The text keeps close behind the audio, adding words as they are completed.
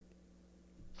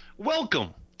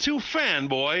Welcome to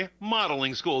Fanboy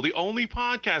Modeling School, the only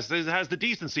podcast that has the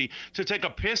decency to take a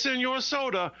piss in your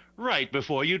soda right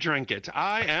before you drink it.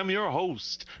 I am your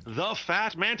host, the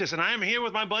Fat Mantis, and I am here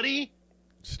with my buddy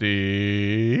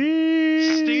Steven.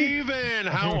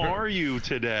 How are you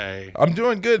today? I'm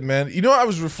doing good, man. You know, I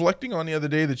was reflecting on the other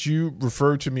day that you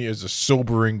referred to me as a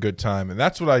sobering good time, and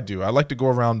that's what I do. I like to go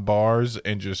around bars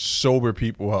and just sober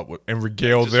people up and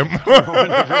regale them. ruin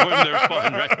their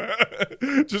fun,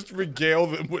 right? Just regale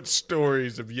them with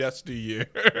stories of yesteryear.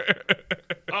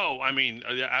 Oh, I mean,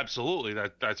 yeah, absolutely.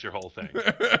 That's your whole thing.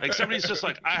 Like somebody's just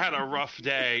like, I had a rough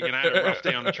day, and I had a rough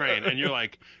day on the train, and you're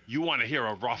like, you want to hear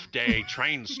a rough day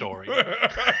train story?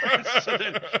 So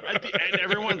then at the end,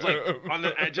 everyone's like on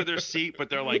the edge of their seat, but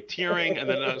they're like tearing, and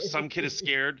then some kid is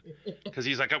scared because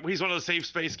he's like, he's one of the safe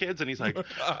space kids, and he's like,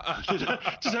 does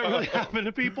that really happen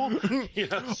to people?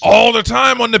 Yes. All the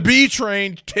time on the B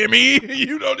train, Timmy.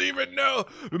 You don't even know.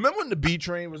 Remember when the B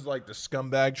train was like the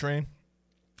scumbag train?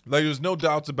 Like, there's no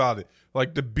doubts about it.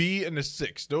 Like, the B and the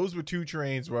 6, those were two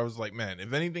trains where I was like, man,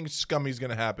 if anything scummy is going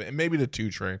to happen, and maybe the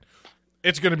 2 train,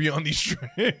 it's going to be on these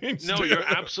trains. No, you're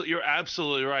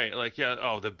absolutely right. Like,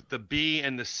 yeah, the B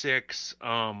and the 6,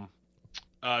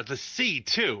 the C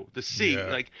too. The C,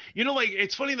 Yeah. like, you know, like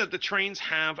it's funny that the trains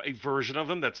have a version of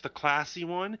them that's the classy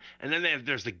one, and then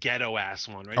there's the ghetto ass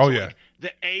one, right? Oh, So, yeah. like,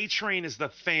 the A train is the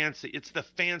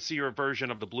fancier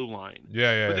version of the blue line.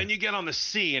 Yeah. But then you get on the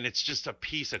C, and it's just a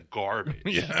piece of garbage.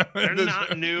 Yeah. They're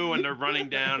not new, and they're running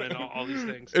down, and all these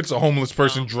things. It's a homeless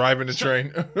person driving the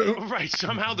train. Right.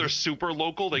 Somehow they're super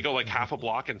local. They go like half a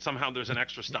block, and somehow there's an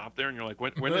extra stop there, and you're like,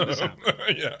 when did this happen?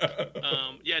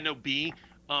 Yeah. No, B.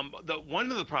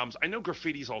 One of the problems, I know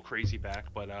graffiti's all crazy back,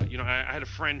 but you know, I had a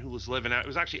friend who was living out. It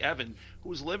was actually Evan, who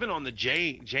was living on the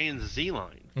J and Z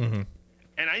line, Mm-hmm.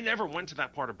 and I never went to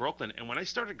that part of Brooklyn. And when I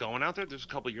started going out there, there's a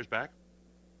couple of years back,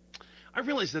 I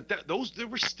realized that they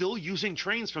were still using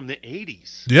trains from the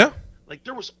 '80s. Yeah. Like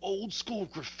there was old school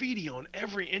graffiti on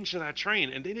every inch of that train,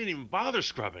 and they didn't even bother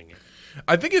scrubbing it.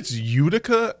 I think it's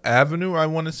Utica Avenue, I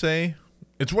want to say.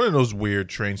 It's one of those weird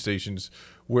train stations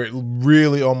where it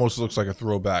really almost looks like a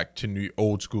throwback to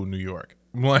old school New York.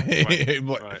 Right.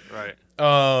 Right.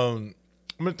 I'm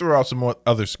going to throw out some more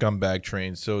other scumbag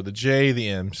trains. So the J, the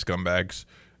M, scumbags.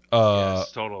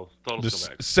 Yes, total The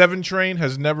scumbag. 7 train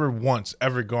has never once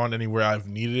ever gone anywhere I've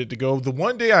needed it to go. The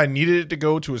one day I needed it to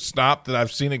go to a stop that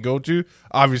I've seen it go to,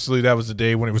 obviously that was the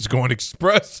day when it was going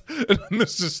express. And I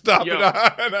missed the stop, Yo, and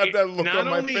I had that look not on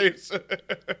my only- face.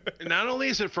 Not only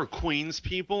is it for Queens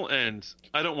people, and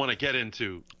I don't want to get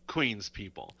into Queens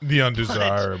people. The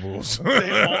undesirables.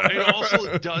 It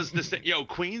also does this thing. Yo,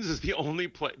 Queens is the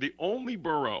only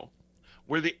borough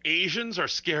where the Asians are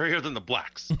scarier than the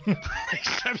blacks. Like,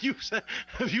 have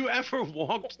you ever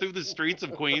walked through the streets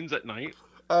of Queens at night?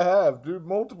 I have, dude,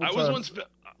 multiple times.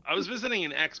 I was visiting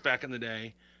an ex back in the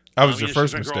day. That was your She's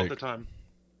first my girl at mistake. the time.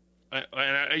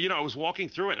 I was walking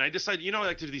through it, and I decided, I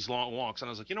like to do these long walks, and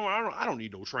I was like, you know what, I don't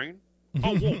need no train.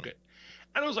 I'll walk it.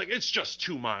 And I was like, it's just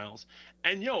 2 miles.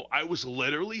 And I was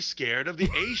literally scared of the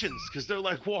Asians because they're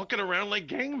like walking around like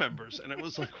gang members. And I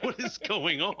was like, what is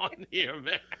going on here,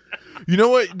 man? You know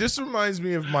what? This reminds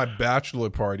me of my bachelor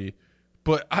party,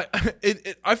 but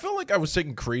I felt like I was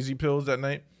taking crazy pills that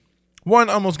night. One,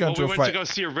 I almost got into We a went fight. to go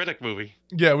see a Riddick movie.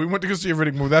 Yeah, we went to go see a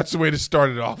Riddick movie. That's the way to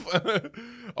start it off.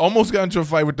 Almost got into a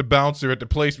fight with the bouncer at the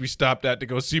place we stopped at to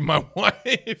go see my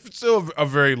wife. Still a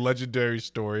very legendary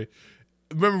story.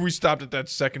 Remember, we stopped at that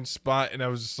second spot, and I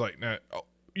was just like, nah,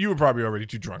 you were probably already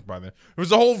too drunk by then. It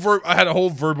was I had a whole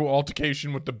verbal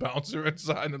altercation with the bouncer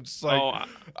inside, and I'm just like...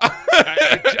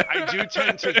 I do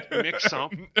tend to mix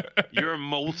up your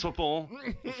multiple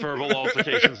verbal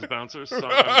altercations with bouncers, so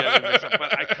I'm getting mixed up,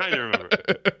 but I kind of remember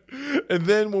it. And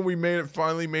then when we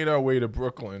finally made our way to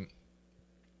Brooklyn,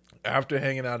 after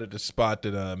hanging out at the spot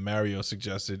that Mario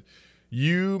suggested,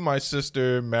 you, my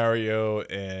sister, Mario,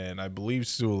 and I believe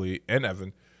Sully and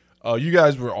Evan, you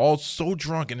guys were all so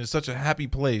drunk and in such a happy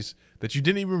place that you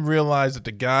didn't even realize that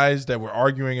the guys that were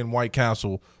arguing in White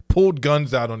Castle pulled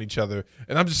guns out on each other.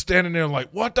 And I'm just standing there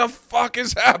like, what the fuck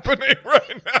is happening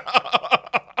right now?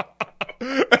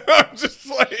 And I'm just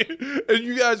like, and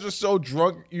you guys were so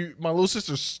drunk. My little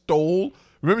sister stole.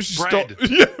 Remember she Bread. stole?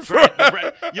 Yeah, Bread.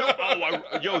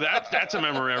 That's a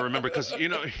memory I remember because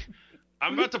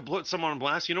I'm about to put someone on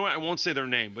blast. You know what? I won't say their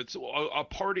name, but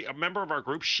a member of our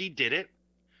group, she did it.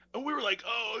 And we were like,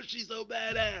 oh, she's so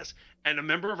badass. And a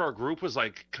member of our group was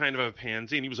like kind of a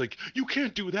pansy, and he was like, you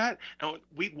can't do that. And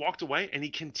we walked away, and he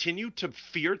continued to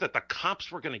fear that the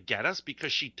cops were going to get us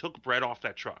because she took bread off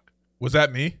that truck. Was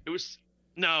that me? It was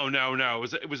no.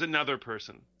 It was another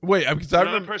person. Wait, because I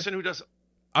Another remember. person who does.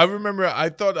 I remember I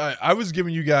thought I was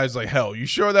giving you guys like hell. You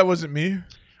sure that wasn't me?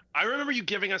 I remember you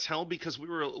giving us hell because we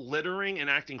were littering and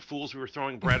acting fools. We were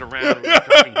throwing bread around. We were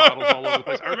dropping bottles all over the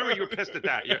place. I remember you were pissed at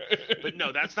that. Yeah. But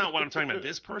no, that's not what I'm talking about.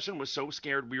 This person was so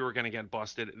scared we were going to get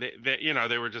busted. They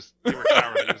were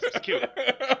cowardly. It was cute.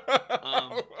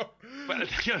 But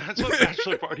that's what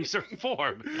bachelor parties are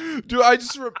for. Dude, I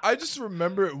just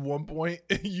remember at one point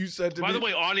you said to me. By the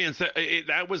way, audience,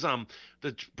 that was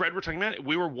the bread we're talking about.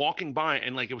 We were walking by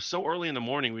and like it was so early in the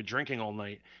morning. We were drinking all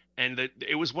night. And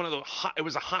it was it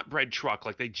was a hot bread truck.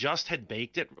 Like they just had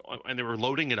baked it and they were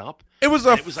loading it up. It was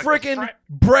a freaking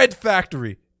bread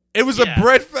factory. It was a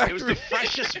bread factory. It was the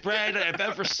freshest bread I've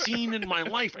ever seen in my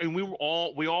life. And we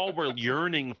all were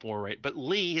yearning for it. But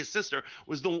Lee, his sister,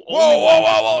 was the only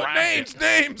Whoa.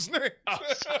 Names. Oh,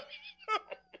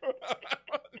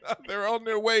 They're on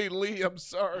their way, Lee. I'm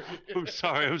sorry.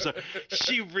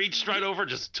 She reached right over,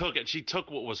 just took it. She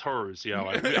took what was hers.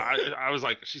 I was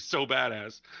like, she's so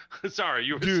badass. Sorry,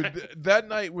 you were dude. saying. That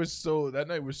night was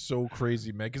so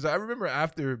crazy, man. Because I remember I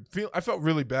felt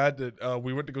really bad that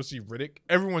we went to go see Riddick.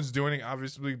 Everyone's doing it,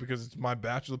 obviously, because it's my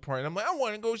bachelor party. And I'm like, I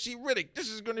want to go see Riddick. This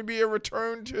is going to be a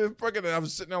return to fucking. And I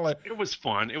was sitting there like, it was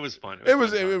fun.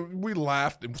 We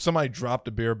laughed, and somebody dropped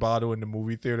a beer bottle in the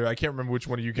movie theater. I can't remember which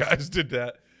one of you guys did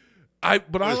that.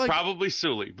 It was probably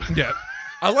Sully. Yeah.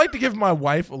 I like to give my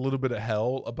wife a little bit of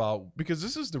hell because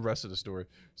this is the rest of the story.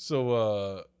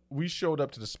 So we showed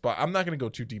up to the spot. I'm not going to go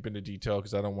too deep into detail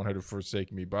because I don't want her to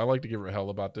forsake me, but I like to give her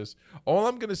hell about this. All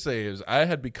I'm going to say is I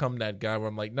had become that guy where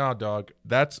I'm like, nah, dog,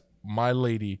 that's my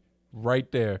lady right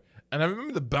there. And I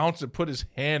remember the bouncer put his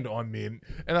hand on me,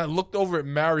 and I looked over at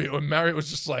Mario, and Mario was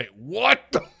just like, what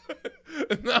the?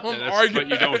 And now I'm arguing.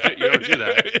 But you don't do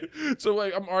that. So,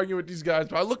 like, I'm arguing with these guys.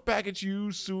 But I look back at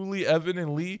you, Sully, Evan,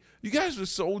 and Lee. You guys were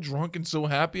so drunk and so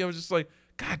happy. I was just like,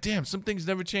 God damn, some things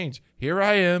never change. Here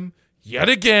I am, yet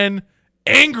again,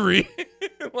 angry.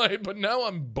 But now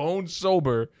I'm bone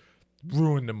sober.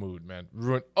 Ruined the mood, man.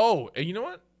 Oh, and you know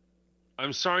what?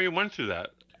 I'm sorry you went through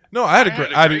that. No, I had a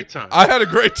great time. I had a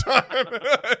great time.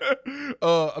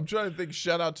 I'm trying to think.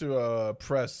 Shout out to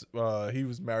Press. He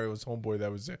was Mario's homeboy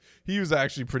that was there. He was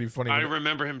actually pretty funny. I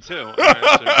remember him too.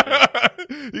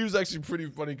 He was actually pretty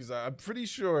funny because I'm pretty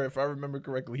sure, if I remember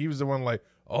correctly, he was the one like,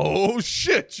 oh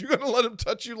shit, you're going to let him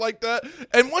touch you like that?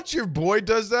 And once your boy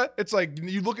does that, it's like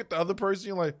you look at the other person,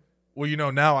 you're like,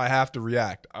 well, now I have to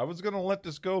react. I was going to let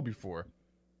this go before.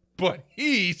 But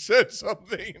he said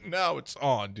something. Now it's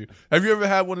on, dude. Have you ever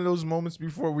had one of those moments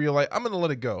before where you're like, I'm going to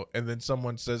let it go. And then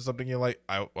someone says something, you're like,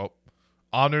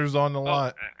 honor's on the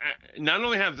line. Not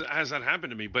only has that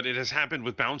happened to me, but it has happened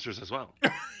with bouncers as well.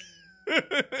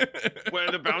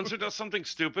 Where the bouncer does something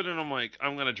stupid and I'm like,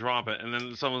 I'm going to drop it. And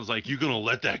then someone's like, you going to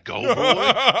let that go, boy?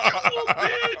 Cool,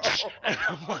 bitch. And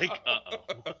I'm like,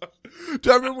 uh-oh. Do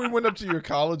you remember we went up to your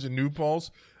college in New Paltz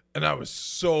and I was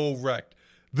so wrecked?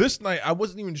 This night, I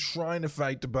wasn't even trying to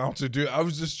fight the bouncer, dude. I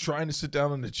was just trying to sit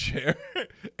down in the chair.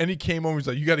 And he came over. He's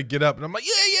like, you got to get up. And I'm like,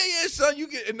 yeah, son. You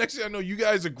get. And next thing I know, you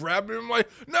guys are grabbing him. I'm like,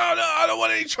 no, I don't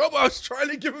want any trouble. I was trying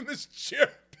to give him this chair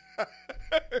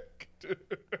back.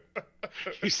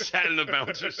 You sat in the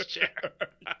bouncer's chair.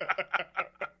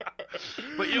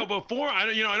 But before I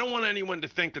don't want anyone to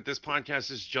think that this podcast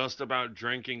is just about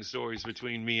drinking stories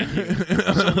between me and you.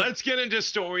 So let's get into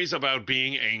stories about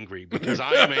being angry because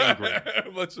I am angry.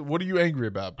 What are you angry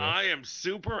about, bro? I am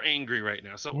super angry right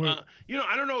now. So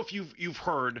I don't know if you've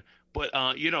heard, but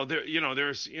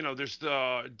there's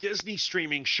the Disney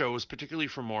streaming shows, particularly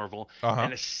for Marvel,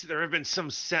 and there have been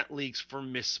some set leaks for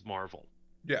Miss Marvel.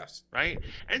 Yes. Right?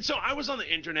 And so I was on the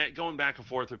internet going back and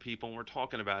forth with people and we're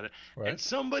talking about it. Right. And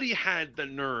somebody had the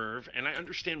nerve, and I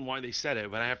understand why they said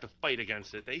it, but I have to fight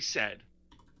against it. They said,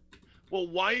 well,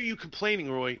 why are you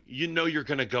complaining, Roy? You know you're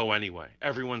going to go anyway.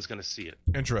 Everyone's going to see it.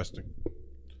 Interesting.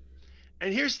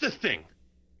 And here's the thing.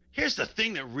 Here's the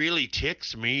thing that really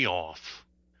ticks me off.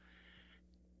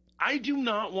 I do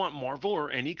not want Marvel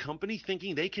or any company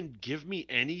thinking they can give me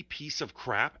any piece of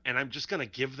crap and I'm just going to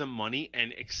give them money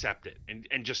and accept it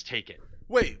and just take it.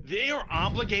 Wait. They are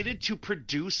obligated to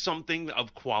produce something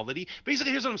of quality.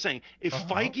 Basically, here's what I'm saying. If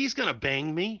Feige's going to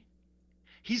bang me,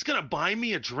 he's going to buy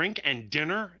me a drink and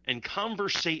dinner and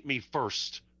conversate me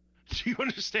first. Do you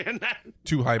understand that?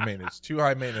 Too high maintenance. Too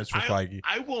high maintenance for Feige.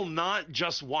 I will not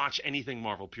just watch anything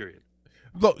Marvel, period.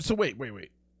 Look, so wait.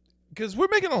 Because we're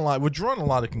drawing a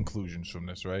lot of conclusions from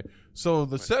this, right? So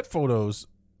the set photos,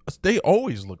 they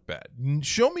always look bad.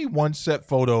 Show me one set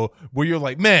photo where you're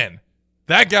like, man,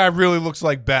 that guy really looks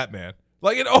like Batman.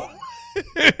 Like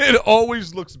it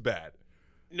always looks bad.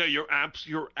 No, you're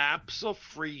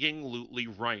absolutely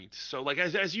right. So like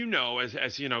as you know,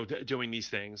 as you know, doing these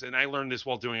things, and I learned this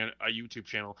while doing a YouTube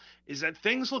channel, is that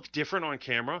things look different on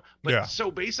camera. But Yeah.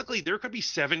 so basically, there could be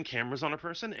 7 cameras on a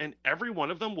person, and every one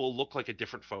of them will look like a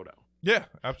different photo. Yeah,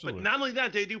 But absolutely. not only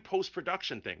that, they do post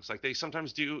production things. Like they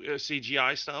sometimes do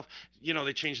CGI stuff. You know,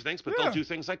 they change things, but Yeah. they'll do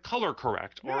things like color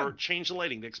correct Yeah. or change the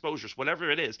lighting, the exposures,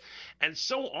 whatever it is. And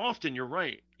so often, you're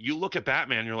right. You look at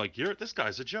Batman, you're like, this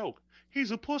guy's a joke.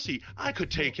 He's a pussy. I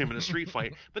could take him in a street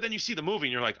fight. But then you see the movie,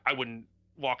 and you're like, I wouldn't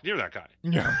walk near that guy.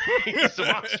 Yeah. He's a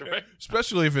monster, right?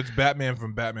 Especially if it's Batman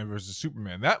from Batman versus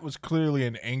Superman. That was clearly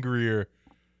an angrier,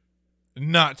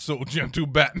 not so gentle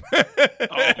Batman.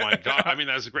 Oh my god! I mean,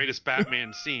 that's the greatest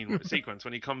Batman sequence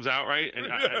when he comes out, right, and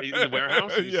in the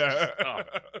warehouse. Yeah.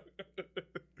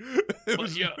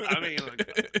 But, yeah, I mean,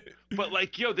 but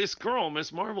like, this girl,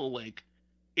 Miss Marvel, like,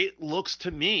 it looks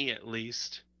to me at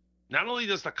least. Not only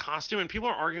does the costume, and people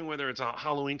are arguing whether it's a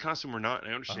Halloween costume or not,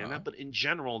 and I understand that, but in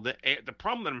general, the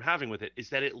problem that I'm having with it is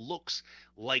that it looks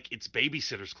like it's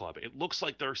Babysitter's Club. It looks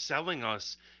like they're selling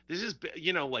us. This is,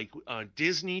 like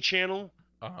Disney Channel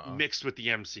mixed with the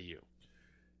MCU.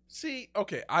 See,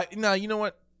 okay, now you know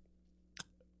what?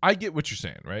 I get what you're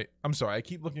saying, right? I'm sorry, I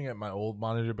keep looking at my old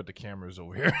monitor, but the camera's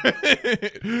over here.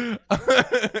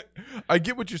 I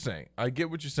get what you're saying. I get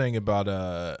what you're saying about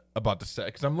the set,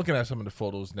 because I'm looking at some of the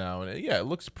photos now, and it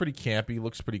looks pretty campy,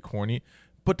 looks pretty corny,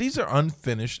 but these are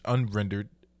unfinished, unrendered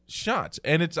shots,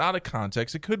 and it's out of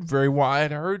context. It could very well, I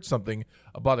had heard something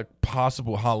about a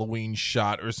possible Halloween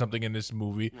shot or something in this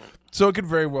movie, so it could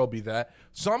very well be that.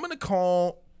 So I'm going to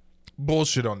call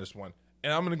bullshit on this one,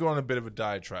 and I'm going to go on a bit of a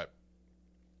diatribe.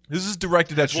 This is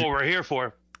directed at That's what we're here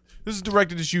for. This is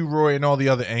directed at you, Roy, and all the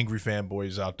other angry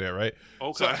fanboys out there, right?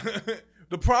 Okay. So,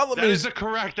 the problem That is a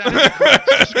correct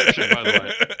description, by the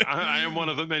way. I am one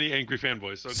of the many angry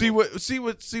fanboys. So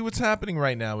see what's happening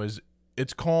right now is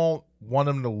it's called want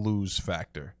them to lose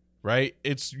factor, right?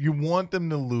 It's you want them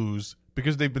to lose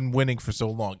because they've been winning for so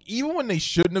long. Even when they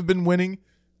shouldn't have been winning,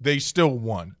 they still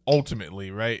won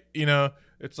ultimately, right? You know,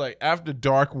 it's like after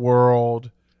Dark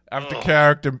World, after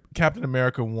Captain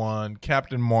America 1,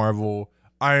 Captain Marvel,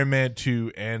 Iron Man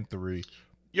 2 and 3.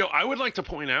 I would like to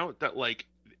point out that, like,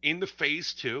 in the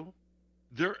Phase 2,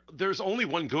 there's only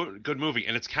one good movie,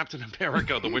 and it's Captain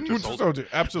America: The Winter Soldier.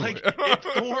 Absolutely. Like,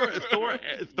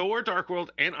 Thor, Dark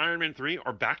World, and Iron Man 3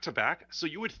 are back to back, so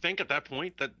you would think at that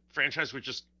point that franchise would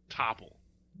just topple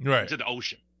into the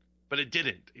ocean. But it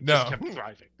didn't. It just kept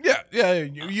thriving. Yeah.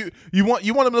 You want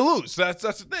them to lose. That's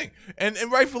the thing, and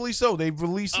rightfully so. They've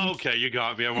released. Okay, you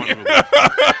got me. I want them to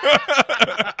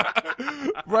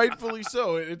lose. Rightfully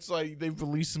so. It's like they've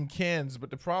released some cans,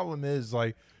 but the problem is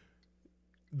like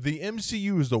the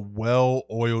MCU is a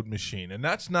well-oiled machine, and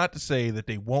that's not to say that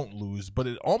they won't lose, but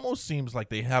it almost seems like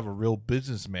they have a real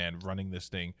businessman running this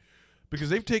thing. Because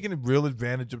they've taken a real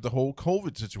advantage of the whole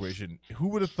COVID situation. Who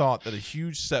would have thought that a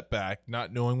huge setback,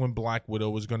 not knowing when Black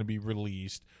Widow was going to be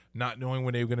released, not knowing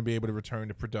when they were going to be able to return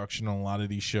to production on a lot of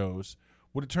these shows,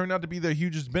 would have turned out to be their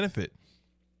hugest benefit.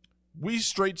 We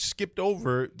straight skipped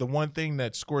over the one thing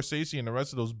that Scorsese and the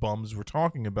rest of those bums were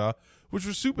talking about, which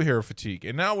was superhero fatigue.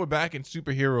 And now we're back in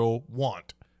superhero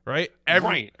want, right?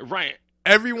 Right.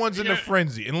 Everyone's in a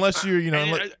frenzy, unless you're,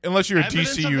 unless you're a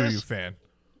DCU fan.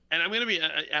 And I'm going to be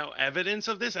evidence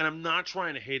of this, and I'm not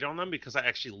trying to hate on them because I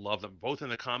actually love them, both in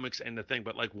the comics and the thing.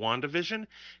 But like WandaVision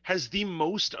has the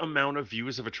most amount of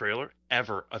views of a trailer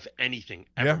ever of anything,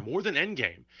 ever, more than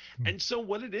Endgame. And so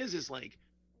what it is like,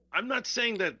 I'm not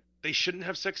saying that they shouldn't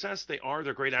have success.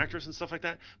 They're great actors and stuff like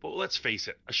that. But let's face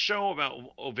it, a show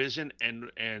about Vision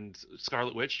and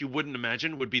Scarlet Witch, you wouldn't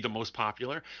imagine would be the most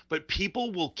popular. But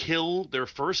people will kill their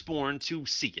firstborn to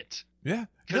see it. Yeah,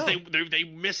 because they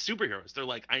miss superheroes. They're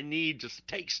like, I need just a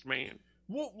taste, man.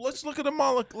 Well, let's look at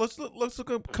let's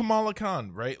look at Kamala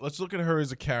Khan, right? Let's look at her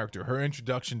as a character. Her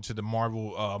introduction to the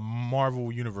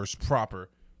Marvel universe proper.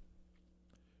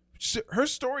 Her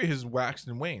story has waxed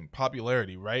and waned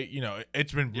popularity, right?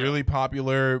 It's been really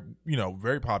popular,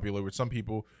 very popular with some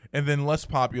people, and then less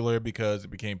popular because it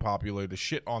became popular to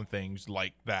shit on things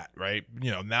like that, right?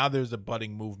 Now there's a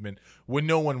budding movement where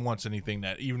no one wants anything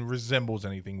that even resembles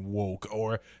anything woke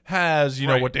or has,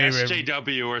 what they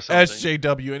SJW or something.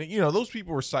 SJW, and those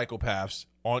people were psychopaths.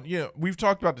 We've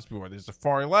talked about this before. There's the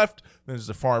far left, then there's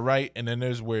the far right, and then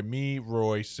there's where me,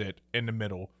 Roy, sit in the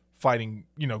middle. Fighting,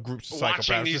 groups of psychopaths.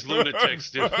 Watching these lunatics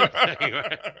do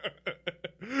anyway.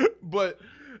 But,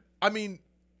 I mean,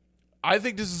 I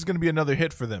think this is going to be another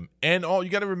hit for them. And you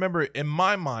got to remember, in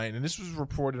my mind, and this was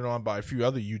reported on by a few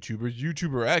other YouTubers,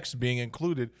 YouTuber X being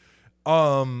included,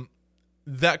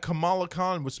 that Kamala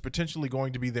Khan was potentially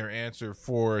going to be their answer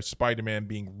for Spider-Man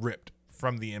being ripped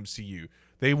from the MCU.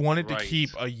 They wanted to keep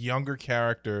a younger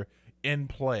character in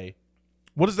play.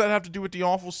 What does that have to do with the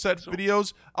awful set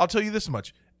videos? I'll tell you this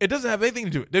much. It doesn't have anything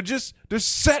to do with it.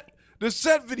 They're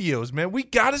set videos, man. We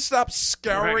got to stop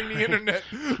scouring the internet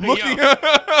looking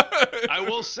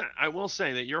I will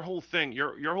say that your whole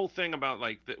thing about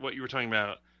like what you were talking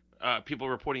about, people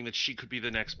reporting that she could be the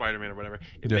next Spider-Man or whatever.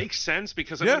 It makes sense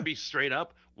because I'm going to be straight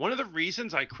up. One of the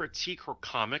reasons I critique her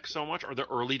comic so much, or the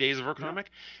early days of her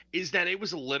comic, is that it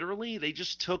was literally they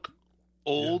just took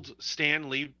old Stan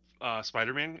Lee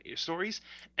Spider-Man stories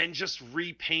and just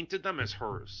repainted them as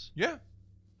hers. Yeah.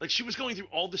 Like, she was going through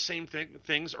all the same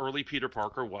things early Peter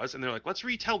Parker was, and they're like, let's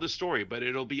retell the story, but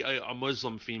it'll be a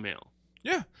Muslim female.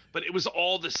 Yeah. But it was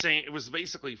all the same. It was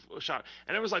basically shot.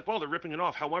 And it was like, well, they're ripping it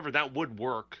off. However, that would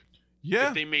work. Yeah.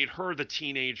 If they made her the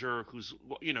teenager who's,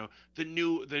 you know, the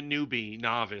newbie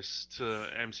novice to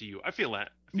MCU. I feel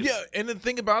that. And the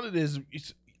thing about it is,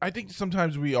 I think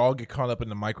sometimes we all get caught up in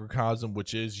the microcosm,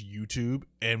 which is YouTube,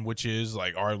 and which is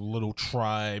like our little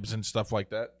tribes and stuff like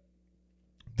that.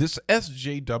 This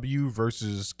SJW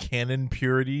versus canon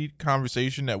purity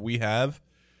conversation that we have,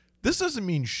 this doesn't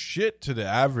mean shit to the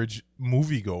average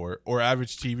moviegoer or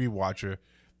average TV watcher.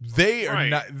 They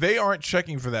aren't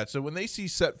checking for that. So when they see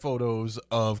set photos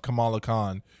of Kamala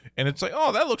Khan and it's like,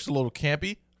 oh, that looks a little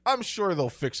campy, I'm sure they'll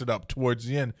fix it up towards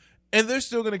the end. And they're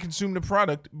still going to consume the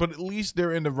product, but at least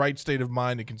they're in the right state of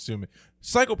mind to consume it.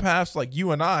 Psychopaths like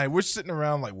you and I, we're sitting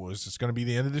around like, well, is this going to be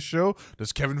the end of the show?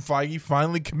 Does Kevin Feige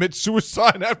finally commit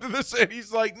suicide after this? And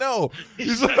he's like, no.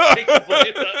 He's like,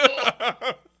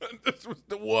 this was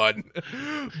the one.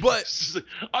 But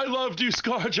I loved you,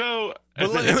 ScarJo.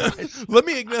 Let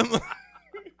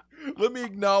me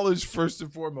acknowledge first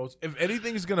and foremost, if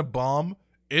anything is going to bomb,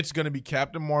 it's going to be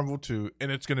Captain Marvel 2, and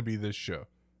it's going to be this show.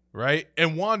 Right?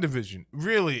 And WandaVision,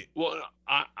 really. Well,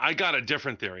 I got a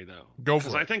different theory though. Go for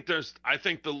it. I think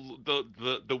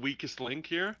the weakest link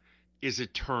here is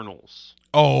Eternals.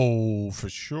 Oh, for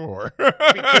sure.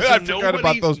 I forgot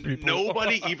about those people.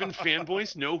 Nobody, even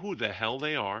fanboys, know who the hell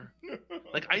they are.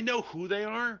 Like, I know who they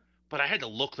are, but I had to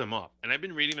look them up. And I've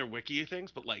been reading their wiki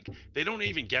things, but like, they don't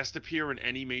even guest appear in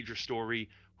any major story.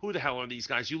 Who the hell are these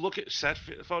guys? You look at set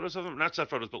photos of them, not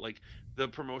set photos, but like the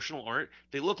promotional art.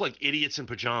 They look like idiots in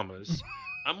pajamas.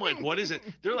 I'm like, what is it?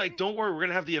 They're like, don't worry, we're going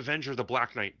to have the Avenger, the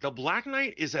Black Knight. The Black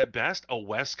Knight is at best a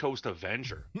West Coast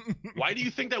Avenger. Why do you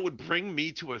think that would bring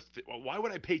me to why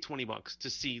would I pay $20 to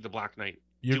see the Black Knight?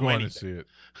 You're going to see it.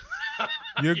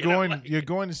 You're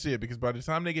going to see it because by the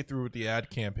time they get through with the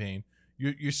ad campaign,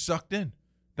 you're sucked in.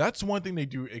 That's one thing they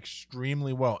do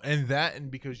extremely well. And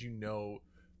because you know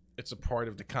it's a part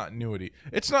of the continuity.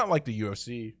 It's not like the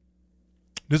UFC.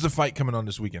 There's a fight coming on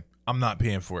this weekend. I'm not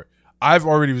paying for it. I've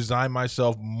already resigned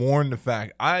myself more in the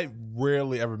fact I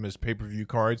rarely ever miss pay-per-view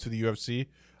cards for the UFC.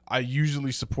 I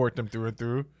usually support them through and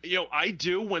through. You know, I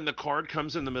do when the card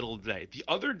comes in the middle of the day. The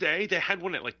other day, they had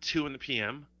one at like 2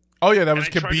 p.m. Oh, yeah, that was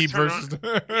Khabib versus...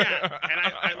 Yeah, and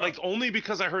I like, only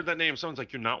because I heard that name, someone's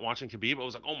like, you're not watching Khabib? I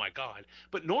was like, oh, my God.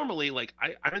 But normally, like,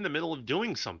 I'm in the middle of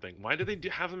doing something. Why do they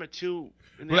have them at 2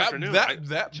 in the afternoon?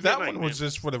 That one was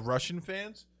just for the Russian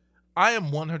fans. I am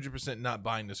 100% not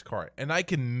buying this card, and I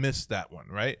can miss that one,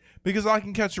 right? Because I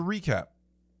can catch a recap.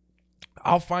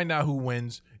 I'll find out who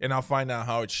wins, and I'll find out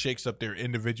how it shakes up their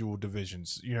individual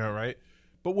divisions, you know, right?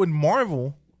 But with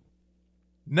Marvel...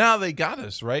 now they got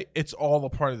us, right? It's all a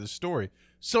part of the story.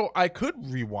 So I could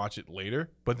rewatch it later,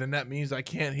 but then that means I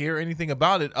can't hear anything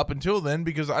about it up until then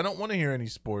because I don't want to hear any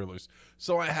spoilers.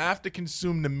 So I have to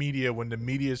consume the media when the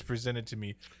media is presented to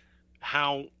me.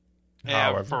 However,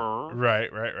 right.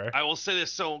 I will say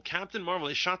this. So Captain Marvel,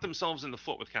 they shot themselves in the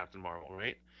foot with Captain Marvel,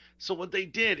 right? So what they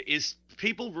did is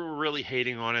people were really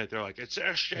hating on it. They're like, it's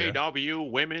SJW,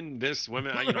 women,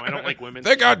 women. I don't like women.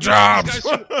 They got jobs.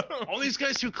 All these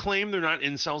guys who claim they're not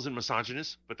incels and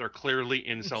misogynists, but they're clearly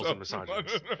incels and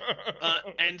misogynists.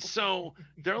 And so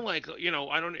they're like,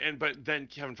 but then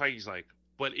Kevin Feige's like,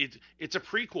 but it's a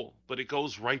prequel, but it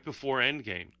goes right before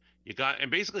Endgame.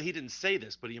 And basically he didn't say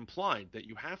this, but he implied that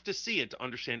you have to see it to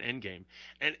understand Endgame.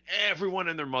 And everyone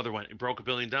and their mother went and broke $1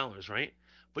 billion, right?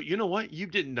 But you know what? You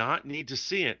did not need to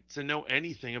see it to know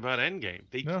anything about Endgame.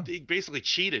 They basically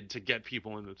cheated to get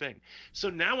people in the thing. So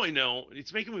now I know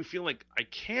it's making me feel like I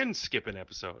can skip an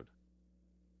episode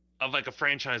of like a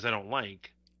franchise I don't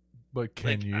like. But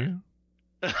can you?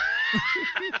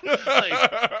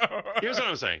 Here's what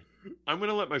I'm saying. I'm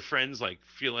gonna let my friends like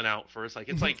feel it out first. Like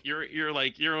it's like you're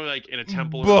like in a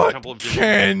temple. But temple of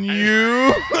can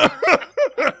you?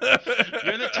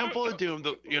 You're in the Temple of Doom.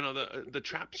 The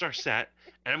traps are set,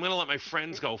 and I'm gonna let my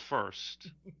friends go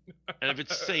first. And if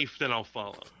it's safe, then I'll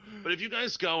follow. But if you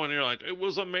guys go and you're like, it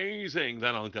was amazing,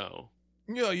 then I'll go.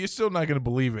 You're still not gonna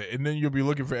believe it, and then you'll be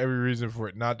looking for every reason for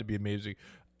it not to be amazing.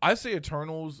 I say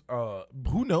Eternals.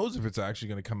 Who knows if it's actually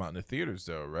gonna come out in the theaters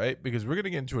though, right? Because we're gonna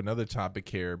get into another topic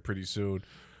here pretty soon.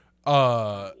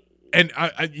 And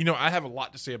I have a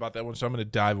lot to say about that one, so I'm gonna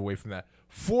dive away from that.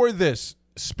 For this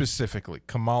specifically,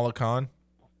 Kamala Khan,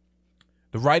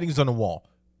 the writing's on the wall,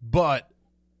 but.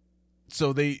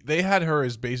 So they had her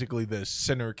as basically the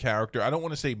center character. I don't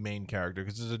want to say main character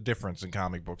because there's a difference in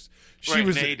comic books. She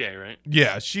was in A-Day, right?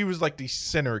 Yeah, she was like the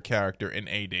center character in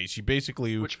A-Day. She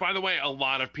basically, which by the way, a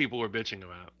lot of people were bitching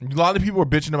about. A lot of people were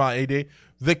bitching about A-Day.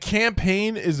 The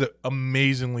campaign is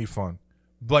amazingly fun,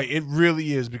 like it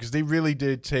really is, because they really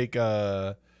did take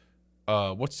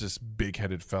what's this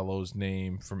big-headed fellow's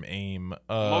name from AIM?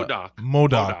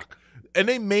 MODOK. And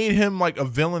they made him like a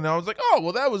villain. And I was like, oh,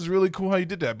 well, that was really cool how you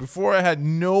did that. Before, I had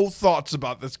no thoughts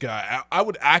about this guy. I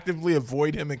would actively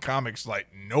avoid him in comics. Like,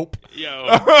 nope.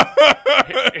 Yo,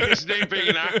 his name being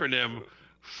an acronym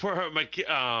for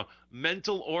a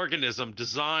mental organism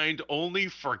designed only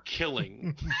for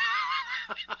killing.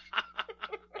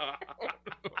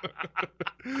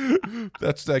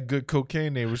 That's that good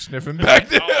cocaine they were sniffing back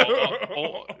there.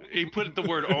 He put the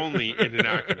word "only" in an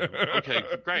acronym. Okay,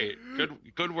 great,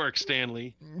 good work,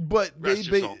 Stanley. But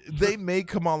they made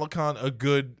Kamala Khan a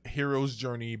good hero's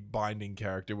journey binding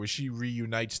character where she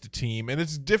reunites the team, and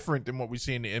it's different than what we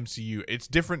see in the MCU. It's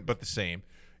different but the same.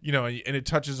 And it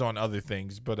touches on other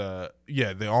things, but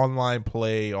the online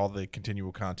play, all the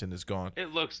continual content is gone. It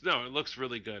looks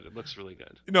really good. It looks really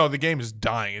good. No, the game is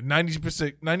dying.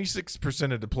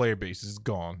 96% of the player base is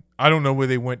gone. I don't know where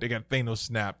they went. They got Thanos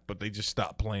snapped, but they just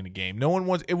stopped playing the game.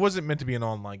 It wasn't meant to be an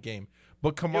online game.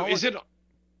 But Kamala,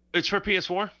 it's for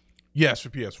PS4? Yes, for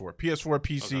PS4,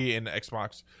 PC, okay. And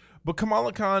Xbox. But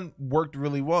Kamala Khan worked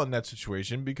really well in that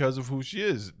situation because of who she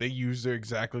is. They used her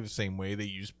exactly the same way they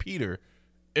used Peter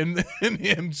in the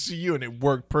MCU, and it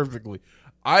worked perfectly.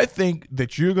 I think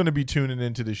that you're going to be tuning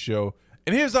into the show,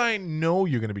 and here's how I know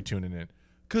you're going to be tuning in.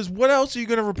 Because what else are you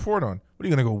going to report on? What are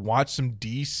you going to go watch some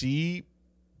DC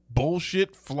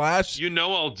bullshit, Flash?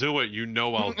 I'll do it.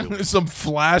 I'll do it. Some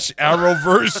Flash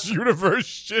Arrowverse universe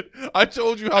shit. I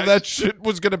told you how that shit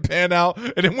was going to pan out,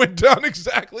 and it went down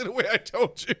exactly the way I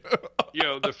told you.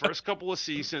 The first couple of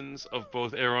seasons of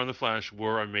both Arrow and the Flash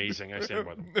were amazing. I stand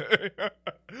by them.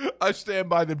 I stand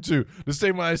by them too. The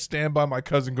same way I stand by my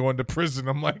cousin going to prison.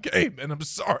 I'm like, hey man, I'm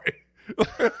sorry.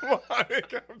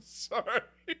 I'm sorry.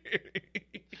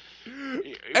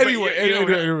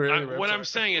 Anyway, what I'm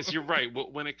saying is, you're right.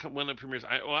 When it premieres,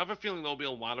 I have a feeling there'll be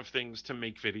a lot of things to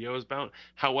make videos about.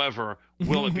 However,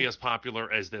 will it be as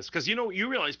popular as this? Because you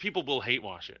realize people will hate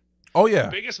watch it. Oh yeah,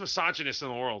 the biggest misogynist in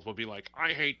the world will be like,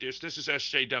 I hate this. This is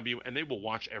SJW, and they will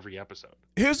watch every episode.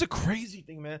 Here's the crazy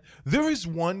thing, man. There is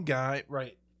one guy,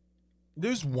 right?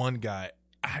 There's one guy.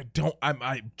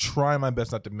 I try my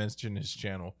best not to mention his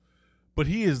channel, but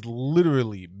he has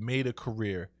literally made a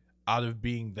career out of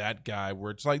being that guy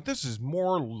where it's like, this is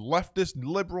more leftist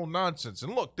liberal nonsense,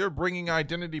 and look, they're bringing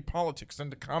identity politics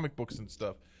into comic books and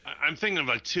stuff. I'm thinking of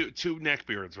like two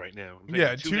neckbeards right now.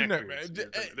 Yeah, two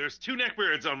neckbeards. There's two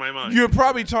neckbeards on my mind. You're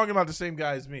probably talking about the same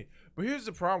guy as me. But here's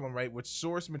the problem, right? With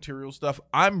source material stuff,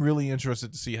 I'm really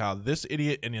interested to see how this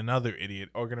idiot and another idiot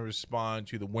are going to respond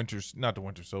to not the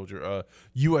Winter Soldier,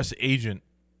 U.S. Agent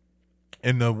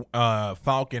and the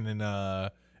Falcon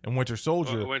and Winter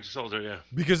Soldier. Winter Soldier, yeah.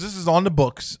 Because this is on the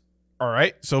books. All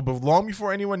right, so but long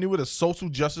before anyone knew what a social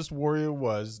justice warrior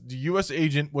was, the U.S.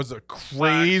 agent was a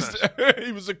crazed.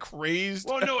 He was a crazed.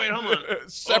 Well, no, wait, hold on.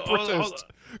 Separatist. Hold on.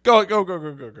 Go.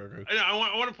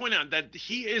 I want to point out that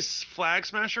he is Flag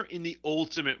Smasher in the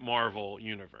Ultimate Marvel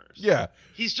universe. Yeah,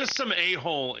 he's just some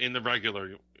a-hole in the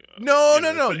regular.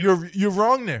 No. You're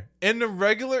wrong there. In the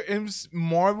regular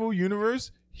Marvel universe,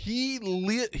 he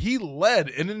led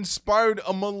and inspired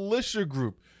a militia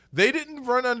group. They didn't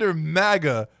run under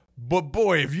MAGA. But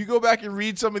boy, if you go back and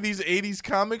read some of these 80s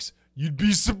comics, you'd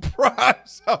be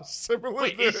surprised how similar.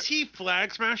 Wait, is he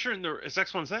Flag Smasher in the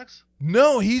X-16?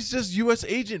 No, he's just U.S.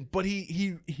 agent, but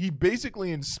he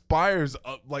basically inspires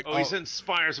he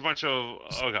inspires a bunch of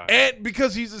guys. And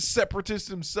because he's a separatist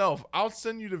himself, I'll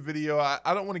send you the video.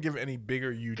 I don't want to give any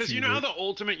bigger YouTube. Because how the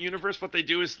Ultimate Universe, what they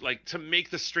do is like to make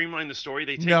streamline the story,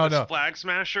 they take this Flag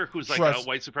Smasher who's like a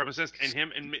white supremacist and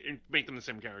him and make them the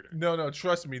same character. No,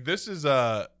 trust me. This is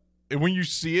when you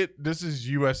see it, this is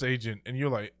U.S. agent, and you're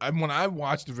like, when I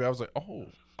watched the video, I was like, oh.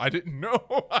 I didn't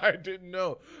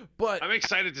know. But I'm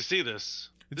excited to see this.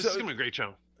 This is gonna be a great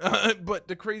show. But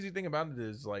the crazy thing about it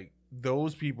is, like,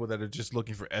 those people that are just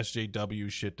looking for SJW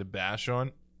shit to bash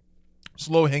on,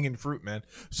 slow hanging fruit, man.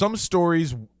 Some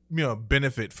stories,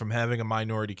 benefit from having a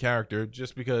minority character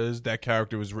just because that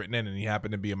character was written in and he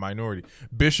happened to be a minority.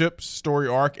 Bishop's story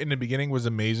arc in the beginning was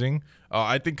amazing.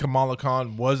 I think Kamala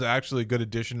Khan was actually a good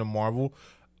addition to Marvel.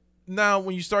 Now,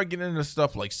 when you start getting into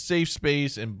stuff like safe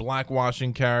space and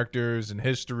blackwashing characters and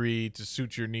history to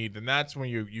suit your need, then that's when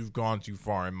you've gone too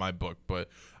far in my book. But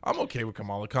I'm okay with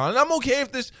Kamala Khan, and I'm okay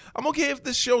if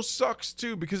this show sucks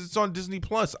too because it's on Disney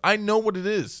Plus. I know what it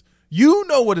is. You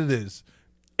know what it is.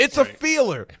 It's right. A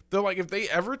feeler. They're like, if they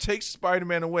ever take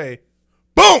Spider-Man away,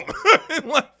 boom!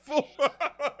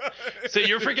 So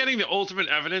you're forgetting the ultimate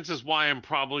evidence is why I'm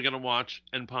probably going to watch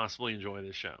and possibly enjoy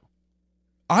this show.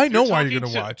 I know why you're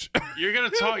going to watch. You're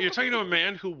talking to a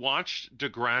man who watched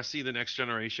Degrassi: The Next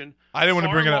Generation. I didn't want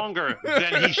to bring it up longer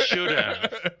than he should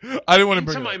have. I didn't want to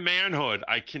bring it up. Into my manhood,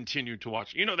 I continued to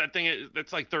watch. That thing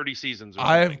that's like 30 seasons.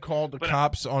 I have called the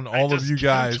cops on all of you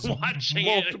guys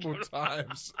multiple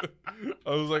times.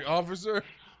 I was like, officer,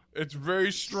 it's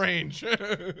very strange.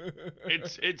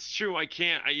 It's true. I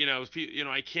can't.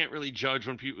 I can't really judge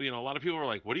when people. A lot of people are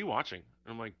like, "What are you watching?"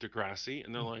 I'm like, Degrassi,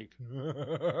 and they're like,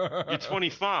 "You're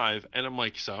 25," and I'm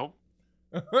like, "So?"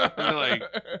 And they're like,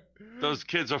 "Those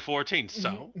kids are 14,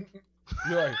 so?"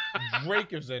 You're like,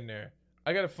 Drake is in there.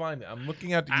 I gotta find it. I'm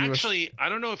looking at the Actually, I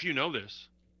don't know if you know this,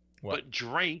 but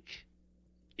Drake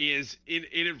is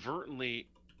inadvertently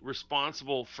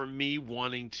responsible for me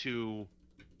wanting to.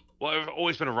 Well, I've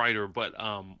always been a writer, but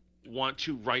want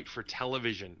to write for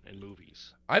television and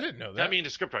movies. I didn't know that. That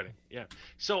means script writing. Yeah.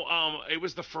 So it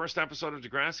was the first episode of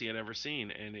Degrassi I'd ever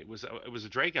seen, and it was a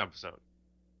Drake episode.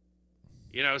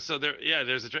 So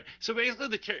there's a Drake. So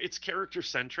basically, it's character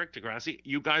centric. Degrassi.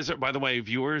 You guys are, by the way,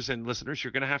 viewers and listeners, you're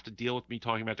gonna have to deal with me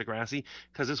talking about Degrassi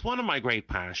because it's one of my great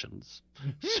passions.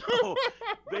 So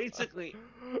basically,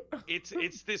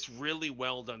 it's this really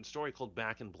well done story called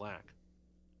Back in Black,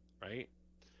 right?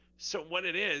 So what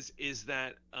it is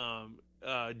that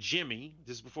Jimmy,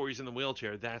 this is before he's in the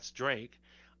wheelchair, that's Drake.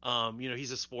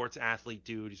 He's a sports athlete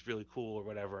dude. He's really cool or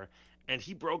whatever. And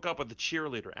he broke up with the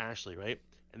cheerleader, Ashley, right?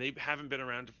 And they haven't been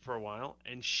around for a while.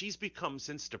 And she's become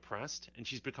since depressed, and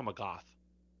she's become a goth.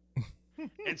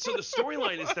 And so the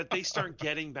storyline is that they start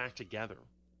getting back together.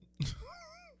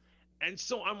 And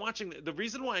so I'm watching. The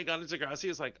reason why I got into Degrassi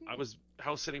is like I was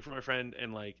house sitting for my friend,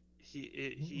 and like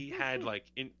he had like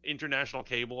international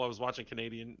cable. I was watching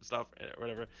Canadian stuff or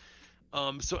whatever.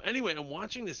 So anyway, I'm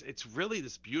watching this. It's really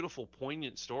this beautiful,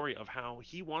 poignant story of how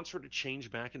he wants her to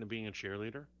change back into being a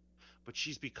cheerleader, but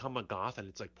she's become a goth, and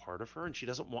it's like part of her, and she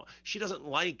doesn't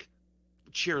like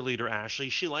cheerleader Ashley.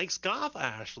 She likes goth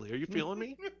Ashley. Are you feeling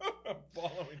me? I'm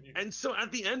following you. And so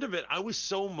at the end of it, I was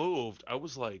so moved. I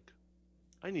was like,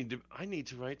 I need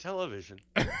to write television.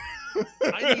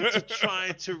 I need to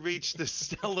try to reach the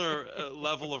stellar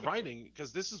level of writing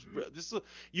because this is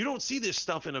you don't see this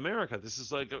stuff in America. This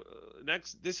is like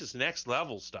next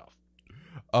level stuff.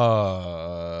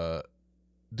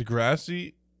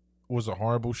 Degrassi was a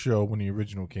horrible show when the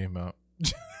original came out.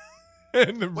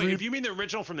 Wait, if you mean the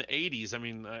original from the 80s, I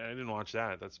mean I didn't watch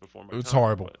that. That's before my time. It's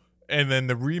horrible. But... And then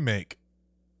the remake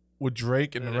with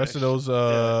Drake and the rest of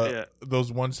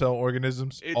those one cell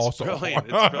organisms, it's also brilliant.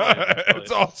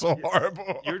 It's also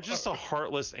horrible. You're just a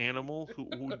heartless animal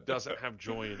who doesn't have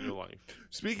joy in your life.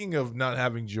 Speaking of not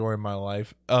having joy in my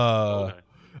life, I'll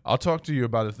talk to you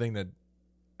about a thing that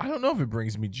I don't know if it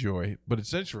brings me joy, but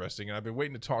it's interesting, and I've been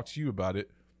waiting to talk to you about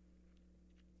it.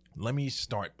 Let me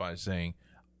start by saying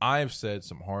I have said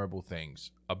some horrible things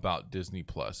about Disney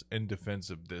Plus in defense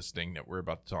of this thing that we're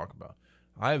about to talk about.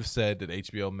 I have said that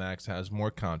HBO Max has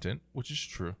more content, which is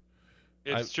true.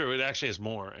 It's true. It actually has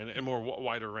more and more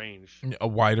wider range. A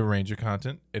wider range of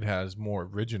content. It has more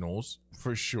originals,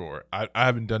 for sure. I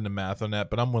haven't done the math on that,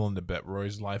 but I'm willing to bet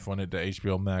Roy's life on it that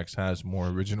HBO Max has more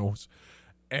originals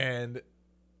and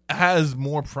has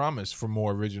more promise for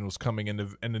more originals coming in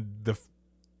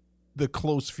the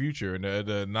close future and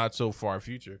the not so far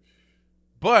future.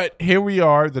 But here we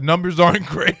are. The numbers aren't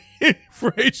great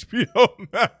for HBO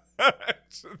Max.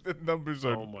 The numbers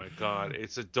are. Oh my God!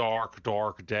 It's a dark,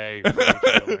 dark day.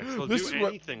 They'll do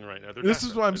anything right now. This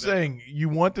is what I'm saying. You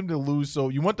want them to lose, so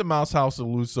you want the Mouse House to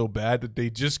lose so bad that they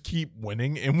just keep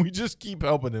winning, and we just keep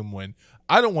helping them win.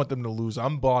 I don't want them to lose.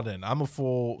 I'm bought in. I'm a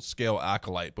full scale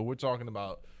acolyte, but we're talking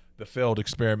about the failed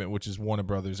experiment, which is Warner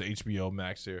Brothers HBO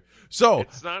Max here. So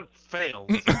It's not failed.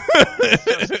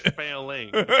 It's just failing.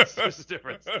 It's just a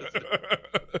difference.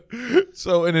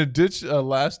 So in a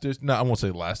last ditch, no, I won't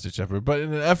say last ditch effort, but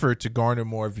in an effort to garner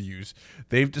more views,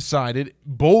 they've decided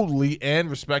boldly and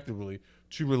respectably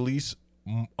to release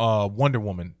Wonder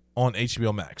Woman on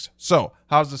HBO Max. So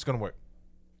how's this going to work?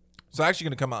 It's actually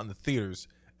going to come out in the theaters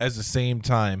at the same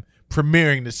time,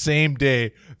 premiering the same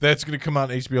day that's going to come out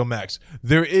on HBO Max.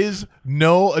 There is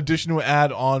no additional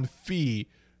add-on fee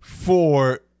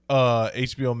for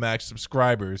HBO Max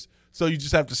subscribers, so you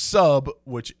just have to sub,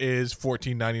 which is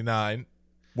 $14.99.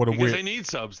 What a because weird. they need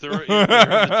subs. They're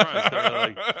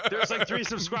like, there's like 3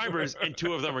 subscribers, and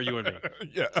 2 of them are you and me.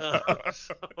 Yeah.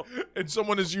 And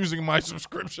someone is using my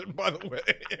subscription, by the way.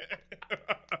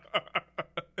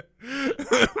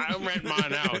 I rent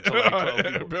mine out to like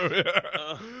 12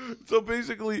 people. So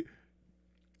basically,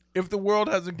 if the world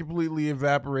hasn't completely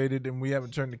evaporated and we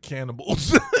haven't turned to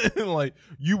cannibals, like,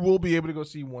 you will be able to go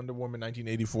see Wonder Woman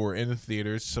 1984 in the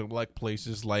theaters, select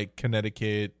places like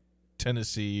Connecticut,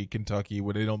 Tennessee, Kentucky,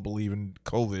 where they don't believe in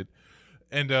COVID.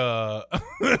 And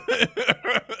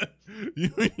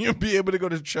you'll be able to go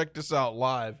to check this out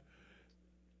live.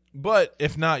 But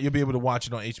if not, you'll be able to watch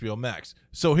it on HBO Max.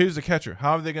 So here's the catcher.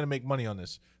 How are they going to make money on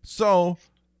this? So,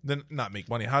 then not make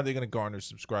money. How are they going to garner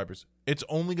subscribers? It's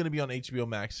only going to be on HBO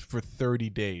Max for 30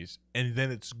 days, and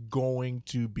then it's going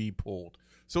to be pulled.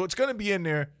 So it's going to be in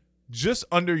there just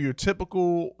under your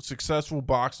typical successful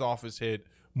box office hit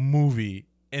movie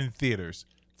in theaters.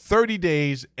 30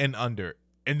 days and under.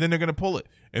 And then they're going to pull it.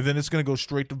 And then it's going to go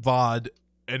straight to VOD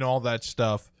and all that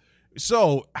stuff.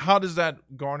 So how does that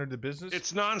garner the business?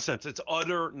 It's nonsense. It's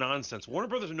utter nonsense. Warner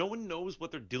Brothers, no one knows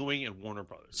what they're doing in Warner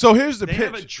Brothers. So here's the pitch. They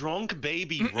have a drunk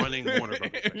baby running Warner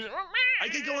Brothers. I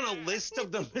could go on a list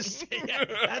of the mistakes. Yeah,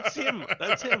 that's him.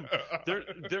 That's him.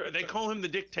 They call him the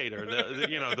dictator,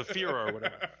 the Führer or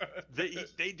whatever.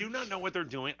 They do not know what they're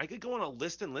doing. I could go on a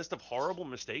list of horrible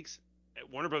mistakes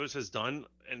Warner Brothers has done,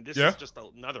 and this is just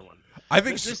another one. I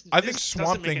think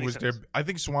Swamp Thing was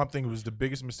Swamp Thing was the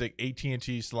biggest mistake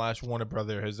AT&T / Warner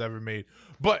Brother has ever made.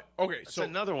 But okay, that's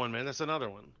another one, man. That's another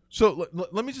one. So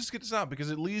let me just get this out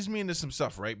because it leads me into some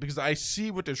stuff, right? Because I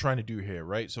see what they're trying to do here,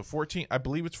 right? So I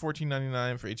believe it's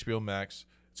 $14.99 for HBO Max.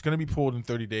 It's going to be pulled in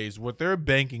 30 days. What they're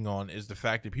banking on is the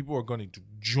fact that people are going to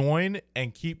join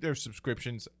and keep their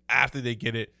subscriptions after they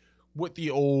get it with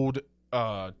the old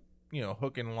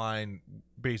hook and line,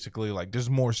 basically. Like, there's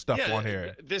more stuff on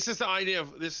here. This is the idea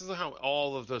of this is how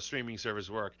all of the streaming services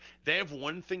work. They have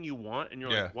one thing you want, and you're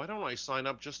like, why don't I sign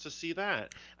up just to see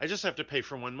that? I just have to pay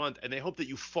for 1 month, and they hope that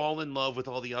you fall in love with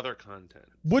all the other content.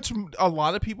 Which a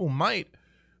lot of people might.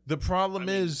 The problem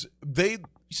is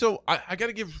So I got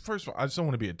to give, first of all, I just don't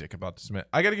want to be a dick about this, man.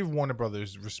 I got to give Warner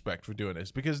Brothers respect for doing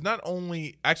this because not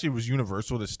only, actually it was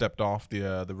Universal that stepped off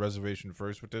the reservation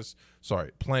first with this. Sorry,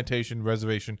 plantation,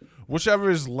 reservation, whichever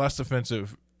is less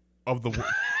offensive of the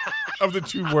of the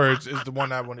 2 words is the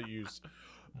one I want to use.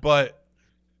 But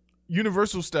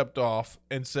Universal stepped off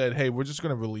and said, hey, we're just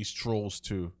going to release Trolls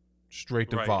 2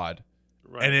 straight to VOD.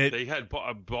 Right. And they had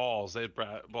balls. They had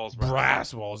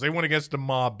brass balls. They went against the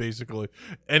mob, basically.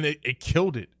 And it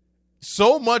killed it.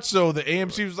 So much so the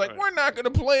AMC was like, we're not going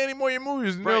to play any more of your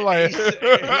movies. And they're like...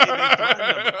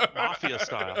 mafia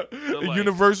style. Like,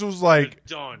 Universal's like...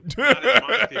 Done. Not in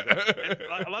my theater.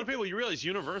 And a lot of people, you realize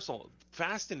Universal,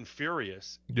 Fast and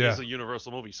Furious is a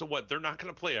Universal movie. So what, they're not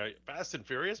going to play a Fast and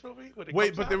Furious movie?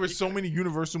 Wait, but there were so many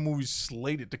Universal movies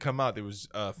slated to come out. There was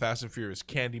Fast and Furious,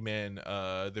 Candyman,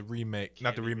 the remake,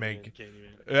 not the remake.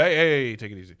 Hey,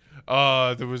 take it easy.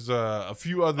 There was a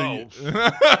few other...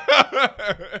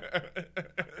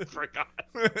 Forgot.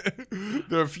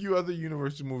 There are a few other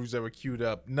Universal movies that were queued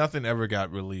up. Nothing ever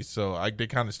got released, so they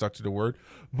kind of stuck to the word.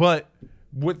 But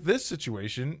with this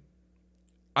situation,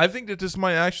 I think that this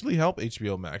might actually help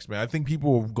HBO Max, man. I think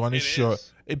people are going to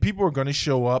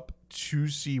show up to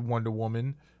see Wonder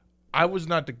Woman. I was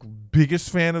not the biggest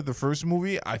fan of the first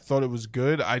movie. I thought it was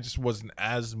good. I just wasn't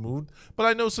as moved. But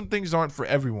I know some things aren't for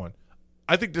everyone.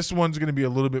 I think this one's going to be a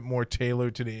little bit more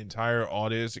tailored to the entire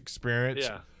audience experience.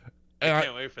 Yeah. I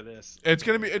can't wait for this. It's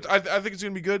going to be, I think it's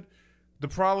going to be good. The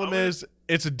problem is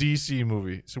it's a DC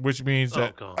movie, so which means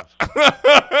that... God.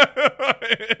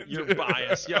 You're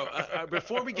biased. Yo,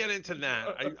 before we get into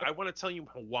that, I want to tell you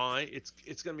why it's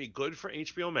going to be good for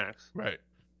HBO Max. Right.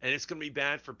 And it's going to be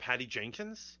bad for Patty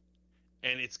Jenkins.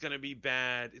 And it's going to be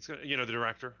bad. It's going to, the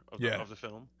director of the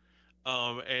film.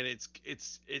 And it's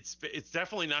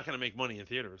definitely not going to make money in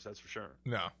theaters. That's for sure.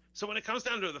 No. So when it comes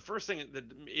down to it, the first thing that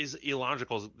is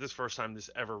illogical is this first time this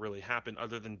ever really happened,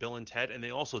 other than Bill and Ted, and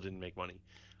they also didn't make money.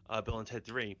 Bill and Ted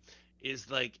 3, is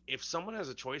like if someone has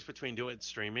a choice between doing it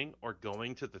streaming or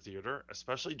going to the theater,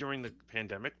 especially during the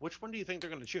pandemic, which one do you think they're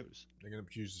going to choose? They're gonna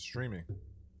choose the streaming.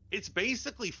 It's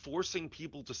basically forcing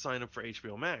people to sign up for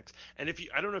HBO Max. And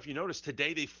I don't know if you noticed,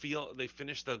 today they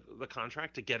finished the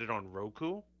contract to get it on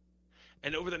Roku.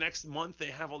 And over the next month, they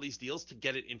have all these deals to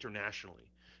get it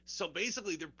internationally. So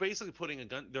basically, they're putting a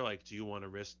gun. They're like, do you want to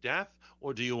risk death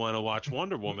or do you want to watch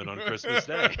Wonder Woman on Christmas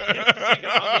Day? It's like an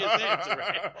obvious answer,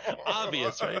 right?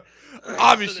 Obvious, right?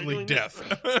 Obviously, So death.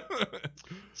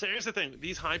 So here's the thing.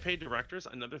 These high-paid directors,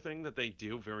 another thing that they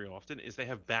do very often is they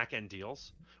have back-end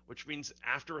deals, which means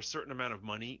after a certain amount of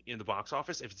money in the box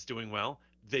office, if it's doing well,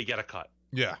 they get a cut.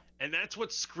 Yeah. And that's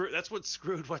what screwed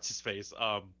what's his face,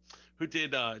 who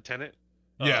did Tenet.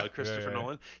 Christopher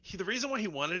Nolan. The reason why he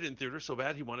wanted it in theater so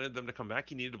bad, he wanted them to come back,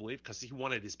 he needed to believe, because he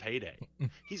wanted his payday.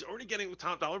 He's already getting the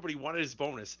top dollar, but he wanted his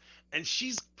bonus. And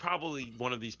she's probably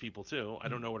one of these people too. I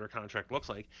don't know what her contract looks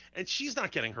like. And she's not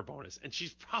getting her bonus. And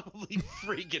she's probably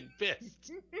freaking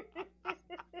pissed.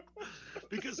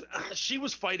 Because she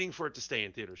was fighting for it to stay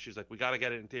in theaters. She's like, we got to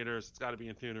get it in theaters. It's got to be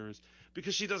in theaters.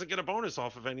 Because she doesn't get a bonus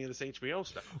off of any of this HBO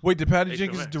stuff. Wait, did Patty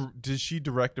Jenkins, did she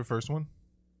direct the first one?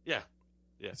 Yeah.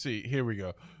 Yeah. See, here we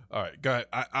go. All right, go ahead.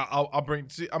 I'll bring.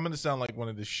 See, I'm going to sound like one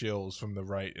of the shills from the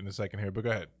right in a second here, but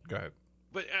go ahead. Go ahead.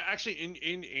 But actually, and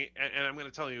I'm going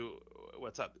to tell you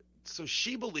what's up. So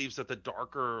she believes that the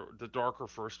darker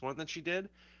first one that she did,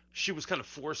 she was kind of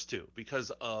forced to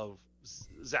because of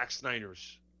Zack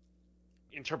Snyder's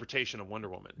interpretation of Wonder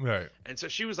Woman. Right. And so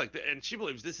she was like, and she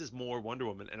believes this is more Wonder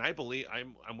Woman, and I believe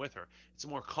I'm with her. It's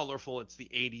more colorful. It's the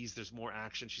 80s. There's more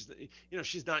action.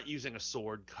 She's not using a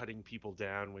sword cutting people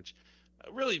down, which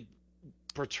really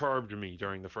perturbed me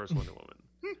during the first Wonder Woman.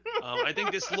 I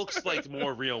think this looks like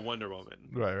more real Wonder Woman.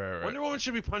 Right. Wonder Woman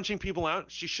should be punching people out.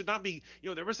 She should not be.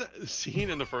 There was a scene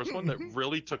in the first one that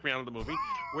really took me out of the movie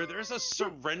where there's a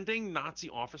surrendering Nazi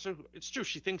officer. It's true.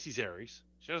 She thinks he's Ares.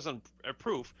 She doesn't have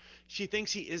proof. She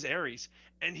thinks he is Ares,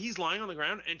 and he's lying on the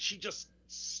ground, and she just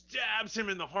stabs him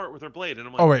in the heart with her blade. And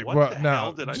I'm like, what the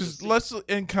hell did I just see? Let's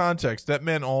in context. That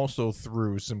man also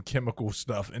threw some chemical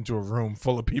stuff into a room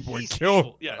full of people and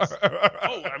killed. Evil, yes.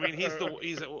 Oh, I mean,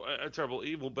 he's a terrible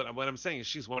evil. But what I'm saying is,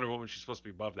 she's Wonder Woman. She's supposed to be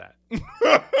above that.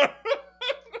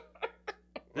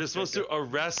 They're supposed to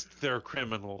arrest their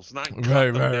criminals, not cut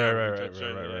them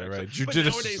down. Right.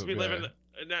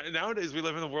 But nowadays we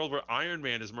live in a world where Iron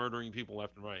Man is murdering people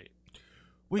left and right.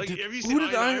 Wait, have you seen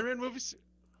Iron Man movies?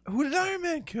 Who did Iron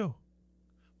Man kill?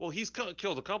 Well, he's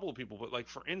killed a couple of people, but like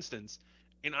for instance,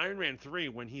 in Iron Man 3,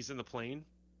 when he's in the plane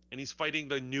and he's fighting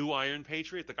the new Iron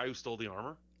Patriot, the guy who stole the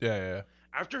armor. Yeah.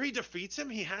 After he defeats him,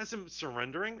 he has him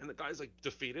surrendering, and the guy's like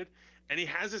defeated, and he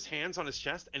has his hands on his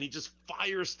chest, and he just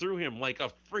fires through him like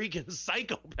a freaking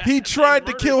psychopath. He tried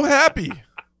to kill Happy.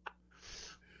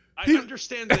 I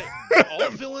understand that all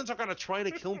villains are gonna try to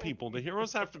kill people. The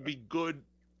heroes have to be good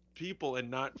people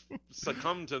and not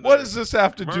succumb to. What does this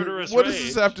have to do? What rage. does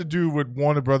this have to do with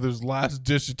Warner Brothers' last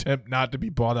ditch attempt not to be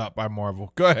bought out by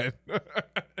Marvel? Go ahead.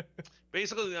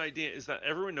 Basically, the idea is that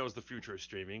everyone knows the future is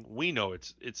streaming. We know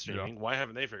it's streaming. Yeah. Why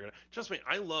haven't they figured it out? Trust me,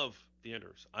 I love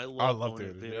theaters. I love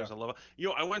theaters. Yeah. I love it.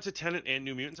 I went to Tenet and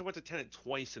New Mutants. I went to Tenet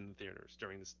twice in the theaters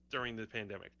during the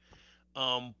pandemic.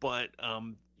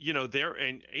 They're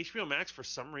in HBO Max for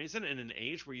some reason in an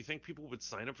age where you think people would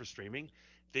sign up for streaming.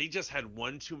 They just had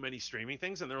one too many streaming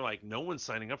things, and they're like, no one's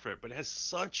signing up for it. But it has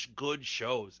such good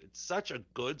shows. It's such a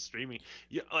good streaming.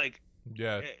 Audience.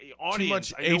 Too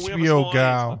much HBO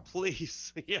gal.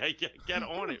 Please, get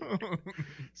on it.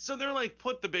 So they're like,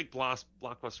 put the big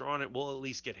blockbuster on it. We'll at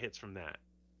least get hits from that.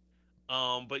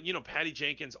 But Patty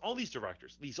Jenkins, all these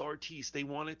directors, these artists, they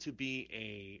want it to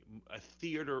be a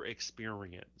theater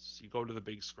experience. You go to the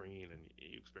big screen and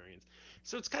you experience.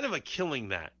 So it's kind of like killing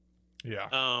that.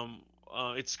 Yeah.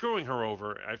 It's screwing her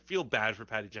over. I feel bad for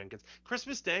Patty Jenkins.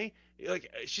 Christmas Day,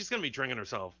 she's gonna be drinking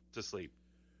herself to sleep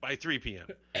by 3 p.m.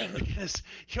 Because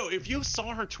if you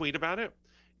saw her tweet about it,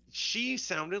 she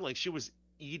sounded like she was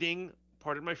eating,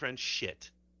 pardon my French, shit.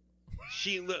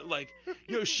 She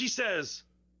she says,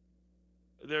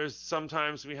 there's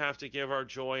sometimes we have to give our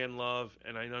joy and love,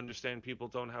 and I understand people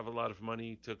don't have a lot of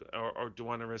money to or do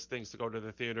want to risk things to go to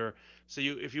the theater. So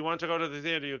if you want to go to the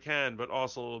theater, you can, but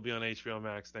also it will be on HBO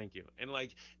Max. Thank you. And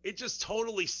it just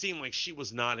totally seemed like she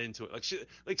was not into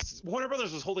it. Warner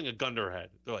Brothers was holding a gun to her head.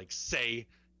 They're like, say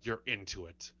you're into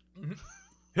it.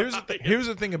 Here's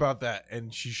the thing about that,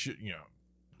 and she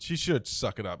should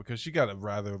suck it up because she got a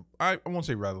rather, I won't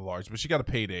say rather large, but she got a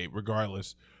payday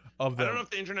regardless of them. I don't know if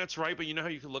the internet's right, but you know how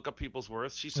you can look up people's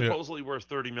worth? She's supposedly worth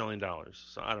 $30 million.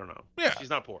 So I don't know. Yeah. She's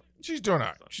not poor. She's doing all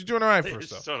right. She's doing all right for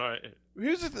She's herself. doing all right.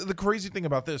 Here's the crazy thing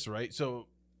about this, right? So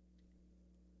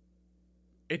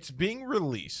it's being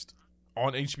released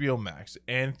on HBO Max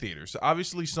and theaters. So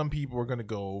obviously some people are going to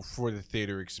go for the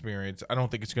theater experience. I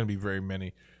don't think it's going to be very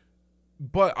many.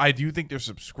 But I do think their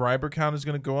subscriber count is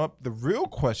going to go up. The real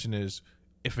question is,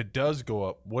 if it does go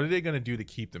up, what are they going to do to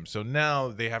keep them? So now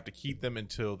they have to keep them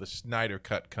until the Snyder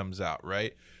Cut comes out,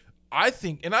 right? I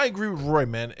think, and I agree with Roy,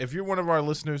 man. If you're one of our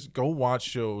listeners, go watch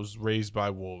shows Raised by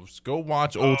Wolves. Go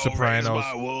watch Old Sopranos.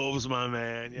 Raised by Wolves, my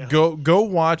man. Yeah. Go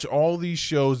watch all these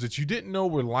shows that you didn't know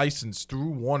were licensed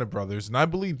through Warner Brothers, and I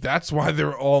believe that's why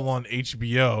they're all on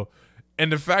HBO.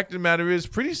 And the fact of the matter is,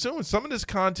 pretty soon, some of this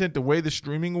content, the way the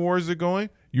streaming wars are going,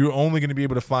 you're only going to be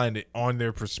able to find it on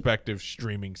their respective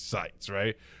streaming sites,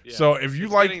 right? Yeah. So if you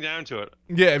getting down to it.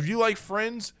 Yeah, if you like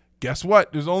Friends, guess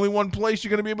what? There's only one place you're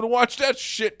going to be able to watch that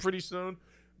shit pretty soon.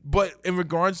 But in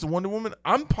regards to Wonder Woman,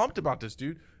 I'm pumped about this,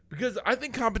 dude, because I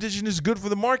think competition is good for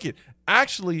the market.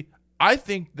 Actually, I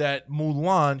think that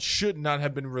Mulan should not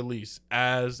have been released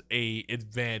as a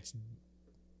advanced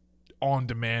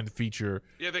on-demand feature.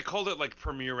 Yeah, they called it like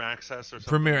Premiere Access or something.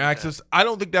 Premiere Access. I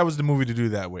don't think that was the movie to do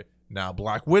that with. Now,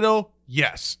 Black Widow,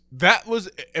 yes. That was,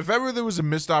 if ever there was a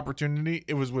missed opportunity,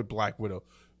 it was with Black Widow.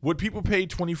 Would people pay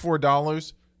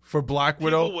 $24 for Black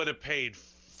Widow? People would have paid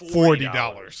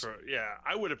 $40. Yeah,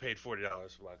 I would have paid $40 for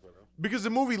Black Widow. Because the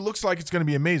movie looks like it's going to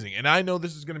be amazing. And I know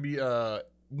this is going to be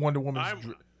Wonder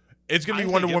Woman's... It's going to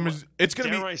be Wonder Woman's... It's going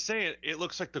to be... Dare I say it? It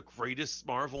looks like the greatest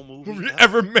Marvel movie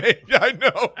ever made. I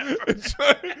know. It's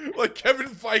like Kevin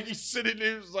Feige sitting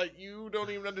there is like, you don't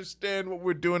even understand what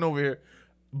we're doing over here.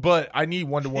 But I need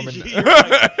Wonder Woman. And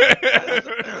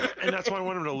that's why I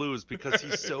want him to lose, because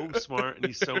he's so smart and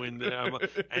he's so into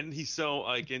it. And he's so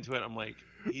like into it. I'm like,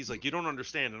 he's like, you don't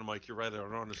understand. And I'm like, you're right, I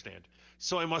don't understand.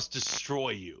 So I must destroy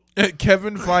you.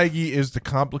 Kevin Feige is the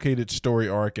complicated story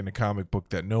arc in a comic book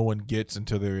that no one gets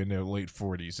until they're in their late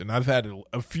 40s. And I've had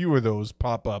a few of those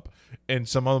pop up in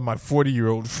some of my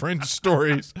 40-year-old friends'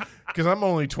 stories, because I'm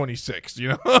only 26, you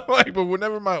know? Like, but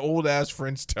whenever my old-ass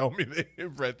friends tell me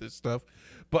they've read this stuff.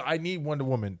 But I need Wonder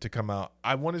Woman to come out.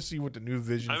 I want to see what the new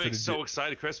vision I'm so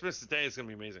excited. Christmas Day is going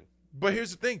to be amazing. But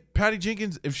here's the thing. Patty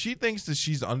Jenkins, if she thinks that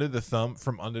she's under the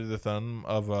thumb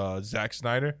of Zack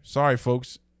Snyder, sorry,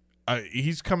 folks.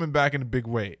 He's coming back in a big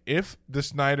way. If the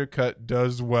Snyder Cut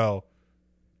does well,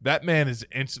 that man is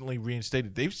instantly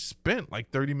reinstated. They've spent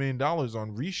like $30 million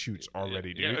on reshoots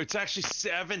already, dude. Yeah, it's actually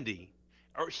 70.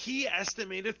 Or he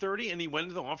estimated 30, and he went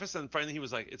to the office, and finally he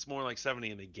was like, it's more like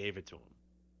 70, and they gave it to him.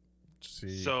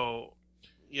 See. So,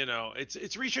 you know, it's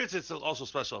reshoots. It's also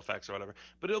special effects or whatever.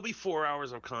 But it'll be 4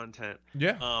 hours of content.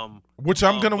 Yeah. Which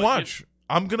I'm gonna watch.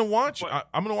 I'm gonna watch. But,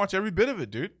 I'm gonna watch every bit of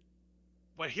it, dude.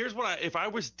 But here's what if I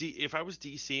was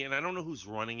DC, and I don't know who's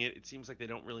running it. It seems like they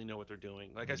don't really know what they're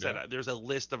doing. Like I said, there's a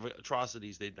list of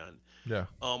atrocities they've done. Yeah.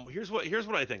 Here's what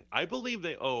I think. I believe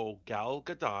they owe Gal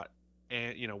Gadot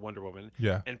and Wonder Woman,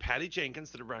 and Patty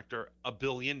Jenkins, the director, $1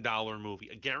 billion movie,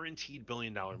 a guaranteed $1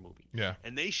 billion movie. Yeah.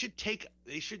 And they should take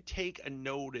a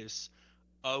notice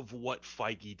of what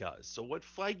Feige does. So what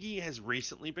Feige has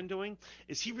recently been doing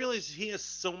is he realizes he has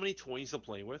so many toys to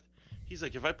play with. He's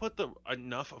like, if I put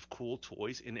enough of cool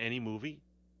toys in any movie,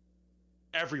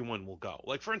 everyone will go.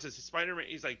 Like, for instance, Spider-Man,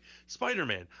 he's like,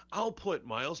 Spider-Man, I'll put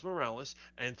Miles Morales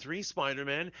and 3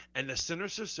 Spider-Man and the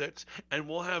Sinister Six, and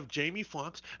we'll have Jamie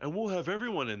Foxx, and we'll have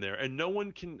everyone in there, and no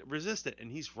one can resist it.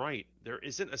 And he's right. There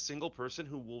isn't a single person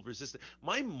who will resist it.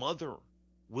 My mother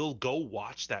will go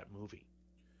watch that movie.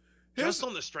 Just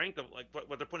on the strength of like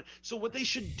what they're putting. So what they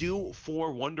should do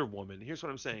for Wonder Woman, here's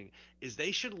what I'm saying, is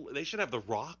they should have The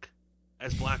Rock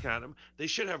as Black Adam. They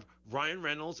should have Ryan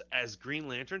Reynolds as Green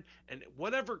Lantern, and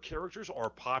whatever characters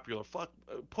are popular,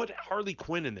 put Harley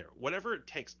Quinn in there. Whatever it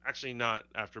takes. Actually, not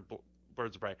after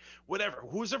Birds of Prey. Whatever.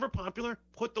 Who's ever popular,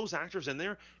 put those actors in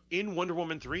there in Wonder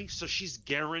Woman 3, so she's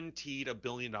guaranteed $1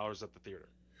 billion at the theater.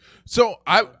 So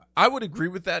I would agree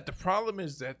with that. The problem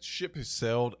is that ship has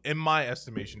sailed, in my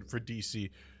estimation, for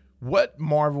DC. What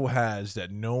Marvel has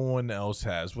that no one else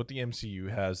has, what the MCU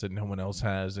has that no one else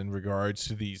has in regards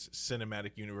to these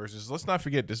cinematic universes. Let's not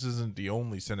forget, this isn't the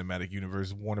only cinematic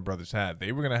universe Warner Brothers had.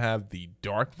 They were going to have the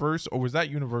Darkverse, or was that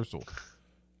Universal?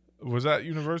 Was that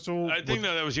Universal? I think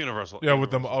that was Universal. Yeah, with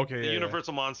them. Okay, the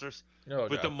Universal Monsters. Oh,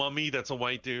 with the mummy that's a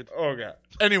white dude. Oh, God.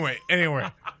 Anyway.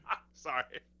 Sorry.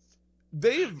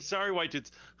 Sorry, white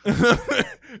dudes. The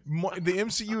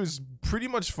MCU has pretty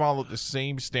much followed the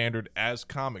same standard as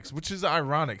comics, which is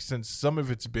ironic since some of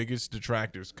its biggest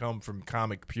detractors come from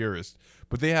comic purists.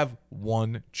 But they have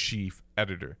one chief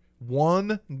editor,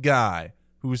 one guy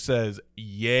who says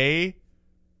yay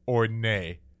or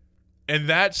nay. And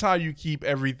that's how you keep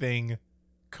everything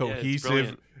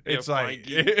cohesive. It's like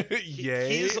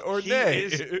yay or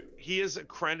nay. He is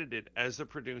accredited as the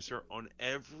producer on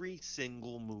every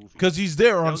single movie because he's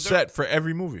there on set for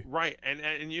every movie, right?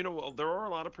 And you know, there are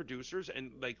a lot of producers,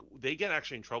 and like they get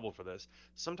actually in trouble for this.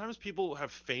 Sometimes people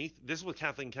have faith. This is what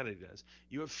Kathleen Kennedy does.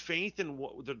 You have faith in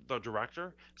what the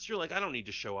director, so you're like, I don't need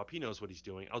to show up. He knows what he's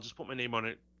doing. I'll just put my name on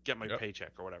it, get my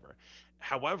paycheck or whatever.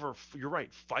 However, you're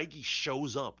right. Feige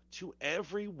shows up to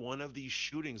every one of these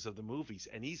shootings of the movies,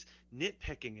 and he's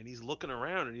nitpicking, and he's looking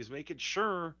around, and he's making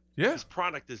sure his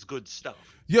product is good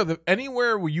stuff. Yeah,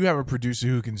 anywhere where you have a producer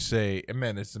who can say, and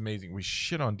man, it's amazing. We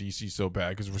shit on DC so bad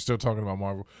because we're still talking about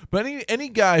Marvel. But any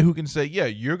guy who can say, yeah,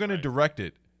 you're going to direct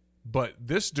it, but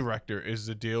this director is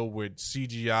to deal with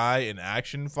CGI and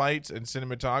action fights and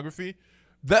cinematography,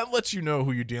 that lets you know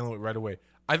who you're dealing with right away.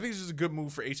 I think this is a good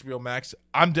move for HBO Max.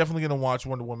 I'm definitely going to watch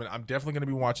Wonder Woman. I'm definitely going to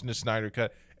be watching the Snyder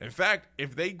Cut. In fact,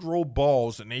 if they grow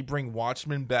balls and they bring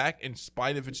Watchmen back in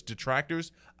spite of its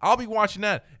detractors, I'll be watching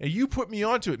that. And you put me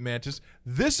onto it, Mantis.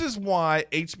 This is why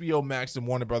HBO Max and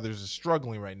Warner Brothers is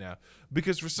struggling right now.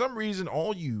 Because for some reason,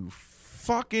 all you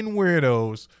fucking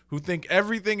weirdos who think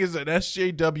everything is an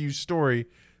SJW story,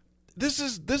 this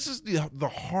is the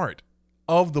heart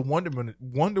of the Wonder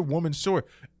Woman story.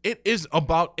 It is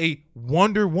about a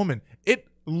Wonder Woman. It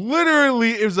literally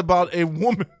is about a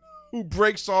woman who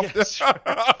breaks off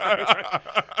right.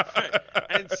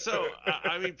 And so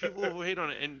I mean, people who hate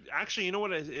on it, and actually, you know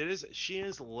what it is? She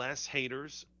is less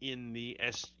haters in the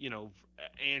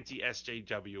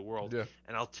anti-SJW world,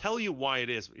 and I'll tell you why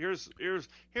it is. Here's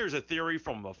a theory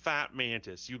from a fat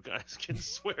mantis you guys can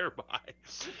swear by.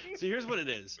 So here's what it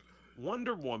is.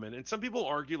 Wonder Woman, and some people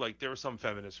argue, like, there are some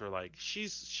feminists who are like,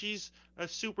 she's a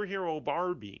superhero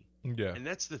Barbie. Yeah. And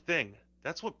that's the thing.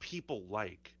 That's what people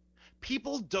like.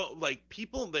 People don't like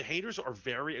the haters are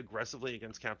very aggressively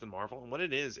against Captain Marvel. And what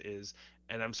it is,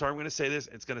 and I'm sorry I'm going to say this,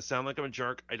 it's going to sound like I'm a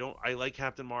jerk. I like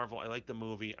Captain Marvel. I like the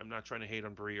movie. I'm not trying to hate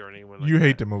on Brie or anyone like that. You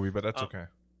hate the movie, but that's okay.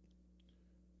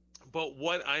 But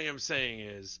what I am saying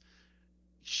is,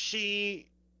 she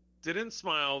didn't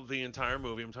smile the entire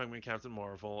movie. I'm talking about Captain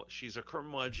Marvel. She's a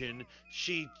curmudgeon.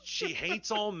 She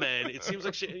hates all men. It seems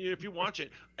like if you watch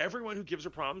it, everyone who gives her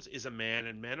problems is a man,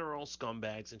 and men are all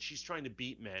scumbags, and she's trying to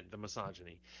beat men, the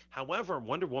misogyny. However,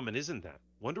 Wonder Woman isn't that.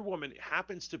 Wonder Woman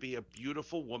happens to be a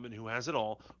beautiful woman who has it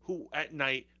all, who at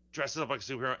night dresses up like a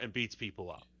superhero and beats people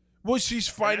up. Well, she's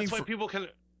fighting for people can.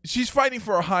 She's fighting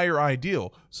for a higher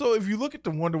ideal. So if you look at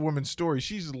the Wonder Woman story,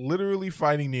 she's literally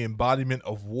fighting the embodiment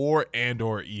of war and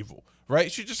or evil,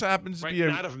 right? She just happens to be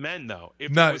not of men, though. If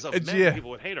it was of men,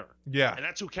 people would hate her. Yeah. And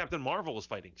that's who Captain Marvel is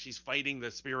fighting. She's fighting the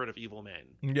spirit of evil men.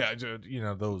 Yeah, you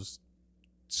know, those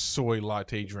soy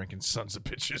latte drinking sons of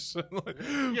bitches.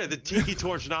 Yeah, the Tiki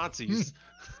Torch Nazis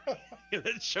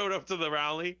that showed up to the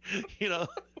rally, you know.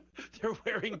 They're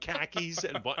wearing khakis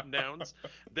and button-downs.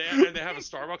 They have a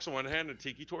Starbucks in one hand and a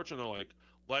tiki torch, and they're like,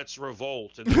 let's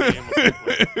revolt. In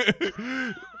the name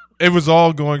of it was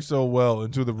all going so well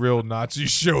until the real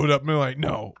Nazis showed up and they're like,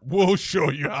 no, we'll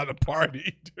show you how to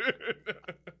party.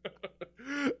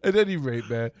 At any rate,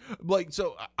 man. Like,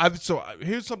 so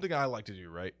here's something I like to do,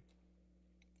 right?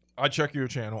 I check your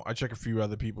channel, I check a few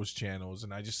other people's channels,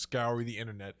 and I just scour the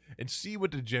internet and see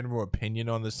what the general opinion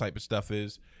on this type of stuff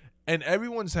is. And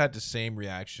everyone's had the same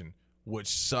reaction, which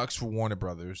sucks for Warner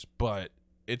Brothers, but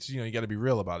it's, you know, you got to be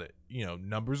real about it. You know,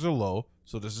 numbers are low,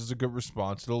 so this is a good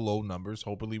response to the low numbers.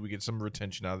 Hopefully we get some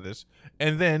retention out of this.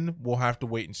 And then we'll have to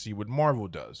wait and see what Marvel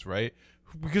does, right?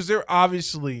 Because they're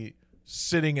obviously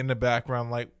sitting in the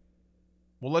background like,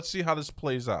 well, let's see how this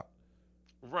plays out.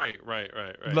 Right.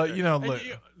 Like, you know,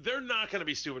 they're not going to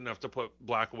be stupid enough to put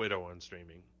Black Widow on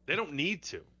streaming. They don't need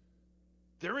to.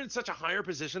 They're in such a higher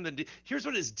position than here's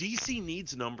what it is. DC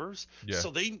needs numbers,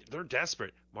 so they're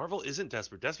desperate. Marvel isn't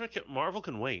desperate. Marvel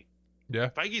can wait. Yeah.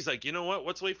 Feige's like, you know what?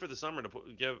 Let's wait for the summer to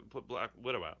put Black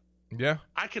Widow out. Yeah.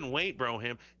 I can wait,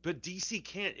 Broham, but DC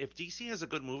can't. If DC has a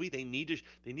good movie, they need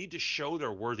to show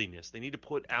their worthiness. They need to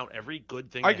put out every good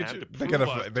thing they have. They gotta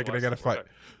fight.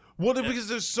 Well, because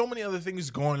there's so many other things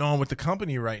going on with the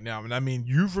company right now, and I mean,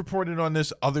 you've reported on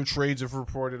this. Other trades have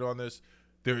reported on this.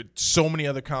 There are so many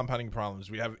other compounding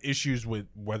problems. We have issues with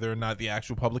whether or not the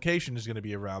actual publication is going to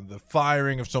be around, the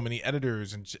firing of so many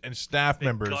editors and staff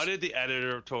members. They gutted the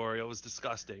editorial. It was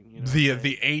disgusting. You know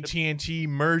the AT&T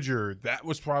merger, that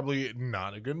was probably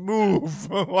not a good move.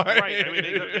 Right. I mean,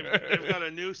 they've got a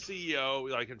new CEO,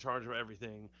 like, in charge of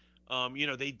everything.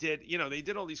 They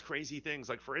did all these crazy things.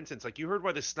 Like, for instance, like, you heard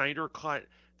why the Snyder Cut,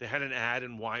 they had an ad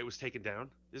and why it was taken down.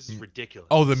 This is ridiculous.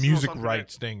 Oh, the This is music something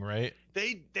rights thing, right?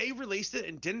 They released it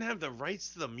and didn't have the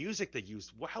rights to the music they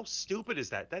used. How stupid is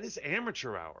that? That is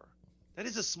amateur hour. That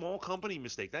is a small company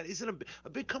mistake. That isn't a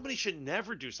big company should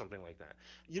never do something like that.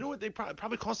 You know what? They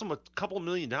probably cost them a couple $1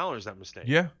 million, that mistake.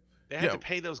 Yeah. They had to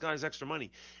pay those guys extra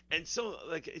money. And so,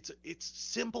 like, it's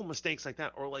simple mistakes like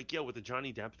that. Or, like, with the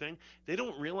Johnny Depp thing, they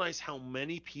don't realize how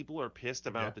many people are pissed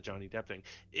about the Johnny Depp thing.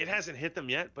 It hasn't hit them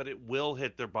yet, but it will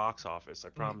hit their box office. I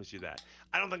promise you that.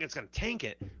 I don't think it's going to tank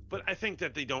it, but I think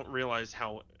that they don't realize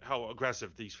how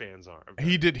aggressive these fans are.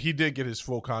 He did get his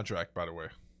full contract, by the way.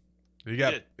 He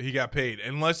got paid.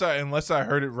 Unless I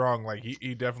heard it wrong, like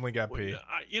he definitely got paid.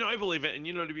 I believe it, and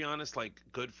to be honest, like,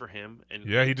 good for him. And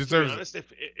yeah, he deserves it.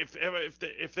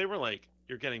 If they were like,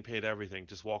 you're getting paid everything,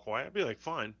 just walk away, I'd be like,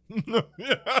 fine. No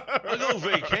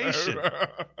vacation.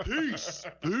 Peace.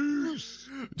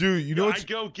 Dude, I'd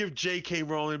go give J.K.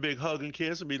 Rowling a big hug and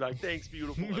kiss and be like, thanks,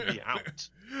 beautiful, and be out.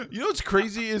 You know what's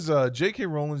crazy is J.K.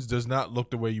 Rowling does not look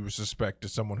the way you would suspect to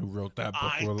someone who wrote that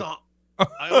book.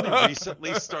 I only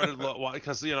recently started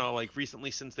because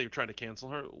recently, since they've tried to cancel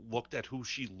her, looked at who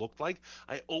she looked like.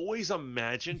 I always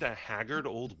imagined a haggard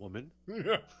old woman.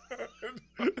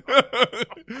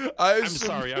 I'm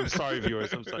sorry,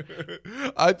 viewers. I'm sorry.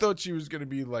 I thought she was gonna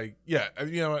be like,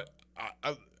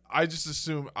 I just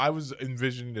assumed I was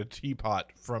envisioning a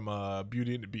teapot from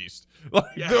Beauty and the Beast.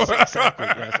 Yes, exactly.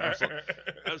 Yes,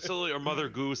 absolutely. Or Mother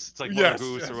Goose. It's like Mother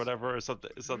Goose or whatever, or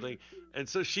something. And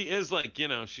so she is like,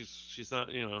 she's not,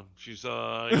 she's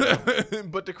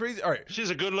But the crazy, all right. She's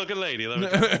a good-looking lady.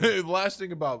 Last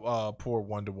thing about poor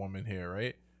Wonder Woman here,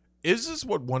 right? Is this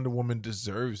what Wonder Woman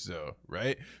deserves, though?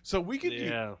 Right? So we can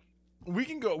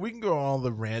go all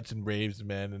the rants and raves,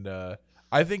 man, and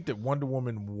I think that Wonder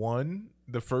Woman 1,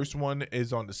 the first one,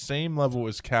 is on the same level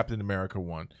as Captain America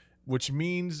 1, which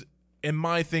means, in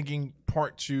my thinking,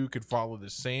 Part 2 could follow the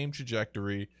same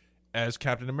trajectory as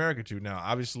Captain America 2. Now,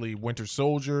 obviously, Winter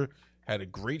Soldier had a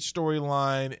great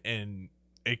storyline, and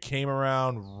it came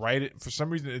around right for some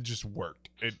reason, it just worked.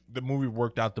 The movie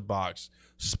worked out the box.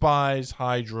 Spies,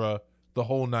 Hydra, the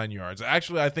whole 9 yards.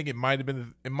 Actually, I think it might have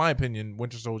been, in my opinion,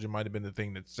 Winter Soldier might have been the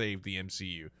thing that saved the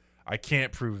MCU. I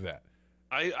can't prove that.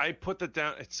 I put that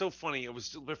down. It's so funny. It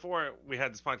was before we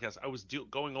had this podcast. I was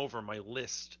going over my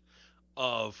list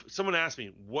of. Someone asked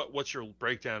me what's your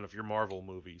breakdown of your Marvel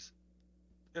movies,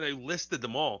 and I listed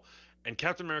them all. And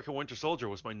Captain America: Winter Soldier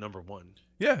was my number 1.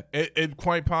 Yeah, it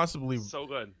quite possibly so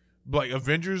good. Like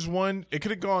Avengers 1, it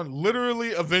could have gone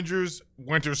literally Avengers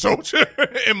Winter Soldier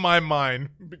in my mind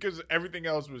because everything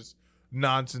else was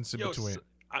nonsense in between.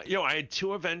 I had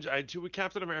two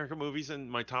Captain America movies in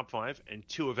my top 5 and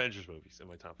 2 Avengers movies in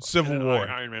my top 5. Civil War.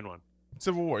 Iron Man 1.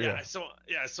 Civil War, yeah.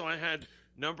 So I had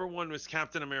number 1 was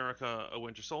Captain America: A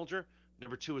Winter Soldier.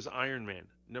 Number 2 is Iron Man.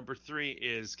 Number 3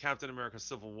 is Captain America: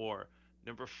 Civil War.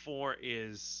 Number 4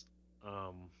 is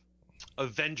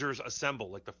Avengers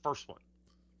Assemble, like the first one.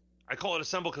 I call it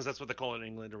Assemble because that's what they call it in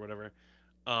England or whatever.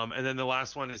 And then the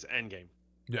last one is Endgame.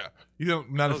 Yeah,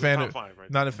 not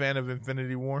a fan of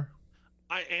Infinity War.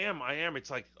 I am. It's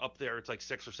like up there. It's like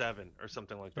 6 or 7 or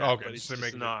something like that. Okay, but it's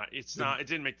just not. It's not. It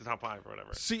didn't make the top 5 or whatever.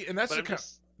 See, and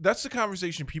that's the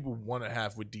conversation people want to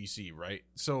have with DC, right?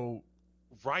 So,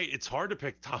 right, it's hard to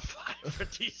pick top 5 for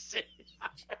DC.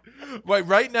 Like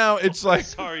right now, it's like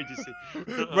sorry,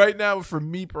 DC. Right now, for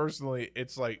me personally,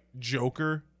 it's like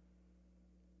Joker,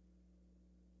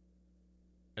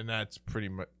 and that's pretty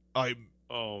much.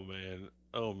 Oh man.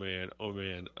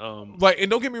 Like, and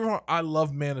don't get me wrong, I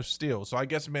love Man of Steel, so I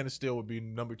guess Man of Steel would be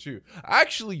number 2. I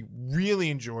actually really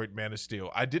enjoyed Man of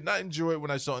Steel. I did not enjoy it when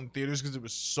I saw it in theaters because it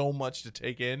was so much to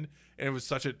take in, and it was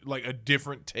such a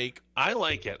different take. I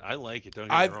like it. Don't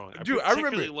get me wrong. I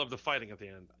really love the fighting at the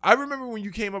end. I remember when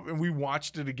you came up and we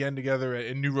watched it again together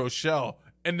in New Rochelle,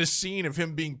 and the scene of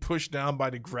him being pushed down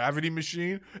by the gravity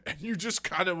machine, and you just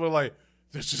kind of were like,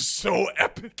 this is so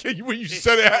epic. When you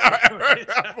said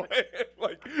it,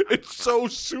 like, it's so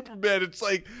Superman. It's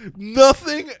like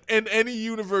nothing in any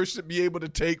universe should be able to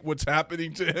take what's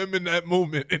happening to him in that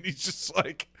moment. And he's just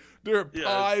like, there are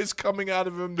pies coming out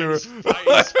of him. He's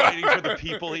fighting for the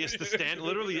people. He has to stand.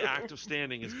 Literally, the act of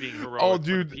standing is being heroic for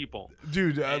the people.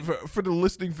 Dude, for the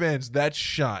listening fans, that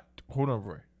shot. Hold on,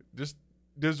 Roy.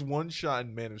 There's one shot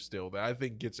in Man of Steel that I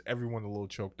think gets everyone a little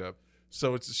choked up.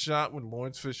 So it's a shot when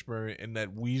Lawrence Fishburne and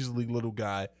that Weasley little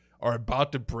guy are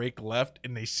about to break left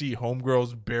and they see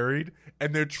Homegirl's buried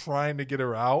and they're trying to get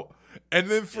her out. And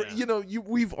then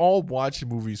we've all watched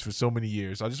movies for so many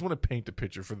years. I just want to paint the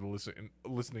picture for the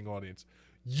listening audience.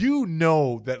 you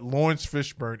know that Lawrence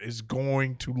Fishburne is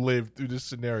going to live through this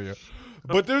scenario.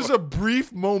 But there's a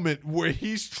brief moment where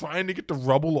he's trying to get the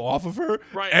rubble off of her.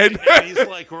 Right. And he's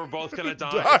like, we're both going to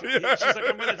die. She's like,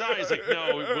 I'm going to die. He's like,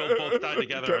 no, we'll both die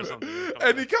together or something.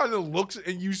 And he kind of looks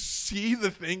and you see the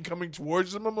thing coming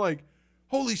towards him. I'm like,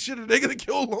 holy shit, are they going to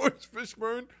kill Lawrence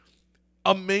Fishburne?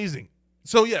 Amazing.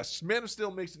 So, yes, Man of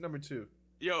Steel makes it number 2.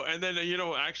 Yo, and then,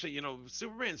 actually,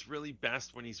 Superman's really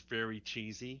best when he's very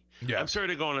cheesy. Yeah. I'm sorry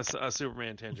to go on a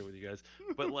Superman tangent with you guys.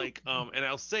 But, and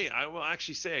I will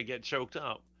actually say I get choked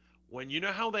up. When you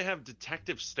know how they have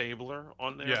Detective Stabler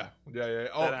on there? Yeah.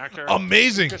 That actor?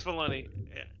 Amazing. Chris Meloni.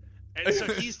 Yeah. And so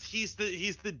he's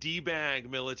the D-bag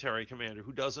military commander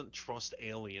who doesn't trust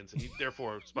aliens, and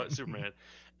therefore Superman.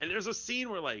 And there's a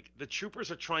scene where the troopers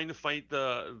are trying to fight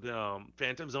the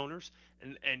Phantom Zoners,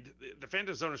 and the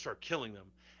Phantom Zoners start killing them.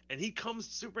 And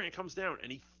Superman comes down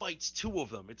and he fights 2 of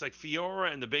them. It's like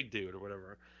Fiora and the big dude or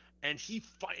whatever. And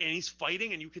he's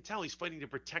fighting, and you can tell he's fighting to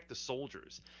protect the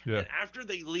soldiers. Yeah. And after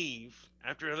they leave,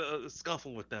 after a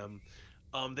scuffle with them,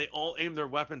 they all aim their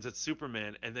weapons at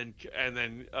Superman, and then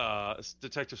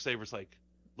Detective Saber's like,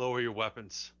 lower your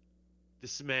weapons.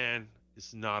 This man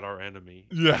is not our enemy.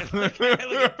 Yeah. And a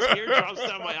tear drops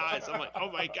down my eyes. I'm like, oh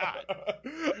my God. He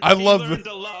learned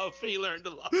to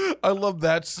love. I love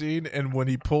that scene, and when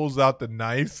he pulls out the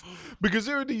knife, because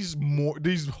there are these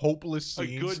hopeless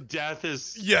scenes. A good death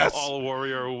is yes. all a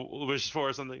warrior wishes for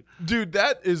or something. Dude,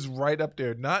 that is right up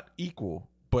there. Not equal,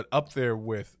 but up there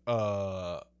with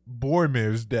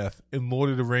Boromir's death in Lord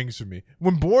of the Rings for me.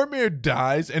 When Boromir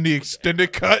dies and the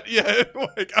extended cut,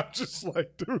 I'm just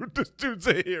like, dude, this dude's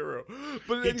a hero.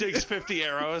 But he takes 50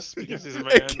 arrows because he's a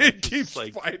man. And keeps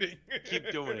fighting.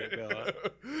 Keep doing it, Bella.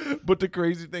 But the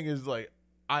crazy thing is,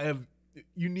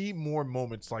 you need more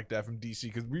moments like that from DC,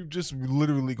 because we've just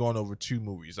literally gone over 2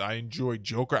 movies. I enjoyed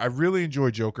Joker. I really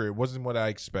enjoyed Joker. It wasn't what I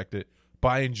expected, but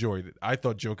I enjoyed it. I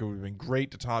thought Joker would have been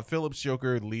great. The Todd Phillips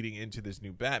Joker leading into this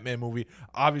new Batman movie.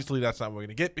 Obviously, that's not what we're going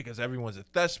to get because everyone's a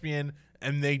thespian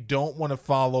and they don't want to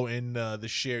follow in the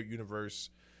shared universe.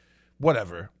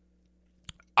 Whatever.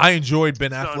 I enjoyed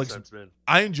Ben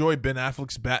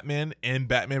Affleck's Batman and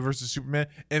Batman versus Superman.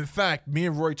 In fact, me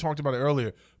and Roy talked about it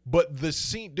earlier, but there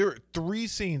are 3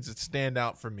 scenes that stand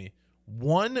out for me.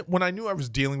 One, when I knew I was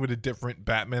dealing with a different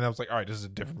Batman, I was like, all right, this is a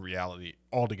different reality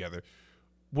altogether.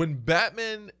 When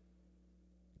Batman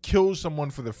kills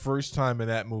someone for the first time in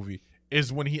that movie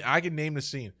is when I can name the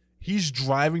scene. He's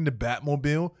driving the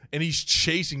Batmobile and he's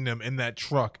chasing them in that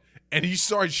truck and he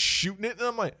starts shooting it and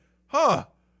I'm like, huh.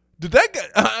 Did that guy?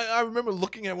 I remember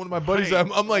looking at one of my buddies. Right,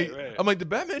 I'm like, did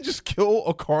Batman just kill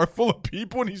a car full of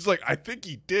people? And he's like, I think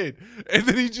he did. And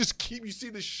then you see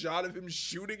the shot of him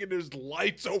shooting, and there's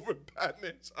lights over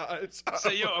Batman's eyes. So,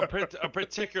 a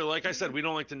particular, like I said, we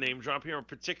don't like to name drop here. A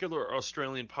particular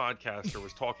Australian podcaster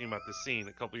was talking about this scene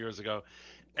a couple years ago.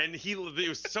 And it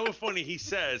was so funny. He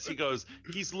goes,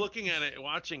 he's looking at it,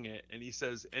 watching it, and he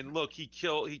says, and look, he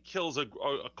kills a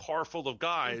car full of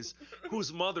guys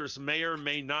whose mothers may or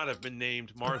may not have been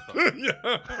named Martha. As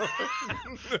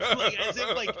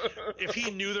if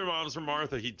he knew their moms were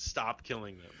Martha, he'd stop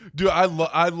killing them. Dude,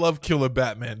 I love Killer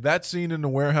Batman. That scene in the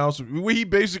warehouse, he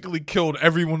basically killed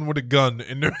everyone with a gun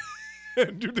in there.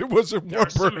 Dude, there wasn't there one are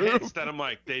some hits that I'm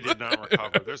like, they did not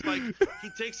recover. There's he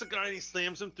takes a guy and he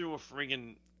slams him through a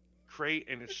friggin' crate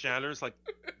and it shatters.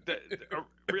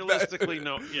 Realistically,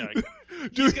 no. Yeah,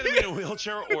 he's gonna be in a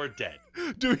wheelchair or dead.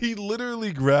 Dude, he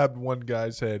literally grabbed one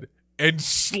guy's head and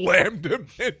slammed him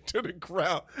into the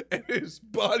ground, and his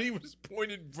body was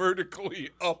pointed vertically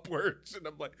upwards. And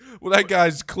I'm like, well, that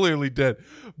guy's clearly dead.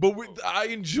 But I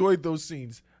enjoyed those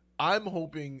scenes. I'm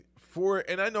hoping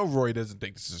and I know Roy doesn't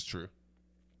think this is true.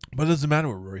 But it doesn't matter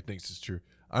what Roy thinks is true.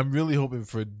 I'm really hoping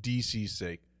for DC's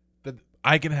sake that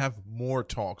I can have more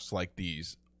talks like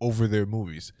these over their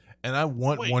movies. And I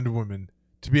want Wonder Woman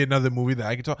to be another movie that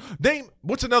I can talk.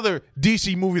 What's another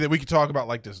DC movie that we can talk about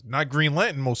like this? Not Green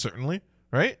Lantern, most certainly,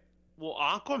 right? Well,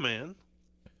 Aquaman.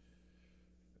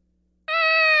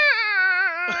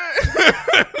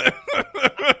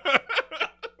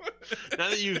 Now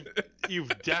that you've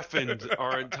deafened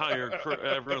our entire crew,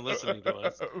 everyone listening to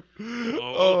us. Okay.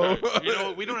 You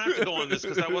know, we don't have to go on this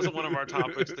because that wasn't one of our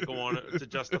topics to go on to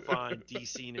justify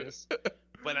DC-ness.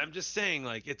 But I'm just saying,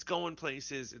 it's going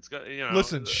places. It's got,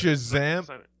 Listen,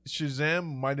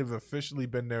 Shazam might have officially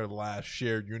been their last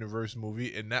shared universe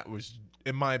movie, and that was,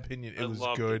 in my opinion, it was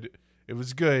good. It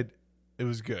was good. It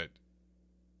was good.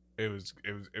 It was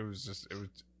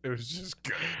It was just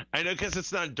good. I know, because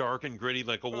it's not dark and gritty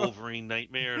like a Wolverine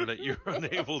nightmare that you're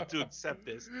unable to accept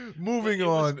this. Moving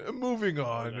on.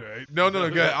 Right. No. Go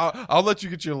ahead. I'll let you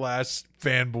get your last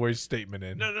fanboy statement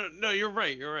in. No. You're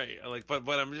right. Like, but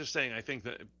I'm just saying. I think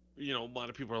that a lot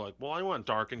of people are like, well, I want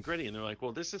dark and gritty, and they're like,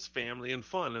 well, this is family and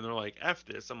fun, and they're like, F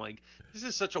this. I'm like, this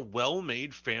is such a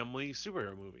well-made family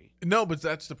superhero movie. No, but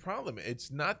that's the problem.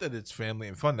 It's not that it's family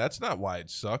and fun. That's not why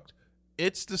it sucked.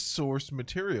 It's the source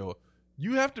material.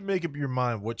 You have to make up your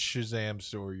mind what Shazam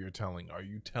story you're telling. Are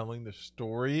you telling the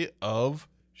story of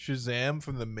Shazam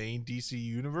from the main DC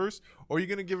universe? Or are you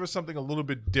going to give us something a little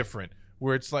bit different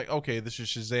where it's like, okay, this is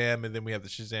Shazam, and then we have the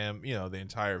Shazam, the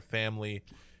entire family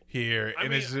here.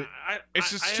 And it's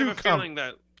just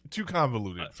too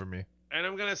convoluted for me. And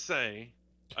I'm going to say,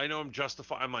 I know I'm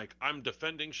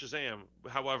defending Shazam.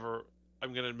 However,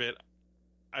 I'm going to admit,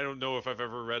 I don't know if I've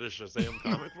ever read a Shazam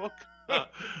comic book. But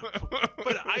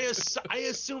I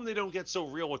assume they don't get so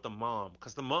real with the mom,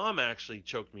 because the mom actually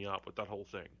choked me up with that whole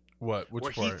thing. What? Which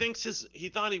where part? He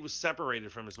thought he was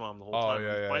separated from his mom the whole time.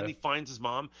 Yeah, Finally finds his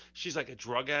mom. She's like a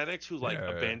drug addict who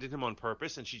abandoned him on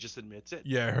purpose, and she just admits it.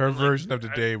 Yeah, her version of the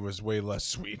day was way less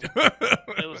sweet.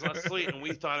 It was less sweet, and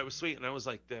we thought it was sweet, and I was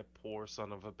like, that poor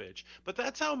son of a bitch. But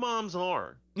that's how moms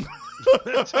are.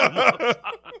 That's how moms are.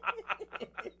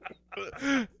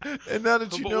 And now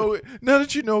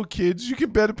that you know kids, you can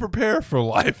better prepare for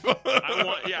life.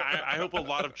 I hope a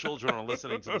lot of children are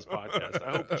listening to this podcast.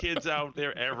 I hope kids out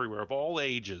there everywhere of all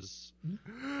ages,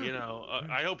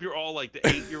 I hope you're all like the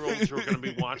 8-year-olds who are going to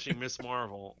be watching Miss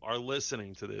Marvel are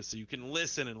listening to this, so you can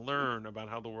listen and learn about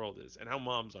how the world is and how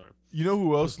moms are. You know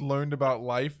who else learned about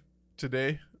life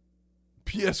today?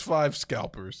 PS5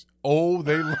 scalpers. Oh,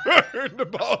 they learned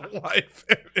about life.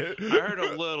 I heard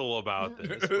a little about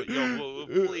this, but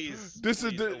please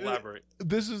elaborate.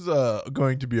 This is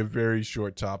going to be a very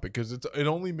short topic because it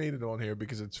only made it on here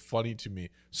because it's funny to me.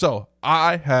 So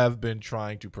I have been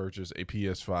trying to purchase a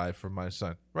PS5 for my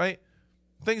son, right?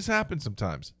 Things happen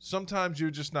sometimes. Sometimes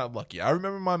you're just not lucky. I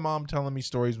remember my mom telling me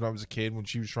stories when I was a kid when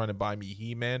she was trying to buy me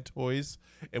He-Man toys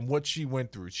and what she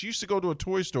went through. She used to go to a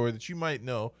toy store that you might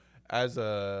know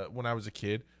when I was a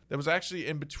kid, that was actually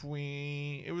in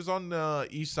between. It was on the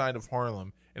east side of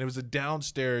Harlem, and it was a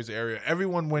downstairs area.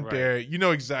 Everyone went there. You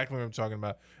know exactly what I'm talking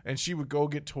about. And she would go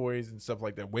get toys and stuff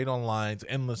like that, wait on lines,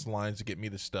 endless lines to get me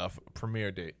the stuff,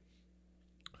 premiere date.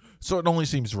 So it only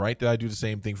seems right that I do the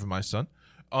same thing for my son.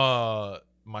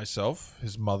 Myself,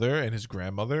 his mother, and his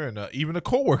grandmother, and even a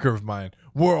coworker of mine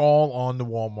were all on the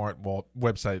Walmart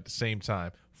website at the same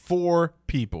time. 4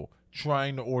 people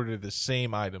trying to order the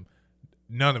same item.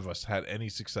 None of us had any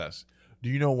success. Do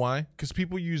you know why? Because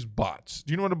people use bots.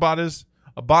 Do you know what a bot is?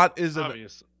 A bot is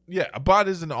obvious. A bot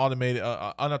is an automated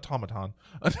an automaton.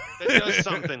 It does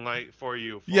something like for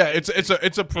you. It's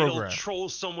a program. It'll troll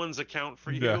someone's account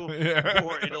for you,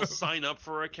 or it'll sign up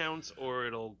for accounts, or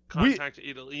it'll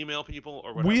it'll email people,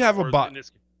 or whatever. We have a bot.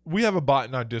 We have a bot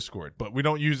in our Discord, but we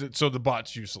don't use it, so the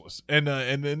bot's useless. And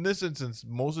in this instance,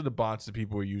 most of the bots that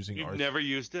people are using You've never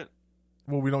used it?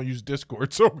 Well, we don't use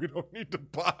Discord, so we don't need the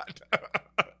bot.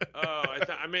 Oh, I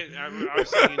was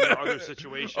saying in your other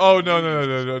situation. Oh,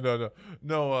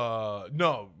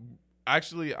 no.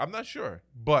 Actually, I'm not sure,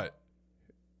 but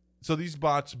so these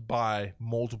bots buy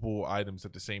multiple items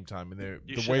at the same time, and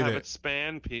you should have it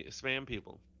spam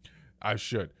people. I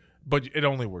should, but it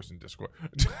only works in Discord.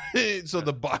 So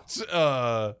the bots,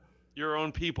 your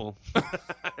own people.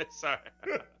 Sorry.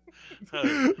 Go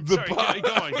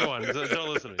on. Don't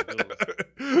listen to me.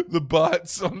 The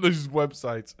bots on these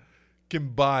websites can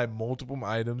buy multiple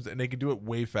items, and they can do it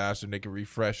way faster, and they can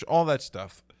refresh all that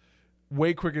stuff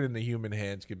way quicker than the human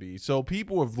hands could be. So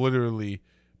people have literally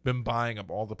been buying up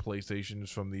all the PlayStations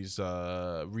from these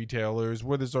retailers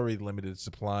where there's already limited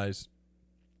supplies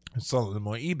and selling them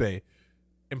on eBay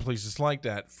and places like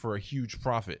that for a huge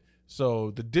profit.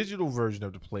 So the digital version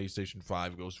of the PlayStation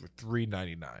 5 goes for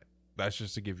 $399. That's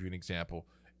just to give you an example.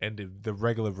 And the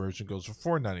regular version goes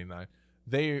for $499.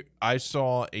 I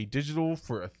saw a digital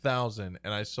for $1,000,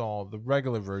 and I saw the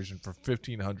regular version for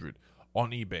 $1,500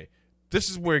 on eBay. This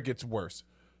is where it gets worse.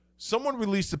 Someone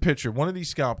released a picture, one of these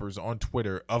scalpers on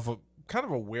Twitter, of a kind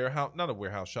of a warehouse, not a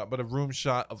warehouse shot, but a room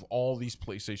shot of all these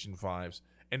PlayStation 5s.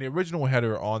 And the original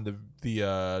header on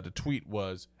the tweet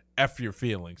was "F your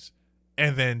feelings,"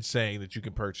 and then saying that you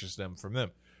can purchase them from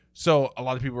them. So a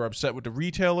lot of people are upset with the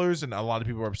retailers, and a lot of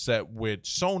people are upset with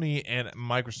Sony and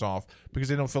Microsoft because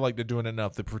they don't feel like they're doing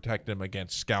enough to protect them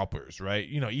against scalpers, right?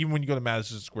 You know, even when you go to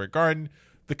Madison Square Garden,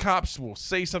 the cops will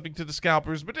say something to the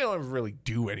scalpers, but they don't really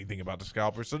do anything about the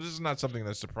scalpers. So this is not something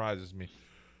that surprises me.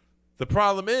 The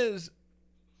problem is,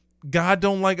 God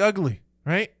don't like ugly.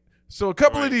 right? So a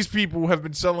couple of Right. these people have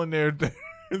been selling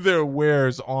their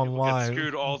wares Get online.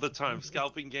 screwed all the time.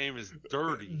 Scalping game is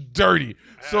dirty. Dirty.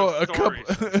 I So have a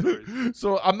couple. stories.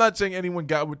 So I'm not saying anyone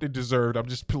got what they deserved. I'm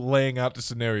just laying out the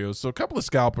scenarios. So a couple of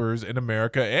scalpers in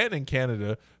America and in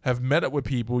Canada have met up with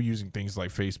people using things like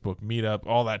Facebook, Meetup,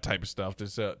 all that type of stuff to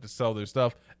sell their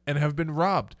stuff, and have been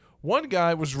robbed. One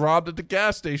guy was robbed at the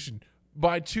gas station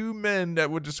by two men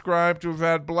that were described to have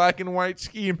had black and white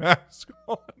ski masks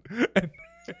on. And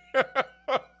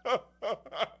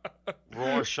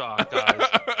Rorschach, guys.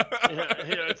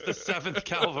 It's the 7th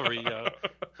Cavalry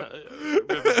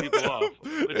ripping people off.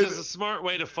 Which is a smart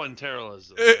way to fund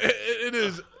terrorism. It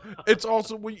is. It's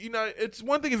also when it's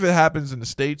one thing if it happens in the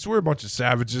States. We're a bunch of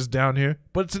savages down here,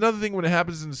 but it's another thing when it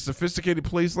happens in a sophisticated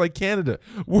place like Canada,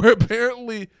 where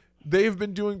apparently they've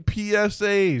been doing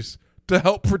PSAs to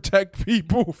help protect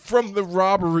people from the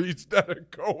robberies that are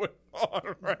going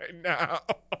on right now.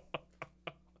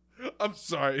 I'm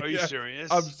sorry. Are you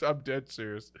serious? I'm dead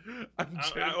serious.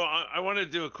 I want to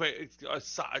do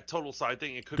a total side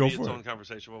thing. It could Go be its for own it.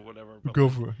 conversation, but whatever. But Go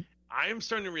for it. I am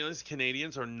starting to realize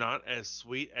Canadians are not as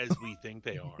sweet as we think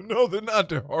they are. No, they're not.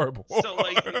 They're horrible. So,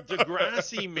 like,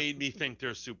 Degrassi made me think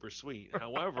they're super sweet.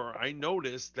 However, I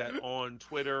noticed that on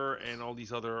Twitter and all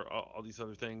these other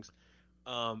things,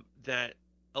 that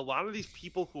a lot of these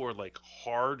people who are like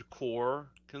hardcore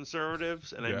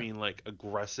conservatives, and Yeah. I mean like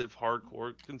aggressive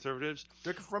hardcore conservatives,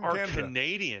 They're from are Canada.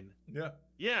 Canadian. Yeah.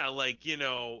 Yeah, like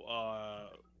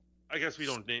I guess we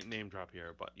don't name drop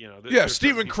here, but Yeah, there's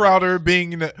Steven certain people- Crowder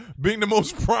being the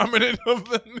most prominent of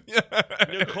them. Yeah.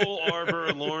 Nicole Arbor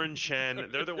and Lauren Chen,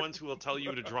 they're the ones who will tell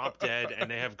you to drop dead, and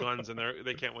they have guns, and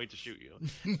they can't wait to shoot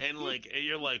you. And like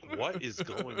you're like, what is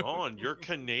going on? You're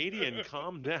Canadian,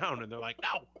 calm down. And they're like,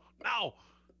 no,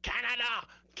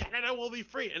 Canada will be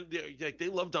free. And they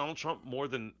love Donald Trump more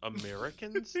than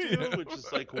Americans do, Yeah. which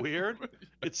is like weird.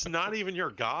 It's not even your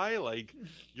guy. Like,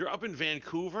 you're up in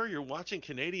Vancouver, you're watching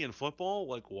Canadian football.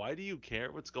 Like, why do you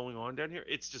care what's going on down here?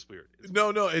 It's just weird.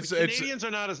 No, Canadians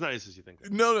are not as nice as you think.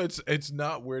 No, it's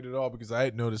not weird at all because I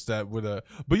had noticed that with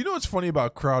But you know what's funny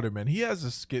about Crowder, man? He has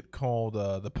a skit called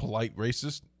 "The Polite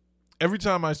Racist." Every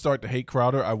time I start to hate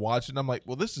Crowder, I watch it and I'm like,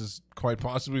 well, this is quite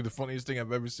possibly the funniest thing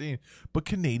I've ever seen. But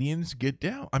Canadians get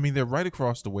down. I mean, they're right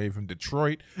across the way from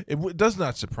Detroit. It does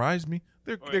not surprise me.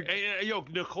 They're Yo,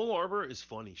 Nicole Arbor is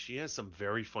funny. She has some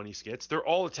very funny skits. They're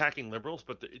all attacking liberals,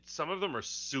 but some of them are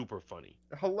super funny.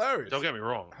 hilarious. Don't get me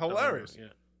wrong. Hilarious.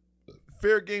 Yeah.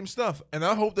 Fair game stuff. And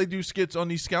I hope they do skits on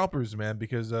these scalpers, man,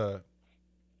 because at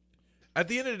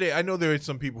the end of the day, I know there are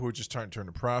some people who are just trying to turn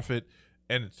a profit,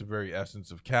 and it's the very essence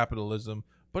of capitalism.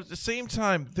 But at the same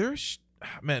time,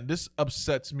 man, this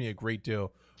upsets me a great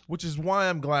deal, which is why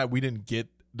I'm glad we didn't get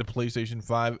the PlayStation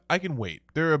 5. I can wait.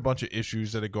 There are a bunch of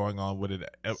issues that are going on with it,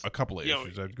 a couple of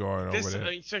issues that are going on with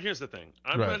it. So here's the thing.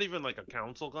 I'm Right. not even like a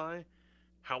council guy.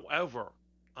 However,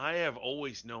 I have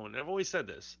always known, I've always said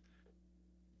this,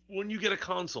 when you get a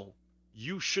console,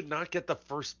 you should not get the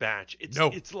first batch.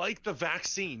 It's like the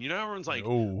vaccine. Everyone's like,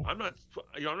 No. I'm not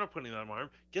putting that in my arm.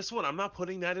 Guess what? I'm not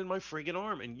putting that in my friggin'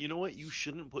 arm. And you know what? You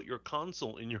shouldn't put your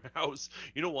console in your house.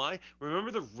 You know why?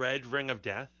 Remember the red ring of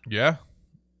death Yeah?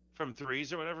 from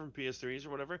 3s or whatever, from PS3s or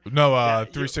whatever? No, Yeah,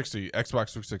 360,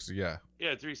 Xbox 360, yeah.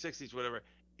 Yeah, 360s, whatever.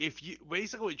 If you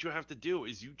basically what you have to do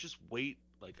is you just wait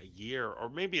like a year or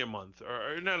maybe a month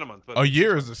or not a month, but A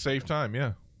year is a safe time,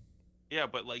 yeah. yeah,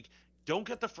 but like don't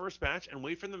get the first batch and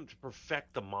wait for them to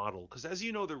perfect the model because as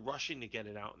you know they're rushing to get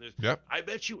it out. And Yep. I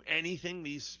bet you anything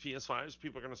these PS5s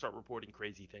people are going to start reporting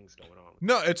crazy things going on.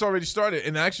 No, it's already started.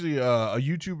 And actually, a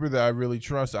YouTuber that I really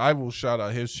trust, I will shout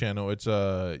out his channel. It's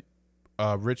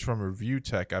Rich from Review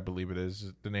Tech, I believe it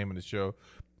is the name of the show.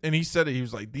 And he said it. He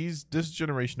was like, this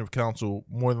generation of console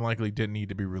more than likely didn't need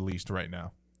to be released right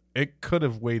now. It could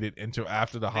have waited until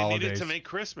after the They holidays. needed to make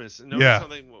Christmas. No, Yeah.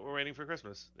 something we're waiting for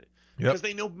Christmas Yep. because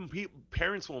they know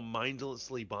parents will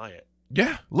mindlessly buy it.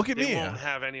 Yeah, look at They me. won't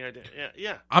have any idea.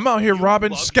 Yeah. I'm out here You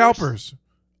robbing love scalpers.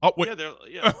 Oh, wait.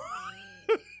 Yeah,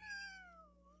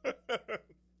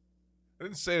 I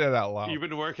didn't say that out loud. You've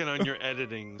been working on your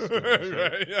editing skills, right?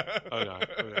 Right, yeah.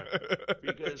 Okay.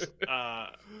 Because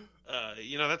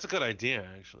that's a good idea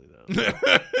actually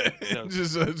though.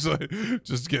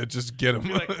 just get them.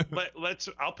 Be like,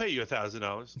 I'll pay you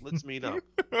 $1,000. Let's meet up.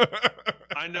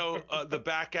 I know the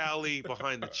back alley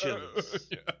behind the Chili's.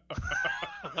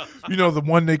 You know, the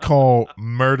one they call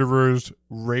murderers,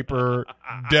 raper,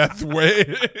 death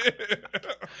way.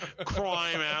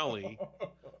 Crime alley.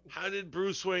 How did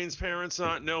Bruce Wayne's parents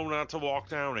not know not to walk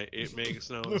down it? It makes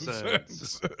no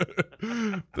sense.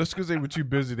 That's because they were too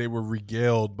busy. They were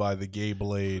regaled by the gay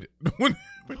blade. when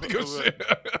they go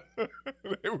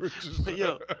Which is,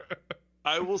 But,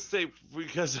 I will say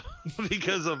because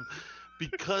of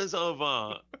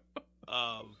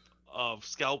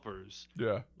scalpers.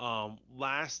 yeah.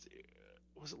 Last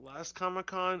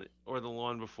Comic-Con or the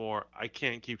one before? I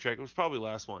can't keep track. It was probably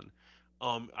last one.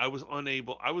 I was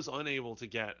unable to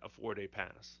get a 4-day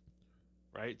pass.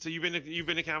 Right? So you've been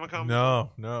to Comic-Con before?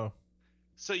 No.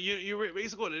 So you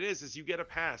basically what it is you get a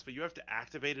pass, but you have to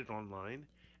activate it online.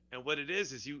 And what it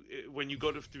is when you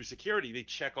go through security, they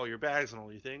check all your bags and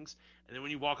all your things. And then when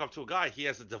you walk up to a guy, he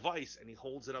has a device and he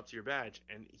holds it up to your badge,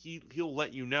 and he'll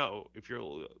let you know if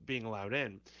you're being allowed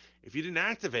in. If you didn't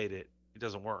activate it, it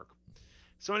doesn't work.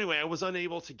 So anyway, I was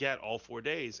unable to get all 4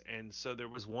 days, and so there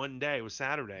was one day, it was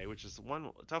Saturday, which is one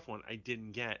tough one, I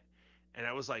didn't get. And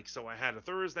I was like, so I had a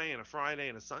Thursday and a Friday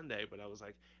and a Sunday, but I was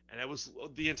like, and I was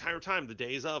the entire time, the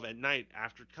days of, at night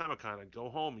after Comic-Con, I'd go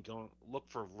home and go look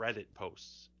for Reddit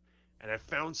posts. And I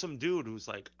found some dude who's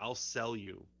like, I'll sell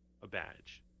you a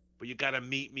badge, but you got to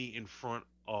meet me in front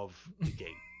of the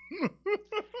gate.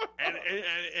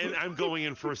 and I'm going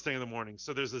in first thing in the morning.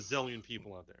 So there's a zillion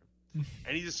people out there.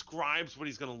 And he describes what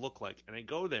he's going to look like. And I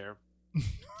go there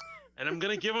and I'm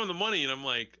going to give him the money. And I'm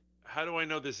like, how do I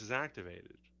know this is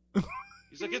activated?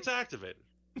 He's like, it's activated.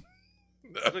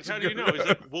 I was like, how do you know? He's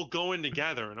like, we'll go in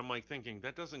together. And I'm like thinking,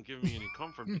 that doesn't give me any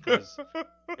comfort, because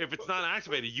if it's not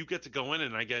activated, you get to go in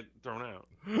and I get thrown out.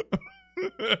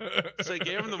 So I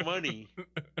gave him the money,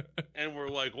 and we're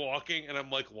like walking, and I'm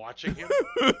like watching him.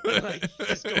 Like,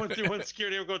 he's going through one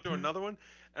security, I'm going through another one.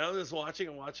 And I'm just watching,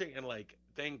 and like,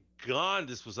 thank God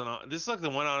this is like the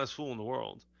one honest fool in the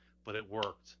world. But it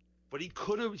worked. But he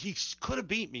could have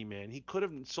beat me, man. He could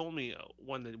have sold me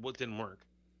one that didn't work.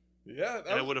 Yeah,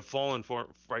 and I would have fallen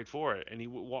right for it, and he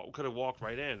could have walked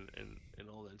right in and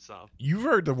all that stuff. You've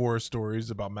heard the war stories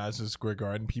about Madison Square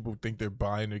Garden. People think they're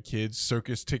buying their kids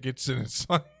circus tickets, and it's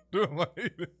like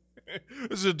this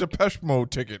is a Depeche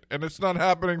Mode ticket, and it's not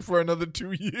happening for another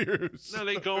 2 years. No,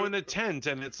 they go in the tent,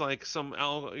 and it's like some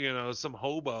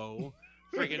hobo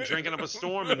freaking drinking up a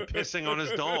storm and pissing on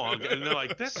his dog, and they're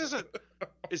like,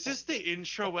 is this the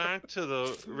intro act to the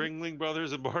Ringling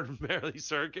Brothers and Barnum Bailey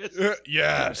Circus?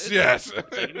 Yes. It's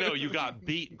like, no, you got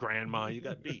beat, Grandma. You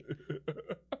got beat.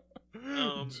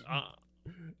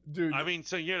 Dude, I mean,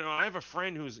 so I have a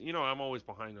friend who's, I'm always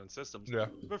behind on systems. Yeah. I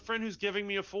have a friend who's giving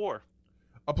me a 4.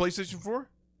 A PlayStation 4?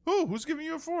 Who's giving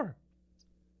you a 4?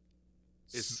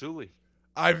 It's Sully.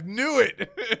 I knew it.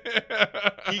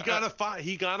 He got a 5.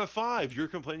 He got a 5. You're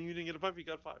complaining you didn't get a 5. He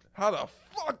got a 5. How the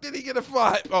fuck did he get a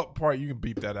 5? Oh, part you can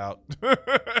beep that out. But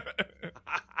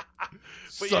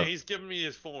yeah, he's giving me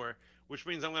his 4, which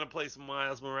means I'm going to play some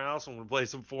Miles Morales. I'm going to play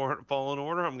some Fallen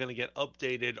Order. I'm going to get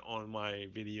updated on my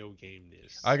video game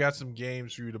list. I got some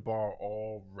games for you to borrow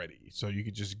already, so you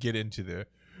can just get into there.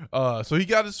 So he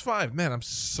got his 5. Man, I'm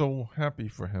so happy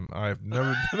for him. I've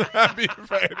never been happy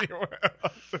for anyone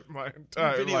else in my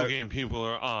entire video life. game people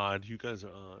are odd. You guys are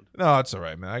odd. No, it's all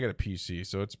right, man. I got a PC,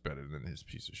 so it's better than his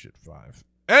piece of shit 5.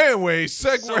 Anyway,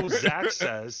 segue. So Zach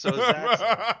says.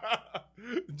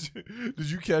 Did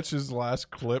you catch his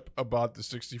last clip about the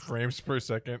 60 frames per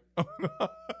second?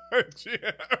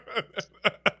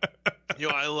 Yo,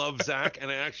 I love Zach, and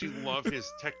I actually love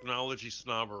his technology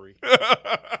snobbery.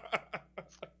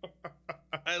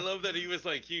 I love that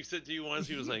he said to you once,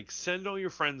 he was like, send all your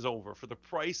friends over for the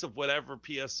price of whatever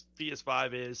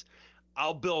PS5 is.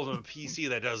 I'll build him a PC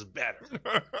that does better.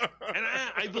 And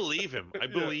I believe him. I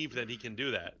believe that he can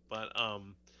do that. But,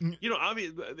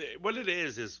 obviously, what it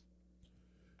is this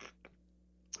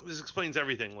explains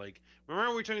everything. Like, remember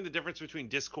we were talking the difference between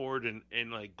Discord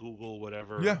and like Google,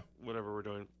 whatever we're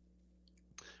doing.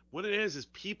 What it is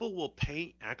people will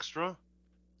pay extra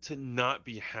to not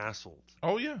be hassled.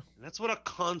 Oh, yeah. And that's what a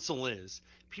console is.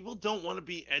 People don't want to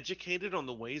be educated on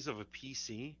the ways of a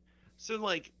PC. So,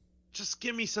 like, just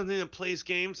give me something that plays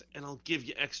games, and I'll give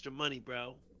you extra money,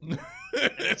 bro. And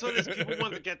that's what it is. People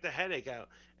want to get the headache out.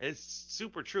 And it's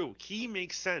super true. Key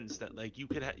makes sense that, like, you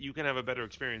can have a better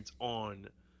experience on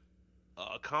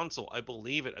a console. I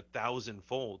believe it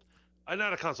 1,000-fold.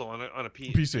 Not a console, on a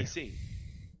PC.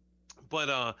 But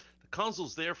the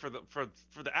console's there for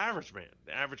the average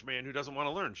man who doesn't want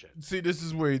to learn shit. See, this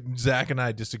is where Zach and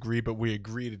I disagree, but we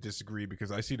agree to disagree because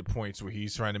I see the points where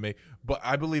he's trying to make. But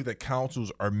I believe that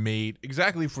consoles are made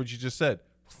exactly for what you just said,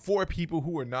 for people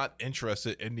who are not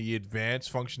interested in the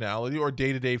advanced functionality or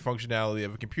day-to-day functionality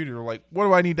of a computer. They're like, what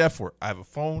do I need that for? I have a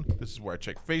phone. This is where I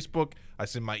check Facebook. I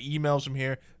send my emails from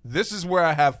here. This is where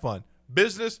I have fun.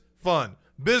 Business, fun.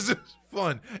 Business,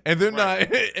 fun. And they're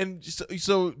not. And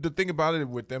so the thing about it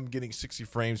with them getting 60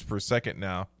 frames per second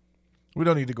now, we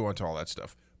don't need to go into all that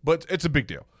stuff. but it's a big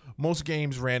deal. Most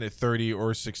games ran at 30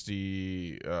 or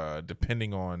 60,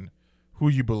 depending on who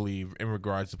you believe in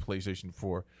regards to PlayStation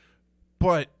 4.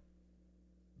 But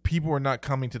people are not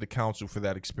coming to the console for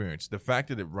that experience. The fact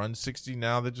that it runs 60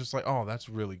 now, they're just like, oh, that's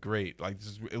really great. Like,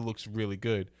 it looks really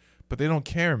good. But they don't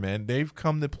care, man. They've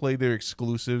come to play their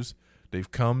exclusives.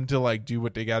 They've come to, like, do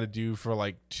what they got to do for,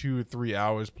 like, 2 or 3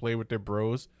 hours, play with their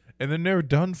bros, and then they're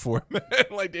done for, man.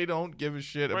 Like, they don't give a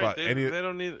shit about any. They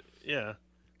don't need. Yeah.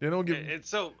 They don't give. It's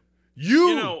so.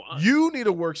 You need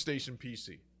a workstation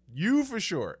PC. You for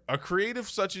sure. A creative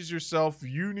such as yourself,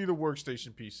 you need a workstation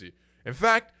PC. In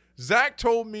fact, Zach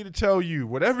told me to tell you,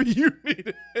 whatever you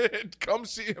need, come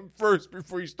see him first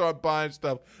before you start buying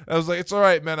stuff. I was like, it's all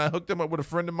right, man. I hooked him up with a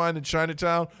friend of mine in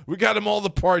Chinatown. We got him all the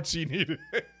parts he needed.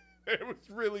 It was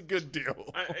a really good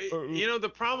deal.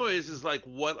 The problem is like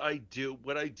what I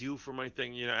do for my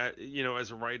thing,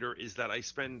 as a writer, is that I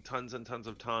spend tons and tons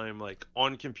of time like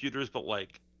on computers, but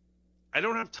like I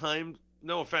don't have time.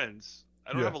 No offense,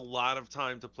 I don't have a lot of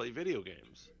time to play video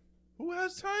games. Who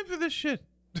has time for this shit?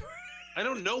 I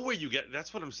don't know where you get.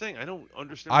 That's what I'm saying. I don't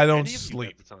understand. I don't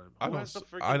sleep. The time. I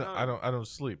don't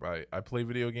sleep. I play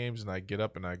video games and I get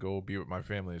up and I go be with my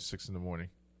family at 6 a.m.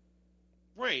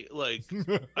 Right, like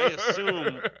I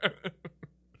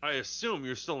assume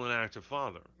you're still an active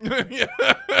father. Yeah.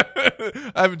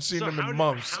 I haven't seen him in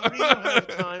months. How do you have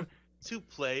time to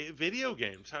play video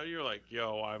games? How you're like,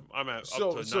 yo, I'm at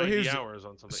up to 90 hours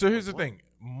on something. So here's the thing.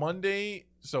 Monday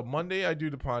I do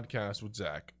the podcast with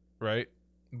Zach, right?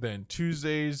 Then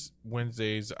Tuesdays,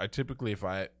 Wednesdays, I typically, if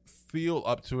I feel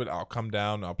up to it, I'll come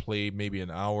down. I'll play maybe an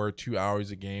hour, 2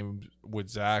 hours a game with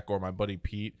Zach or my buddy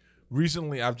Pete.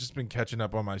 Recently, I've just been catching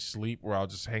up on my sleep where I'll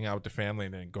just hang out with the family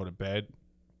and then go to bed.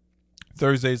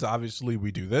 Thursdays, obviously,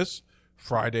 we do this.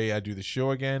 Friday, I do the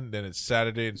show again. Then it's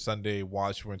Saturday and Sunday,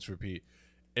 watch, rinse, repeat.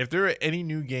 If there are any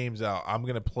new games out, I'm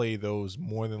going to play those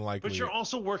more than likely. But you're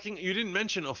also working. You didn't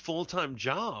mention a full-time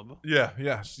job. Yeah,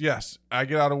 yes. I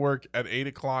get out of work at 8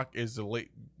 o'clock is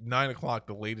 9 o'clock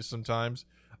the latest sometimes.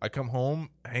 I come home,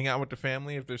 hang out with the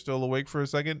family if they're still awake for a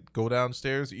second, go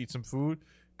downstairs, eat some food,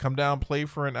 come down, play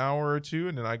for an hour or two,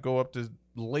 and then I go up to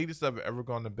the latest I've ever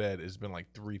gone to bed has been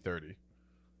like 3:30.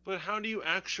 But how do you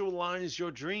actualize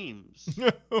your dreams?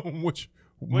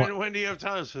 When do you have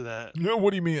times for that? No,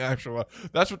 what do you mean actual?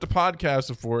 That's what the podcasts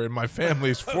are for, and my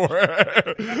family's for.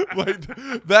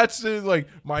 Like that's it. Like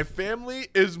my family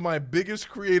is my biggest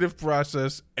creative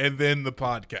process, and then the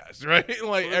podcast, right?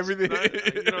 Like everything.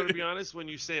 To be honest, when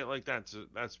you say it like that,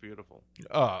 that's beautiful.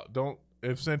 Don't.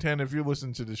 If Santana, if you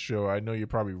listen to this show, I know you're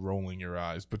probably rolling your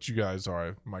eyes, but you guys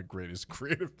are my greatest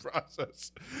creative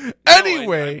process.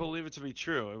 Anyway, I believe it to be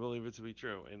true.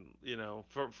 And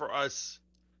for us,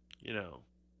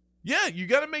 yeah, you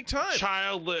got to make time.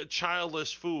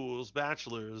 Childless fools,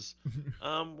 bachelors.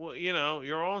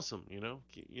 You're awesome.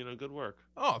 Good work.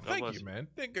 Oh, thank you, man.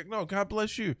 God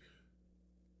bless you.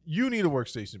 You need a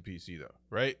workstation PC though,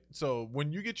 right? So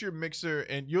when you get your mixer,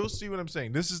 and you'll see what I'm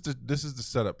saying. This is the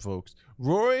setup, folks.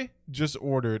 Roy just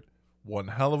ordered one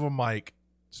hell of a mic,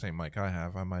 same mic I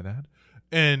have, I might add,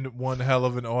 and one hell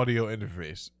of an audio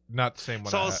interface. Not the same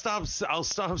one. So I'll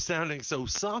stop sounding so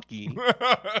sucky,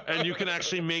 and you can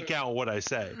actually make out what I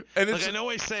say. And I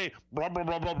know I say blah blah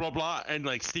blah blah blah blah, and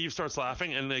like Steve starts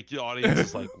laughing, and like the audience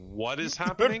is like, "What is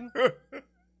happening?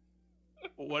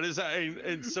 What is that?"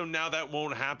 And so now that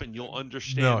won't happen. You'll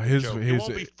understand. No, it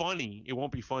won't be funny. It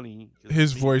won't be funny.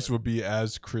 His voice will be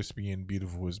as crispy and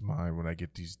beautiful as mine when I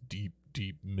get these deep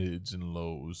mids and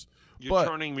lows. You're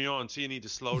turning me on, so you need to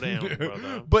slow down,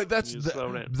 brother. But that's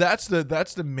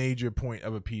the major point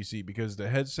of a PC, because the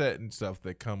headset and stuff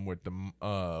that come with the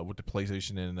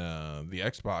PlayStation and the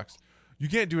Xbox, you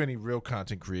can't do any real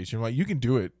content creation. Like you can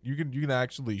do it, you can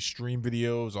actually stream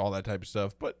videos, all that type of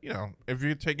stuff. But if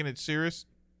you're taking it serious,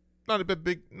 not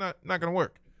gonna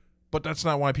work. But that's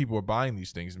not why people are buying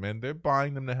these things, man. They're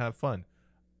buying them to have fun.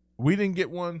 We didn't get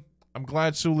one. I'm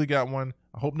glad Sully got one.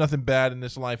 I hope nothing bad in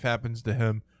this life happens to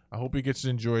him. I hope he gets to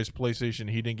enjoy his PlayStation.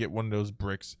 He didn't get one of those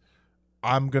bricks.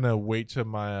 I'm gonna wait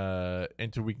till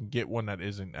until we can get one that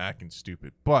isn't acting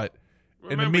stupid. But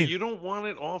remember, you don't want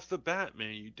it off the bat,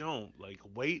 man. You don't.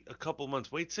 Wait a couple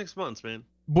months. Wait 6 months, man.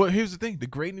 But here's the thing. The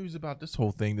great news about this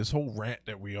whole thing, this whole rant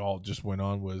that we all just went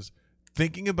on, was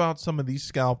thinking about some of these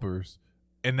scalpers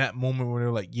in that moment when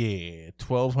they're like, yeah,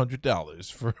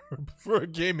 $1,200 for a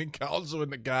gaming console,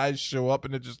 and the guys show up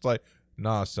and they're just like,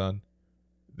 nah, son,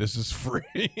 this is free.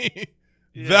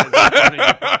 Yeah,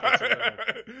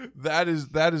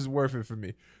 that is worth it for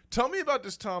me. Tell me about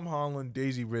this Tom Holland,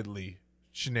 Daisy Ridley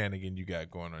shenanigan you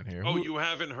got going on here. Oh, you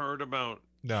haven't heard about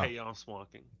No. Chaos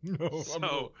Walking. No,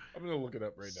 So I'm gonna look it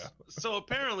up right now. So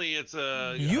apparently it's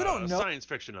a You don't know- science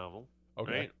fiction novel,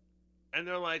 Okay. right? And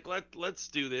they're like, let's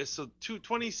do this. So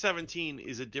 2017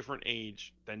 is a different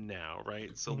age than now,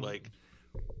 right? So like,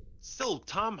 still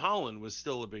Tom Holland was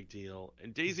still a big deal,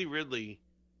 and Daisy Ridley,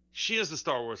 she has the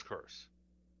Star Wars curse.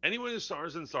 Anyone who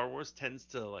stars in Star Wars tends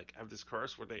to like have this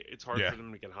curse where it's hard Yeah. for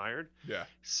them to get hired. Yeah.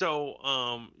 So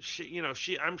I'm sure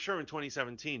in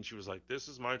 2017 she was like, this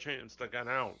is my chance to get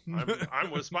out.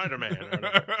 I'm with Spider-Man.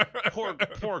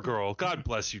 Poor girl. God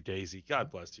bless you, Daisy.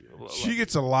 God bless you. She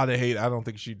gets a lot of hate. I don't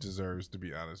think she deserves, to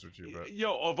be honest with you. But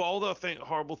Of all the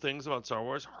horrible things about Star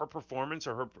Wars, her performance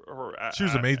or her she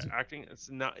was amazing. acting,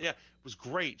 it was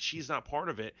great. She's not part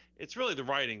of it. It's really the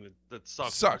writing that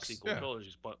sucks. Sucks, In the sequel yeah.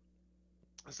 trilogies, but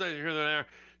it's neither here nor there.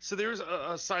 So there's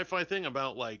a sci-fi thing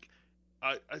about like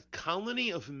a colony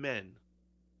of men,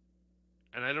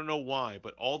 and I don't know why,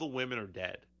 but all the women are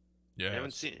dead. I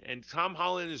haven't yeah, seen, and Tom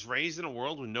Holland is raised in a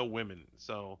world with no women,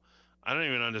 so I don't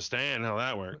even understand how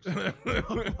that works.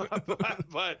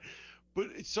 but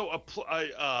so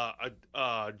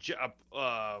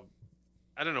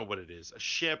I don't know what it is, a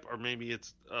ship or maybe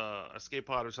it's a escape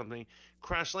pod or something,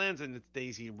 crash lands and it's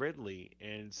Daisy Ridley,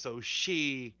 and so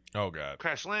she oh god,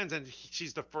 crash lands and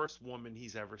she's the first woman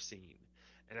he's ever seen,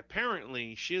 and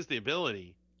apparently she has the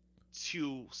ability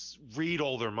to read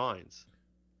all their minds.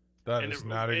 that And is it-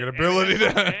 not a it- good and ability.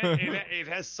 it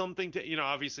has something to,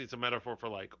 obviously it's a metaphor for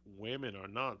like women are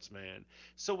nuts, man.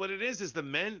 So what it is the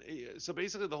men. So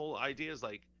basically the whole idea is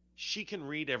like she can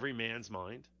read every man's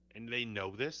mind, and they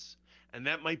know this, and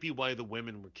that might be why the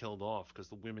women were killed off, because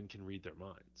the women can read their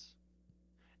minds.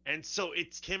 And so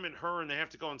it's him and her, and they have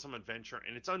to go on some adventure,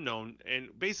 and it's unknown. And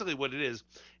basically what it is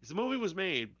the movie was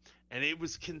made, and it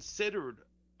was considered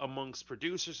amongst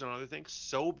producers and other things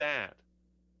so bad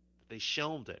that they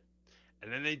shelved it.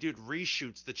 And then they did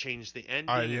reshoots to change the ending.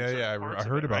 and certain I parts of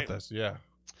heard it, about right? this. Yeah,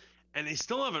 And they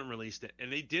still haven't released it,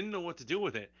 and they didn't know what to do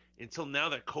with it until now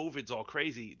that COVID's all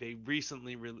crazy. They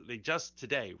recently, they just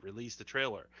today released a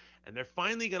trailer, and they're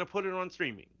finally going to put it on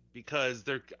streaming because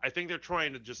I think they're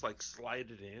trying to just like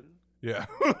slide it in. yeah.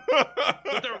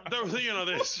 But they're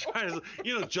they're trying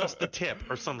to, just the tip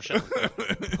or some shit.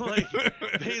 Like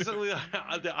basically,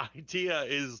 the idea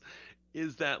is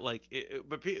that like,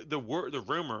 but the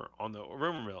rumor on the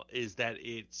rumor mill is that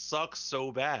it sucks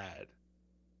so bad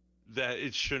that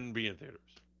it shouldn't be in theaters.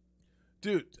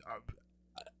 Dude,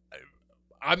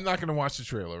 I'm not gonna watch the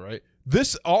trailer. Right,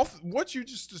 what you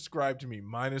just described to me,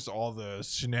 minus all the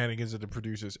shenanigans of the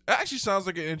producers, actually sounds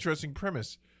like an interesting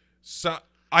premise. So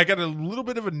I got a little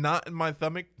bit of a knot in my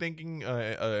stomach thinking,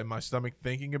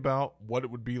 about what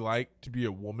it would be like to be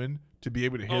a woman, to be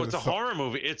able to hear. Oh, it's a horror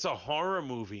movie. It's a horror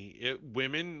movie.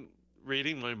 Women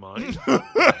reading my mind.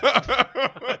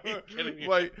 Kidding me?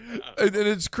 Like, and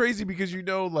it's crazy because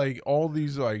like all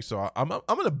these so I'm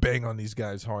gonna bang on these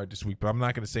guys hard this week, but I'm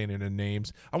not gonna say any of their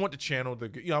names. I want the channel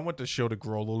I want the show to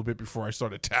grow a little bit before I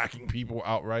start attacking people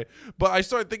outright. But I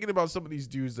started thinking about some of these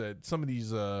dudes, some of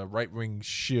these right wing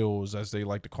shills, as they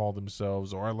like to call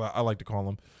themselves, or I like to call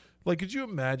them. Like, could you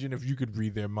imagine if you could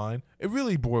read their mind? It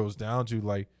really boils down to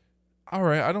like, all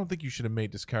right, I don't think you should have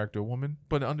made this character a woman,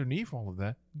 but underneath all of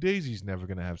that, Daisy's never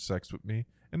going to have sex with me,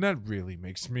 and that really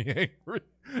makes me angry.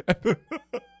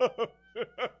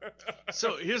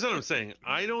 So here's what I'm saying.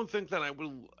 I don't think that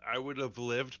I would have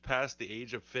lived past the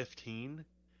age of 15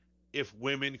 if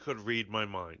women could read my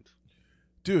mind.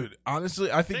 Dude,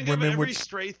 honestly, I think Think of women every would.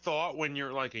 stray thought when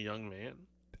you're like a young man.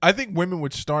 I think women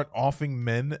would start offing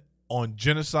men on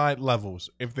genocide levels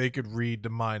if they could read the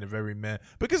mind of every man,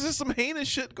 because there's some heinous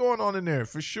shit going on in there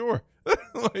for sure.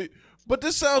 But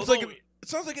this sounds Although, it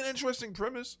sounds like an interesting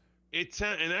premise.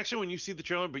 And actually when you see the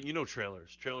trailer, but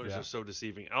trailers Yeah. are so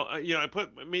deceiving. I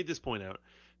made this point out.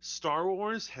 Star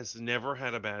Wars has never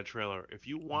had a bad trailer. If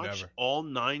you watch Never. all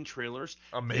 9 trailers,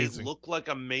 Amazing. they look like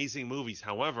amazing movies.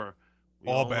 However, we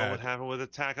All all bad. know what happened with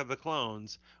Attack of the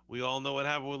Clones. We all know what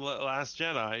happened with Last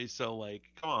Jedi. So like,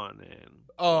 come on,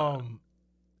 man.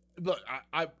 Look,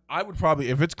 I would probably,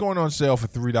 if it's going on sale for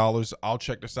 $3, I'll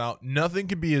check this out. Nothing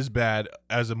can be as bad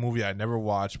as a movie I never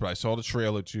watched, but I saw the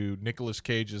trailer to Nicolas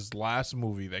Cage's last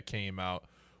movie that came out,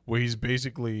 where he's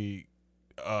basically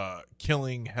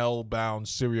killing hell-bound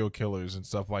serial killers and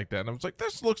stuff like that. And I was like,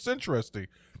 this looks interesting.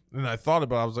 And I thought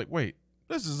about it. I was like, wait,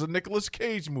 this is a Nicolas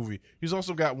Cage movie. He's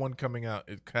also got one coming out.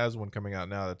 It has one coming out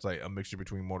now that's like a mixture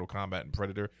between Mortal Kombat and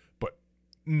Predator. But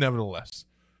nevertheless.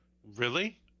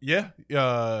 Really? Yeah.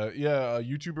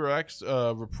 YouTuber X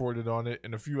reported on it,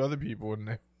 and a few other people,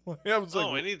 and I was like,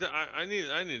 Oh, I need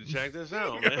to check this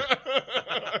out, man.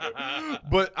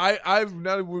 but I've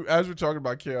now that as we're talking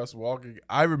about Chaos Walking,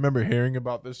 I remember hearing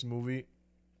about this movie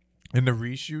in the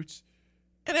reshoots,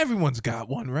 and everyone's got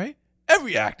one, right?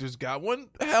 Every actor's got one.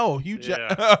 Hell, Hugh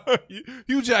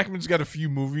Jackman's got a few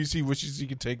movies he wishes he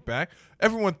could take back.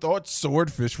 Everyone thought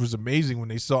Swordfish was amazing when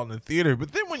they saw it in the theater,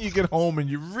 but then when you get home and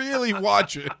you really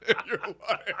watch it, you're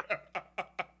like,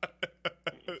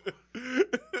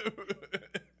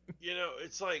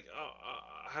 it's like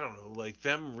I don't know, like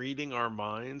them reading our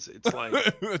minds. It's like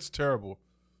it's terrible.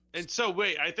 And so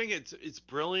wait, I think it's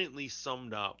brilliantly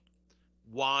summed up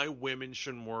why women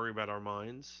shouldn't worry about our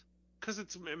minds, because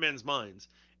it's men's minds,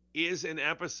 is an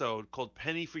episode called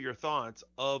Penny for Your Thoughts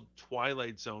of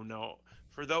Twilight Zone. Now,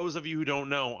 for those of you who don't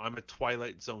know, I'm a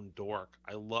Twilight Zone dork.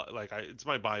 I love, it's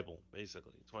my Bible,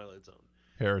 basically, Twilight Zone.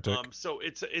 Heretic. So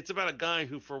it's about a guy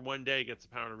who for one day gets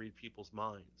the power to read people's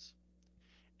minds.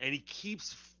 And he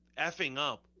keeps effing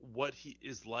up what he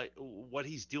is like, what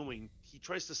he's doing. He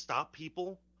tries to stop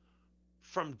people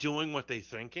from doing what they're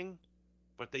thinking,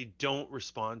 but they don't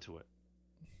respond to it.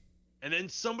 And then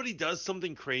somebody does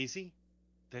something crazy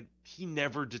that he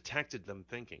never detected them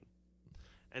thinking.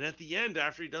 And at the end,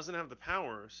 after he doesn't have the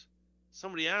powers,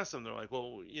 somebody asks him, they're like,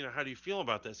 well, how do you feel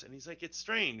about this? And he's like, it's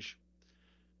strange.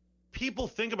 People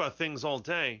think about things all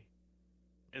day,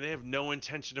 and they have no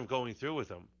intention of going through with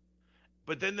them.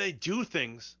 But then they do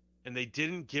things, and they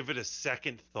didn't give it a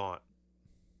second thought.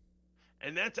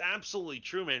 And that's absolutely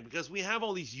true, man, because we have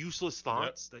all these useless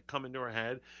thoughts that come into our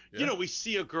head. Yeah. We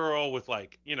see a girl with, a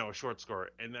short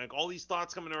skirt, and all these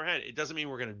thoughts come into our head. It doesn't mean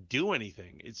we're going to do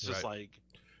anything. It's just you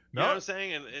know what I'm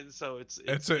saying? And so it's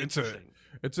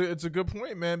a good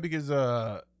point, man, because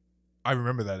I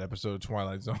remember that episode of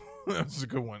Twilight Zone. That's a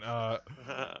good one.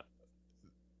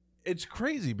 It's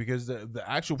crazy because the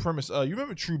actual premise, you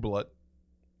remember True Blood?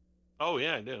 Oh,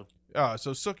 yeah, I do.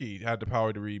 So Sookie had the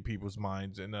power to read people's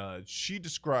minds, and she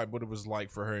described what it was like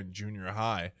for her in junior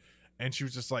high. And she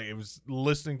was just like, it was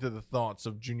listening to the thoughts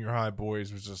of junior high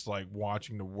boys was just like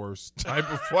watching the worst type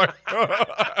of fight.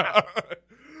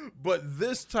 But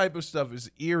this type of stuff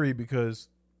is eerie because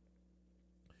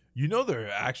there are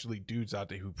actually dudes out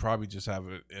there who probably just have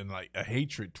a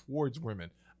hatred towards women.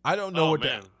 I don't know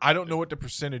I don't know what the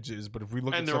percentage is, but if we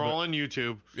look and they're all on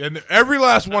YouTube, and every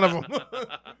last one of them,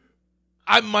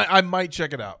 I might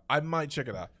check it out. To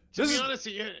be honest,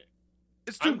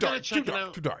 it's too dark for me.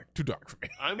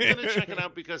 I'm gonna check it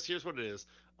out because here's what it is.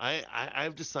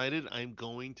 I've decided I'm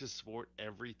going to support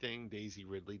everything Daisy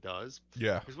Ridley does.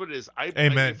 Yeah. Here's what it is.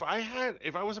 Amen.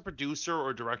 If I was a producer or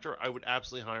a director, I would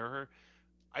absolutely hire her.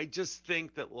 I just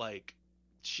think that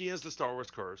she has the Star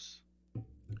Wars curse.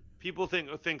 People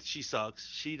think she sucks.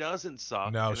 She doesn't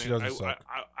suck. No, she doesn't suck.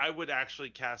 I would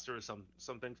actually cast her as some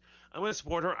things. I'm going to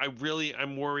support her.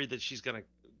 I'm worried that she's going to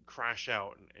crash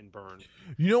out and burn.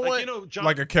 You know what?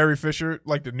 Like a Carrie Fisher,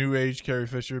 like the new age Carrie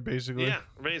Fisher, basically. Yeah,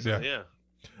 basically, yeah.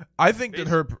 I think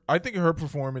her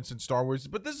performance in Star Wars,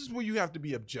 but this is where you have to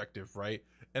be objective, right?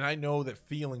 And I know that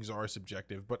feelings are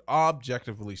subjective, but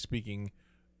objectively speaking,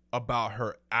 about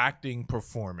her acting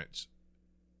performance,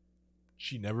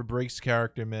 she never breaks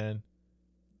character, man.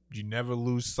 You never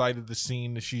lose sight of the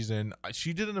scene that she's in.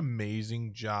 She did an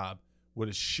amazing job with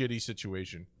a shitty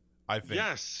situation, I think.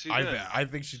 Yes, she did. I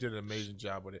think she did an amazing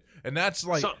job with it. And that's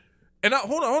hold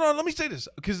on. Let me say this.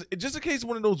 Because just in case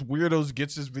one of those weirdos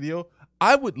gets this video,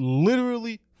 I would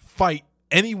literally fight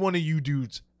any one of you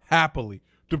dudes happily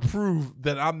to prove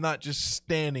that I'm not just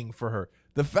standing for her.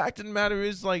 The fact of the matter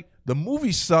is, the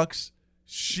movie sucks.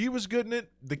 She was good in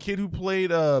it. The kid who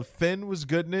played Finn was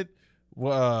good in it.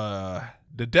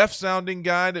 The deaf-sounding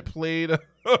guy that played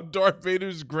Darth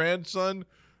Vader's grandson,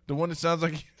 the one that sounds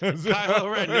like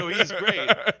Kylo Ren. No, he's great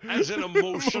as an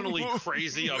emotionally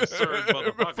crazy, absurd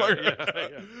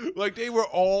motherfucker. Yeah. They were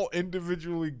all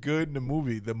individually good in the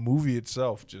movie. The movie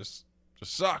itself just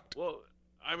sucked. Well,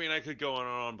 I mean, I could go on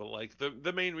and on, but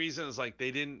the main reason is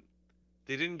they didn't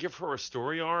give her a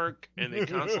story arc, and they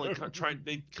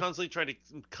constantly tried to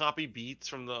copy beats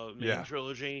from the main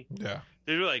trilogy. Yeah.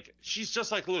 They were like, she's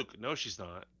just like Luke. No, she's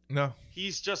not. No.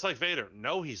 He's just like Vader.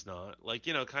 No, he's not.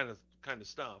 Kind of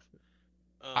stuff.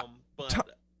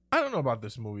 But I don't know about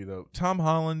this movie though. Tom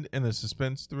Holland in a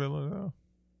suspense thriller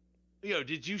though.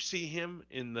 Did you see him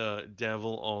in The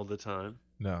Devil All the Time?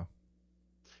 No.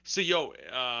 So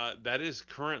that is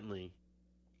currently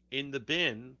in the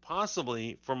bin,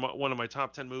 possibly for one of my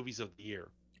top 10 movies of the year.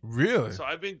 Really? So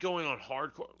I've been going on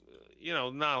hardcore.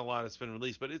 Not a lot has been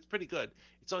released, but it's pretty good.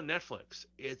 It's on Netflix.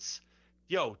 It's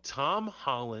Tom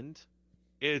Holland.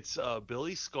 It's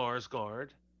Billy Skarsgård.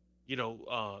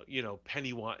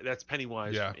 Pennywise. That's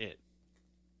Pennywise Yeah. from It.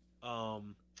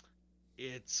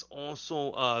 It's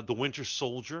also the Winter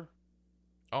Soldier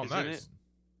Oh, is in nice. it,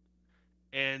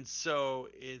 and so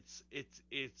it's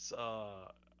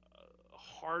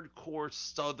hardcore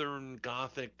Southern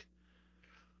Gothic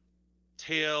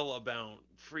tale about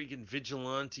freaking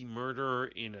vigilante murder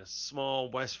in a small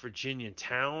West Virginia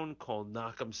town called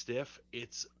Knock'em Stiff.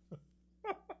 Here's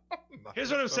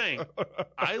what I'm saying.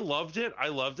 I loved it.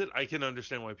 I can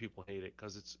understand why people hate it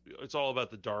because it's all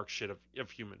about the dark shit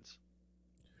of humans.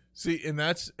 See, and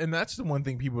that's the one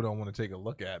thing people don't want to take a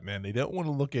look at, man. They don't want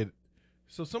to look at.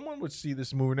 So someone would see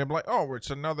this movie and they'd be like, "Oh, it's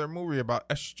another movie about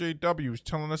SJWs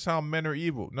telling us how men are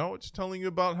evil." No, it's telling you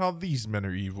about how these men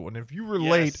are evil. And if you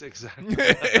relate, Yes, exactly.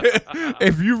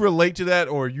 if you relate to that,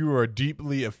 or you are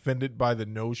deeply offended by the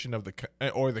notion of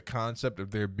the concept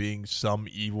of there being some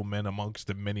evil men amongst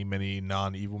the many, many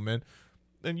non-evil men,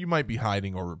 then you might be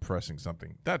hiding or repressing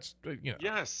something. That's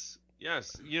Yes.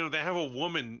 They have a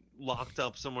woman locked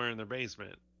up somewhere in their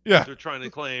basement. Yeah. They're trying to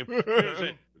claim.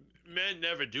 Men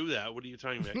never do that. What are you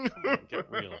talking about? Come on,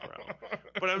 get real, bro.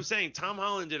 But I'm saying Tom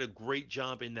Holland did a great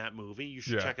job in that movie. You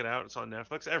should check it out. It's on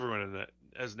Netflix. Everyone in that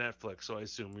has Netflix, so I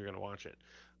assume you're gonna watch it.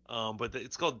 But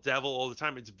it's called Devil All the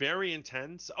Time. It's very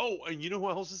intense. Oh, and you know who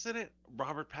else is in it?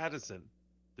 Robert Pattinson,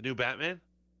 the new Batman.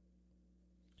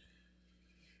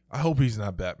 I hope he's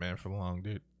not Batman for long,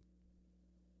 dude.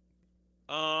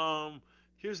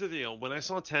 Here's the deal. When I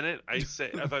saw Tenet, I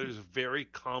thought he was a very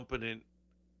competent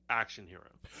action hero.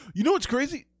 You know what's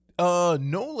crazy?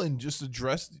 Nolan just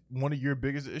addressed one of your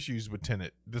biggest issues with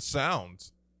Tenet, the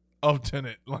sounds of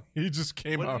Tenet. Like, he just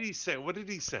came out. What did he say? What did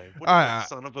that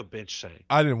son of a bitch say?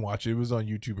 I didn't watch it. It was on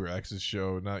YouTuber X's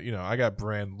show. Now, I got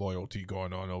brand loyalty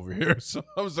going on over here, so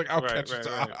I was like, I'll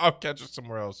catch it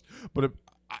somewhere else. But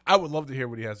I would love to hear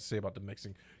what he has to say about the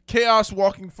mixing. Chaos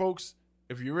Walking, folks.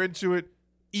 If you're into it,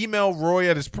 email Roy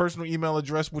at his personal email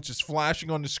address, which is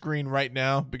flashing on the screen right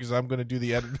now because I'm going to do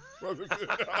the edit.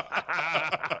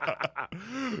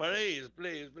 Please.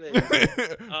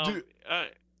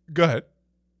 Go ahead.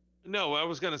 No, I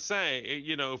was going to say,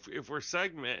 if we're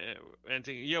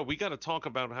segmenting, we got to talk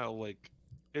about how, like,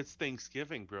 it's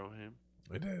Thanksgiving, bro.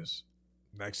 It is.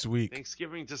 Next week.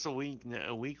 Thanksgiving just a week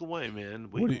away, man.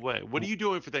 Away. What are you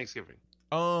doing for Thanksgiving?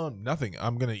 Nothing.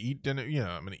 I'm gonna eat dinner.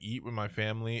 I'm gonna eat with my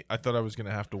family. I thought I was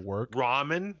gonna have to work.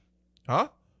 Ramen? Huh?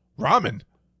 Ramen?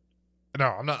 No,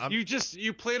 I'm not.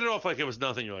 You played it off like it was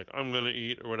nothing. You're like, I'm gonna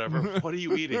eat or whatever. What are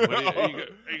you eating? Are you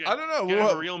I don't know. You gonna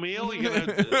have a real meal?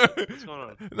 What's going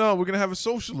on? No, we're gonna have a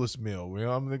socialist meal.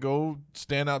 I'm gonna go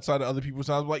stand outside of other people's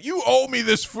houses like, you owe me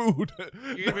this food.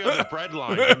 You're gonna be on the bread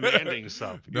line demanding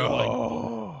stuff. You're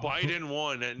no. Like, Biden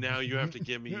won, and now you have to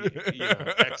give me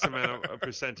X amount of a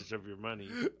percentage of your money.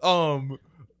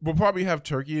 We'll probably have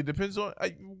turkey. It depends on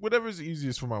whatever's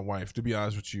easiest for my wife, to be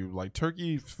honest with you. Like,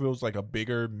 turkey feels like a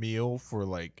bigger meal for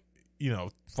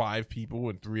 5 people,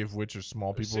 and 3 of which are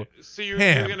small people. So you're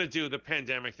going to do the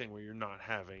pandemic thing where you're not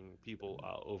having people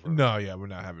over. No, yeah, we're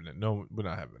not having it. No, we're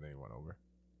not having anyone over.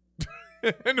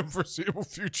 In the foreseeable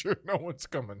future, no one's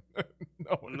coming.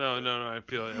 No, I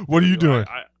feel it. What are you doing?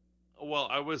 I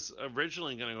was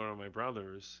originally going to go to my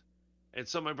brother's. And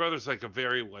so my brother's like a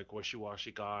very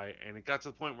wishy-washy guy, and it got to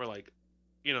the point where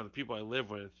the people I live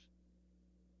with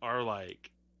are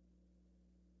like,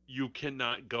 you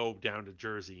cannot go down to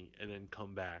Jersey and then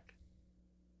come back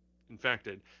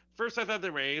infected. First I thought they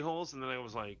were a-holes, and then I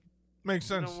was like, makes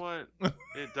sense. You know what?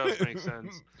 It does make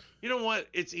sense. You know what?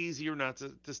 It's easier not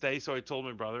to stay, so I told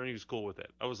my brother, and he was cool with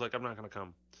it. I was like, I'm not going to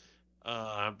come.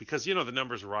 Because the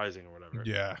numbers are rising or whatever.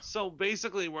 Yeah. So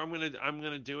basically, where I'm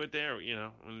gonna do it there.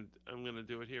 I'm gonna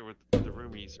do it here with the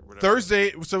roomies or whatever.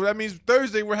 Thursday. So that means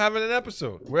Thursday we're having an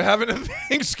episode. We're having a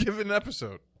Thanksgiving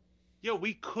episode. Yeah,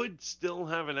 we could still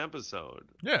have an episode.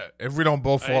 Yeah, if we don't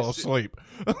both fall asleep.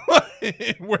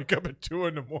 Wake up at 2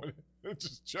 a.m. and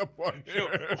just jump on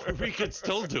here. We could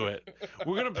still do it.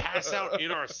 We're going to pass out in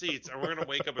our seats, and we're going to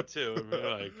wake up at 2 and be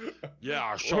like,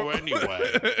 yeah, so anyway,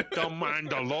 the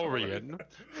Mandalorian.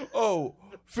 Oh,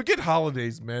 forget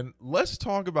holidays, man. Let's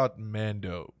talk about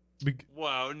Mando.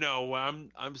 Wow, no,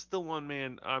 I'm still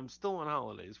on I'm still on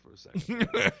holidays for a second.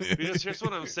 Because here's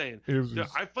what I'm saying.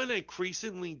 I find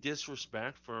increasingly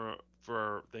disrespect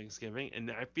for Thanksgiving, and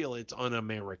I feel it's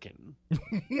un-American.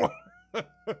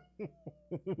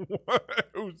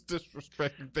 Who's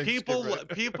disrespecting Thanksgiving?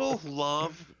 People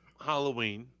love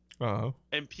Halloween. Uh-huh.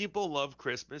 And people love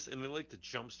Christmas, and they like to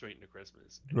jump straight into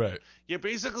Christmas. Right. Yeah,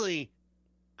 basically,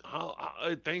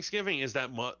 Thanksgiving is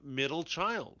that middle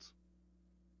child.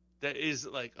 that is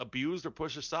like abused or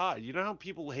pushed aside. You know how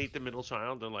people hate the middle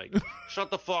child? They're like, "Shut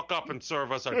the fuck up and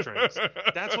serve us our drinks."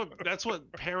 That's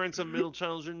what parents of middle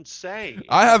children say.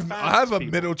 I have a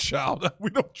People. middle child.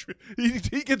 We don't.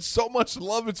 He gets so much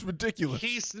love. It's ridiculous.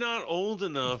 He's not old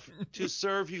enough to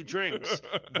serve you drinks.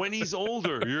 When he's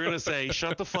older, you're gonna say,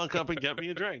 "Shut the fuck up and get me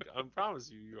a drink." I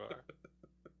promise you are.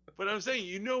 But I'm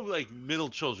saying, like middle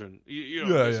children.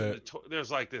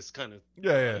 There's like this kind of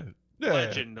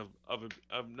legend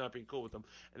of not being cool with them,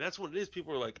 and that's what it is.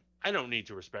 People are like, I don't need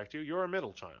to respect you. You're a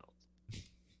middle child,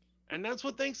 and that's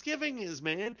what Thanksgiving is,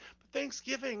 man. But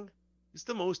Thanksgiving is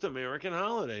the most American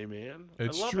holiday, man.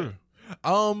 It's I love true. it.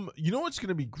 You know what's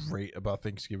gonna be great about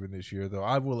Thanksgiving this year, though?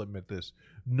 I will admit this.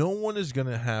 No one is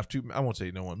gonna have to. I won't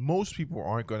say no one. Most people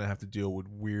aren't gonna have to deal with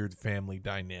weird family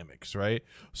dynamics, right?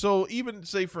 So even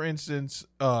say, for instance,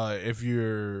 if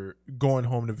you're going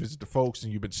home to visit the folks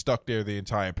and you've been stuck there the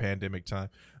entire pandemic time,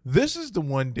 this is the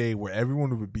one day where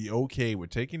everyone would be okay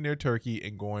with taking their turkey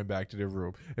and going back to their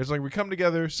room. It's like we come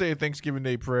together, say a Thanksgiving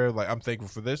Day prayer, like I'm thankful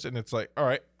for this, and it's like, all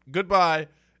right, goodbye,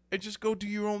 and just go do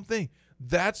your own thing.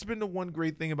 That's been the one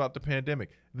great thing about the pandemic.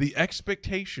 The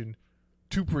expectation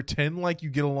to pretend like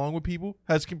you get along with people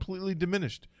has completely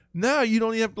diminished. Now you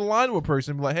don't even have to lie to a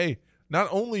person and be like, hey, not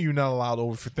only are you not allowed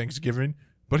over for Thanksgiving,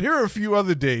 but here are a few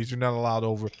other days you're not allowed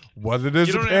over, whether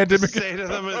there's a pandemic. You don't have to say to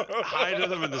them and hi to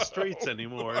them in the streets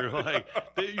anymore. You're like,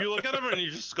 you look at them and you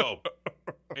just go,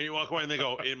 and you walk away and they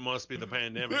go, it must be the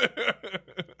pandemic.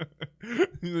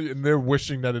 And they're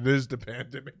wishing that it is the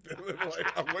pandemic.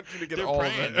 Like, I want you to get all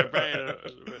of that. They're praying.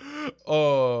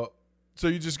 So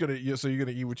you're just gonna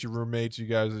eat with your roommates. You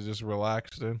guys are just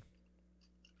relaxed then.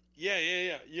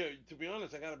 Yeah. To be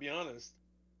honest, I gotta be honest.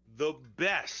 The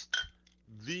best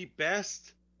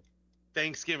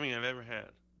Thanksgiving I've ever had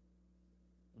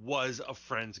was a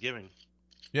Friendsgiving.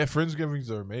 Yeah, Friendsgivings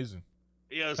are amazing.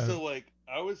 Yeah, so like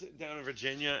I was down in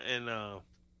Virginia, and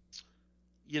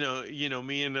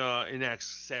me and an ex,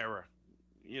 Sarah,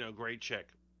 great chick.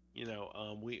 We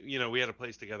had a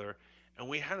place together, and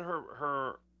we had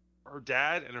her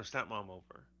dad and her stepmom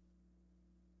over,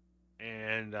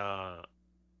 and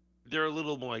they're a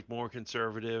little more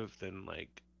conservative than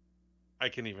like I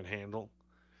can even handle.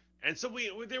 And so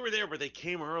they were there, but they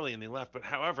came early and they left. But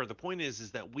however, the point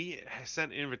is that we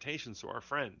sent invitations to our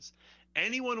friends.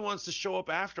 Anyone who wants to show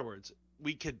up afterwards,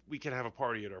 we could have a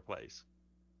party at our place.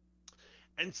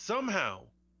 And somehow,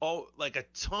 like a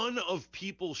ton of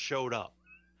people showed up.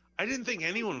 I didn't think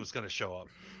anyone was going to show up,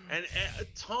 and a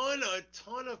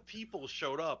ton of people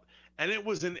showed up. And it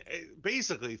was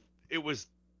basically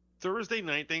Thursday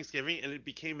night Thanksgiving, and it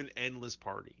became an endless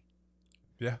party.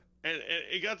 Yeah. And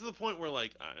it got to the point where,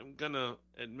 like, I'm gonna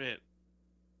admit,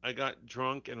 I got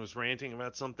drunk and was ranting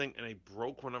about something, and I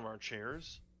broke one of our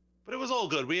chairs. But it was all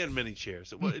good. We had many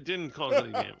chairs. It didn't cause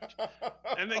any damage.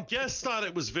 And the guests thought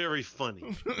it was very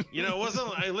funny. It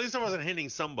wasn't. At least I wasn't hitting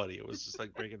somebody. It was just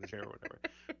like breaking the chair or whatever.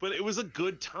 But it was a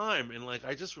good time, and like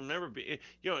I just remember and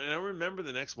I remember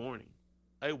the next morning,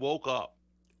 I woke up,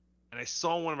 and I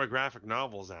saw one of my graphic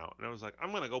novels out, and I was like,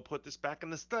 I'm gonna go put this back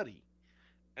in the study.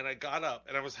 And I got up,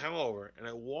 and I was hungover, and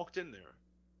I walked in there,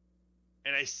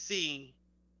 and I see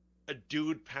a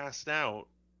dude passed out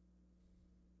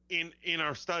in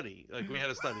our study. Like, we had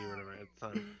a study or whatever at the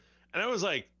time. And I was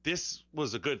like, this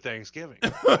was a good Thanksgiving.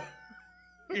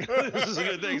 This is a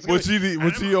good Thanksgiving.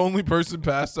 Was he the only person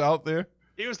passed out there?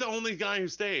 He was the only guy who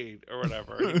stayed or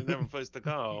whatever. He didn't have a place to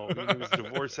go. He was a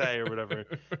divorcee or whatever.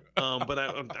 But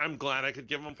I'm glad I could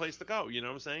give him a place to go. You know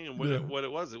what I'm saying? And what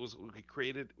it was we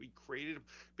created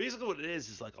basically what it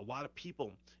is like a lot of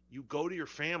people, you go to your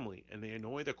family and they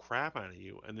annoy the crap out of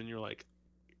you, and then you're like,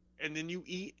 and then you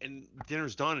eat and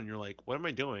dinner's done and you're like, what am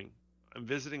I doing? I'm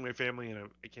visiting my family and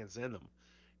I can't stand them.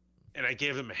 And I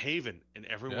gave them a haven, and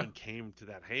everyone came to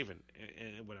that haven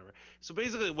and whatever. So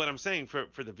basically what I'm saying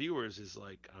for the viewers is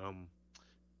like,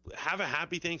 have a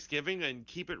happy Thanksgiving and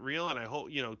keep it real. And I hope,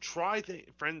 try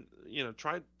Friendsgiving,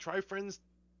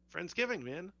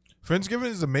 man. Friendsgiving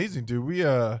is amazing, dude. We,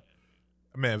 man,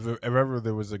 if ever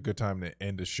there was a good time to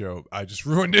end the show, I just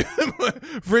ruined it.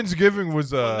 Friendsgiving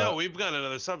was, no, we've got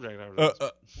another subject.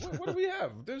 What do we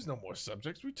have? There's no more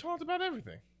subjects. We talked about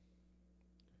everything.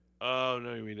 Oh,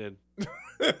 no, we did.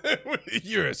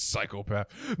 You're a psychopath.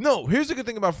 No, here's the good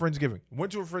thing about Friendsgiving.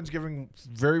 Went to a Friendsgiving,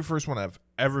 very first one I've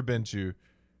ever been to,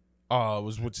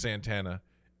 was with Santana.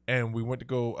 And we went to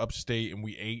go upstate and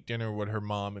we ate dinner with her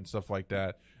mom and stuff like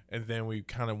that. And then we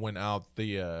kind of went out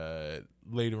the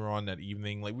later on that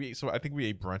evening. I think we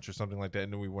ate brunch or something like that.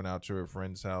 And then we went out to a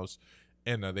friend's house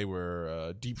and they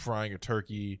were deep frying a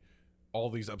turkey. all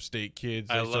these upstate kids.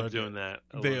 I love doing that.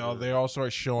 They all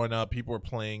start showing up. People are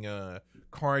playing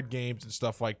card games and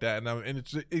stuff like that, and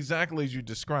it's exactly as you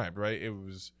described, right? It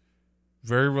was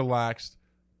very relaxed.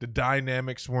 The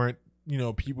dynamics weren't,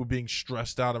 people being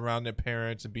stressed out around their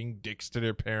parents and being dicks to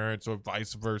their parents or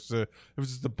vice versa. It was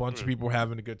just a bunch of people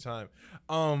having a good time.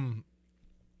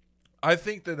 I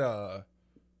think that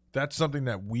that's something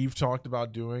that we've talked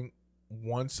about doing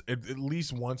once, at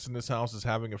least once in this house, is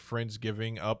having a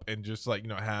Friendsgiving up and just like,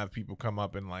 have people come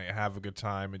up and like have a good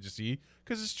time and just eat.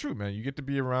 Because it's true, man. You get to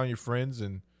be around your friends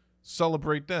and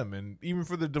celebrate them. And even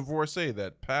for the divorcee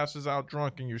that passes out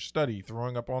drunk in your study,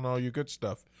 throwing up on all your good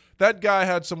stuff, that guy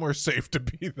had somewhere safe to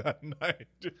be that night.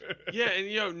 Yeah,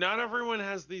 and not everyone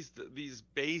has these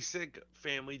basic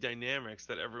family dynamics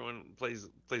that everyone plays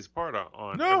part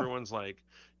on. No. Everyone's like,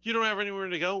 you don't have anywhere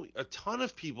to go. A ton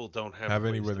of people don't have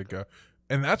anywhere to go.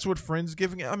 And that's what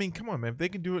Friendsgiving. I mean, come on, man. If they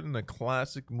can do it in a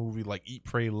classic movie like Eat,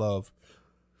 Pray, Love,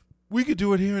 we could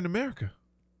do it here in America.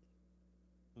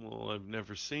 Well, I've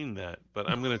never seen that, but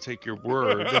I'm going to take your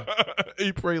word.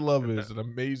 Eat, Pray, Love is an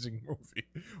amazing movie.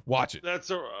 Watch it. That's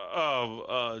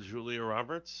Julia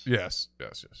Roberts? Yes.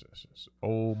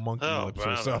 Old monkey lips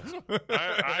herself.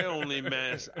 I only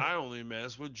mess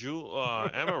with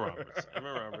Emma Roberts.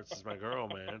 Emma Roberts is my girl,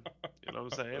 man. You know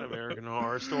what I'm saying? American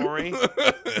Horror Story.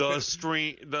 The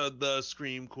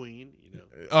Scream Queen,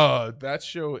 that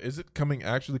show, is it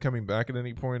actually coming back at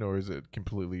any point, or is it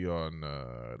completely on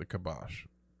the kibosh?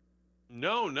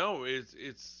 No,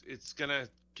 it's gonna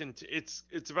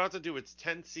it's about to do its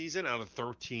 10th season out of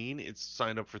 13. It's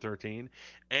signed up for 13,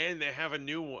 and they have a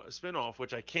new spinoff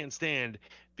which I can't stand,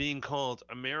 being called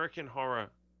American Horror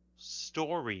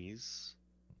Stories.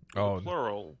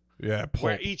 Plural. Yeah,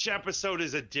 where each episode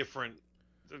is a different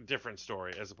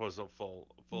story as opposed to a full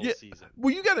season.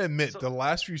 Well, you gotta admit, the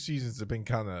last few seasons have been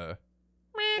kind of.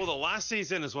 Well, the last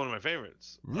season is one of my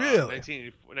favorites. Really,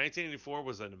 1984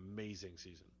 was an amazing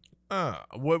season.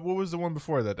 What was the one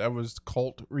before that? That was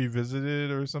Cult Revisited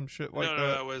or some shit like that?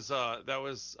 No, that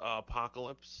was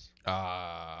Apocalypse.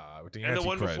 With the and the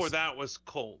one before that was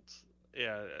Cult.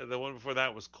 Yeah, the one before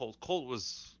that was Cult. Cult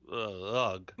was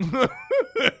ugh. The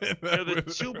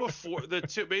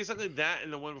two basically that,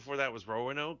 and the one before that was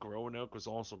Roanoke. Roanoke was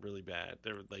also really bad.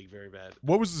 They were like very bad.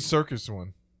 What was the circus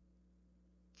one?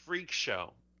 Freak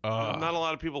Show. Not a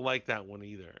lot of people like that one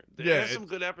either. It has some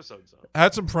good episodes though.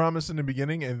 Had some promise in the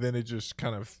beginning, and then it just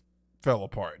kind of fell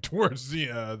apart towards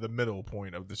the middle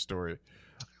point of the story.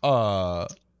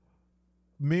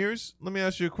 Mears, let me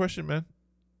ask you a question, man.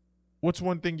 What's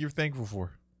one thing you're thankful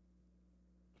for?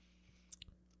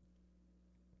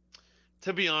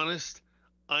 To be honest,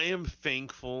 I am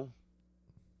thankful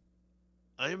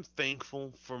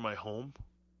for my home,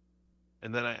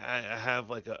 and that I have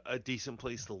like a decent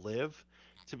place to live.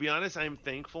 To be honest, I am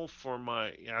thankful for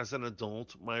as an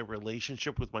adult, my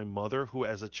relationship with my mother, who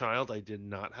as a child I did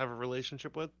not have a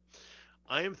relationship with.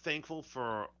 I am thankful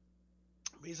for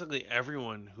basically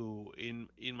everyone who in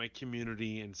my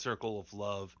community and circle of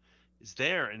love is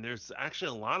there, and there's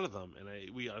actually a lot of them, and I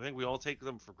think we all take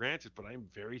them for granted, but I'm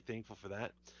very thankful for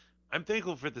that. I'm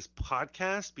thankful for this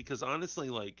podcast because honestly,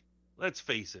 like, let's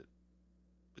face it,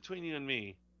 between you and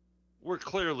me, we're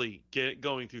clearly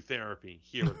going through therapy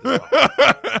here at this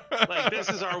podcast. Like, this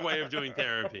is our way of doing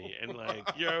therapy, and like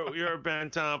you're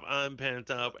bent up, I'm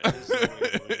pent up, and this is our way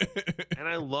of doing it. And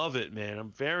I love it, man. I'm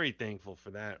very thankful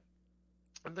for that.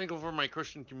 I'm thankful for my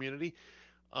Christian community.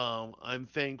 I'm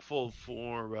thankful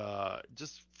for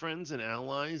just friends and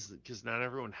allies, because not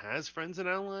everyone has friends and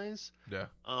allies. Yeah.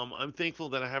 I'm thankful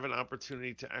that I have an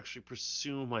opportunity to actually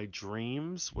pursue my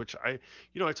dreams, which I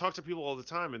talk to people all the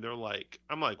time, and they're like,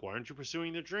 I'm like, why aren't you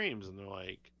pursuing your dreams? And they're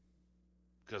like,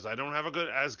 because I don't have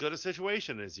as good a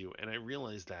situation as you. And I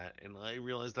realized that, and I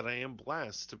realized that I am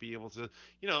blessed to be able to,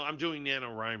 I'm doing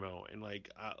NaNoWriMo, and I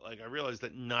realized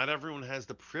that not everyone has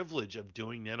the privilege of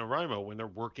doing NaNoWriMo when they're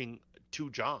working 2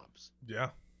 jobs. Yeah.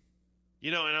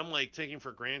 And I'm like taking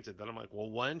for granted that I'm like, well,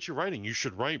 why aren't you writing? You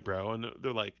should write, bro. And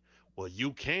they're like, well,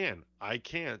 you can. I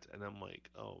can't. And I'm like,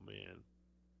 oh man.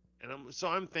 And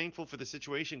I'm thankful for the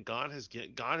situation. God has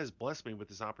blessed me with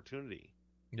this opportunity.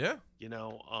 Yeah.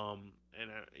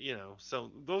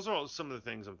 So those are all some of the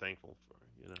things I'm thankful for,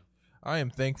 I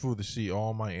am thankful to see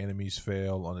all my enemies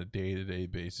fail on a day-to-day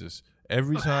basis.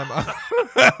 Every time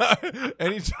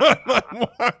anytime I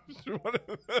watch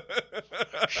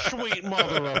Sweet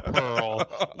mother of pearl.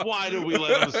 Why do we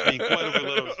let him speak?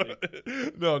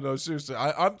 No, seriously.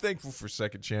 I'm thankful for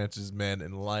second chances, man,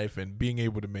 in life, and being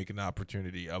able to make an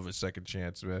opportunity of a second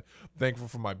chance, man. I'm thankful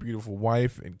for my beautiful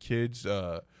wife and kids.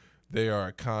 They are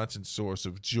a constant source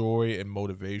of joy and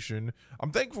motivation.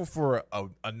 I'm thankful for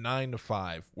a 9 to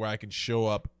 5 where I can show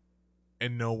up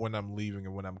and know when I'm leaving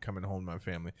and when I'm coming home to my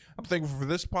family. I'm thankful for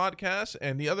this podcast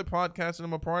and the other podcasts that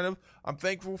I'm a part of. I'm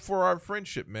thankful for our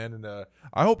friendship, man. And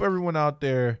I hope everyone out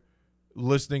there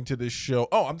listening to this show.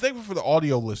 Oh, I'm thankful for the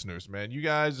audio listeners, man. You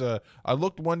guys, I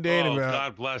looked one day and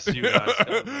God bless you guys.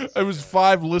 God bless it was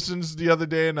 5 listens the other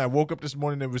day, and I woke up this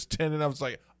morning and it was 10, and I was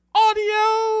like,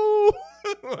 audio.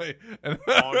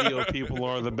 Audio people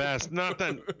are the best. Not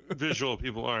that visual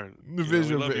people aren't. The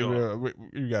visual,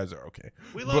 you guys are okay.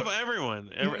 We love everyone.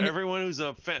 Everyone who's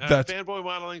a fanboy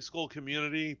modeling school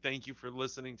community. Thank you for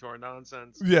listening to our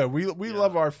nonsense. Yeah, we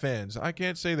love our fans. I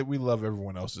can't say that we love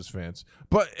everyone else's fans,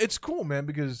 but it's cool, man,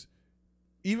 because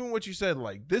even what you said,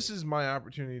 like, this is my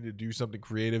opportunity to do something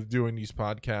creative doing these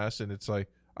podcasts, and it's like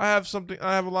I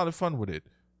have a lot of fun with it.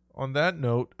 On that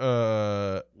note,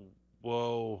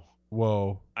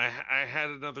 Whoa. I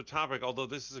had another topic, although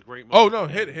this is a great moment. Oh, no,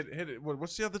 hit it.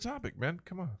 What's the other topic, man?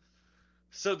 Come on.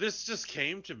 So this just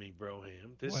came to me,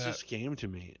 Broham. This just came to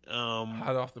me.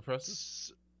 Hot off the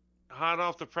presses? Hot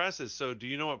off the presses. So do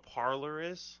you know what Parler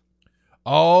is?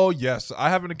 Oh, yes. I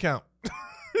have an account.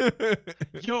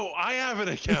 Yo, I have an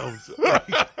account.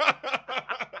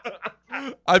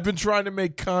 I've been trying to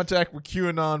make contact with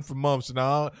QAnon for months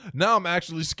now. Now I'm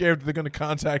actually scared that they're going to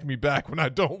contact me back when I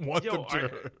don't want them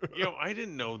to. I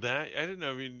didn't know that. I didn't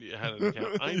know you had an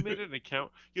account. I made an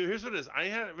account. Here's what it is. I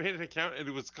had made an account, and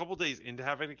it was a couple days into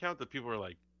having an account that people were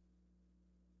like,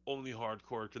 only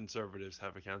hardcore conservatives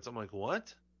have accounts. I'm like,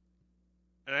 what?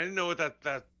 And I didn't know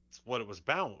that's what it was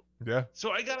about. Yeah.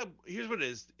 So here's what it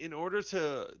is. In order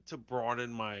to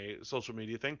broaden my social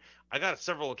media thing, I got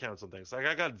several accounts on things. Like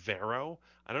I got Vero.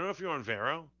 I don't know if you're on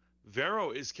Vero.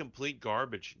 Vero is complete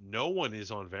garbage. No one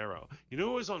is on Vero. You know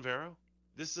who is on Vero?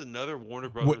 This is another Warner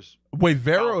Brothers. Wait,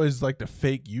 Vero is like the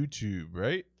fake YouTube,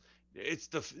 right?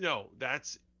 That's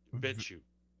BitChute.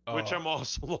 Which I'm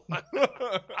also on.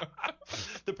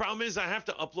 The problem is I have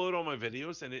to upload all my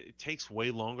videos, and it takes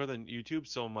way longer than YouTube.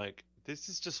 So I'm like, this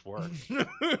is just work.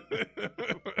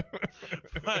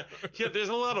 But yeah, there's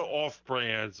a lot of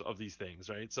off-brands of these things,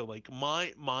 right? So like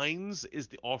Minds is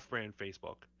the off-brand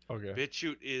Facebook. Okay.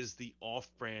 BitChute is the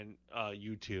off-brand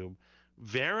YouTube.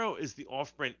 Vero is the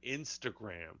off-brand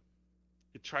Instagram.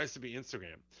 It tries to be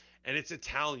Instagram, and it's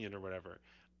Italian or whatever.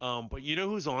 But you know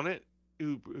who's on it?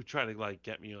 Who tried to like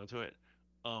get me onto it?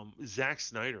 Zack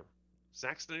Snyder.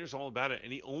 Zack Snyder's all about it,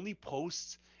 and he only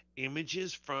posts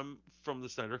images from the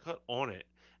Snyder Cut on it.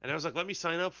 And I was like, let me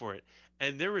sign up for it.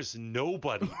 And there is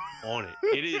nobody on it.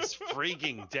 It is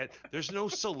freaking dead. There's no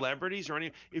celebrities or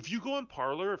any. If you go on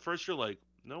Parler, at first you're like,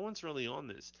 no one's really on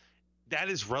this. That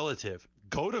is relative.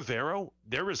 Go to Vero.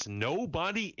 There is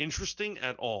nobody interesting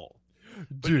at all.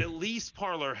 But Dude. At least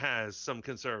Parler has some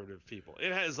conservative people.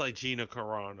 It has like Gina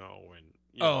Carano and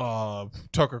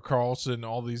Tucker Carlson,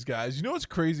 all these guys. You know what's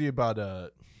crazy about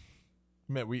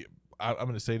man, I'm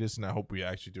going to say this, and I hope we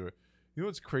actually do it. You know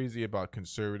what's crazy about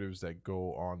conservatives that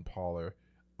go on Parler?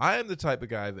 I am the type of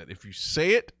guy that if you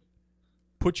say it,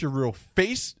 put your real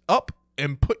face up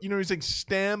and he's saying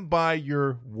stand by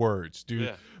your words, dude.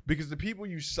 Yeah. Because the people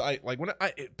you cite, like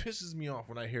it pisses me off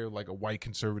when I hear like a white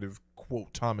conservative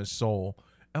quote Thomas Sowell.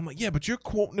 I'm like, yeah, but you're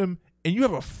quoting him and you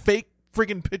have a fake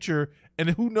friggin' picture, and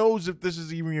who knows if this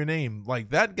is even your name? Like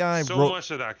that guy. So much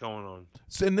of that going on.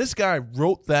 And this guy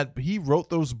wrote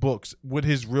those books with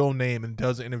his real name and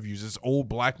does interviews. This old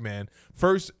black man,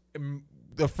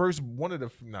 not first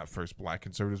black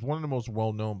conservatives, one of the most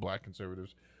well-known black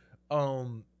conservatives.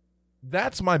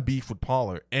 That's my beef with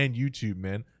Parler and YouTube,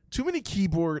 man. Too many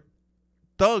keyboard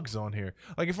thugs on here.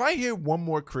 Like if I hear one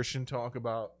more Christian talk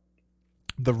about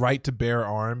the right to bear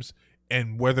arms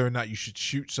and whether or not you should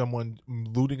shoot someone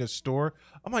looting a store,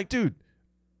 I'm like, dude,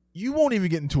 you won't even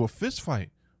get into a fist fight.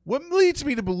 What leads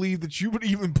me to believe that you would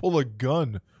even pull a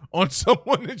gun on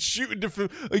someone and shoot into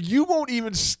like you won't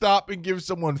even stop and give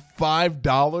someone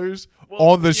 $5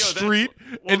 on the street?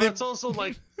 And that's also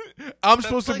like I'm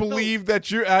supposed to believe that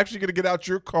you're actually going to get out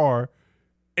your car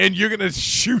and you're going to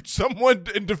shoot someone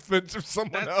in defense of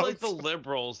someone else. That's like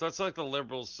the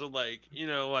liberals. So like,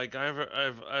 like I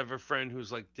have a friend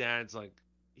who's like dad's like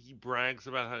he brags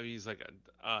about how he's like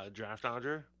a draft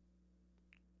dodger.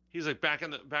 He's like back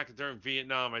during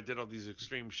Vietnam, I did all these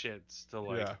extreme shits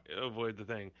to avoid the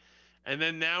thing. And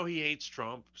then now he hates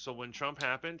Trump. So when Trump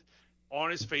happened, on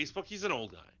his Facebook, he's an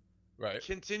old guy. Right.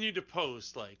 Continued to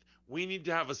post like, we need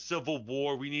to have a civil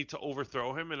war. We need to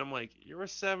overthrow him. And I'm like, you're a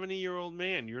 70-year-old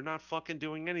man. You're not fucking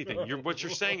doing anything. What you're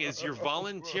saying is you're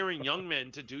volunteering young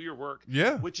men to do your work.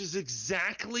 Yeah. Which is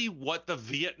exactly what the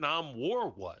Vietnam War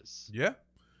was. Yeah.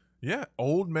 Yeah,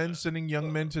 old men sending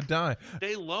young men to die.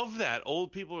 They love that.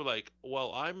 Old people are like,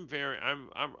 well, I'm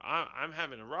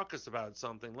having a ruckus about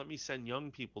something. Let me send young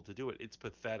people to do it. It's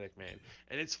pathetic, man.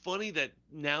 And it's funny that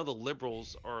now the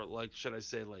liberals are like, should I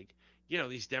say, like,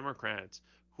 these Democrats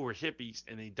who are hippies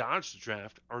and they dodged the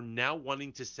draft are now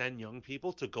wanting to send young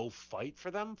people to go fight for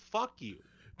them. Fuck you,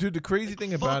 dude. The crazy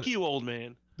thing about fuck you, old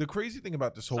man. The crazy thing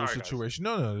about this whole Sorry, situation,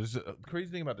 the crazy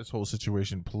thing about this whole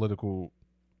situation, political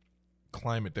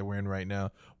climate that we're in right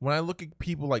now, when I look at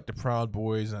people like the Proud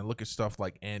Boys and I look at stuff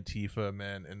like Antifa,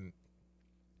 man, and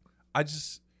I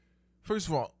just, first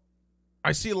of all,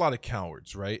 I see a lot of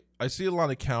cowards, right? I see a lot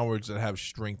of cowards that have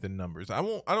strength in numbers. I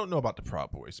don't know about the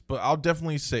Proud Boys, but I'll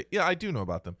definitely say, yeah, I do know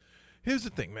about them. Here's the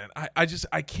thing, man.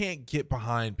 I can't get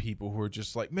behind people who are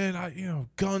just like, man,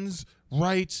 guns,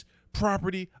 rights,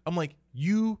 property. I'm like,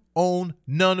 you own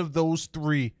none of those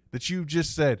three that you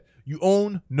just said. You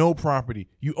own no property.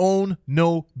 You own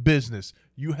no business.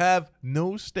 You have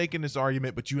no stake in this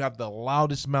argument, but you have the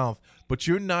loudest mouth. But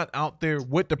you're not out there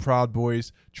with the Proud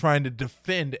Boys trying to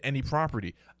defend any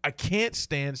property. I can't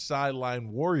stand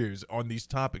sideline warriors on these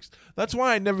topics. That's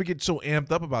why I never get so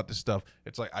amped up about this stuff.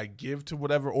 It's like I give to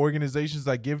whatever organizations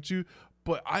I give to,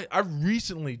 but I've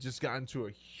recently just gotten to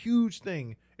a huge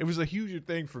thing. It was a huger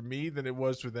thing for me than it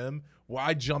was for them, where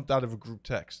I jumped out of a group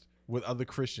text with other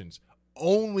Christians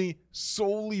only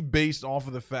solely based off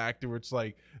of the fact that it's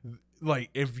like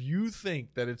if you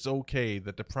think that it's okay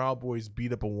that the Proud Boys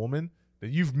beat up a woman,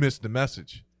 then you've missed the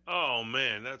message. Oh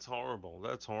man, that's horrible.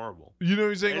 That's horrible. You know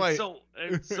what I'm saying?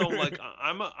 And so like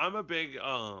I'm a big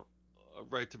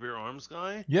right to bear arms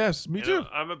guy. Yes, me too.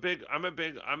 I'm a big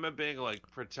like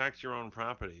protect your own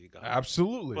property guy.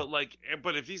 Absolutely.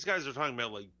 But if these guys are talking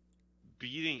about like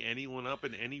beating anyone up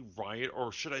in any riot,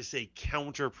 or should I say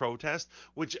counter protest,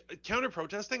 which counter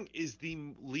protesting is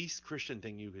the least Christian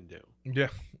thing you can do. Yeah.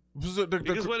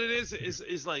 Because what it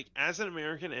is like, as an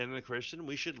American and a Christian,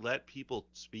 we should let people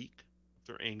speak if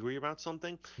they're angry about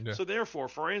something. Yeah. So therefore,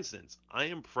 for instance, I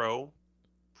am pro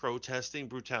protesting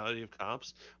brutality of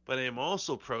cops, but I am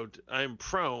also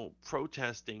pro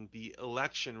protesting the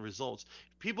election results.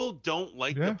 People don't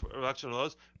like the election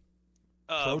results.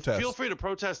 Feel free to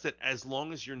protest it as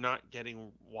long as you're not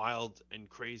getting wild and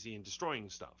crazy and destroying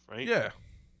stuff, right? Yeah.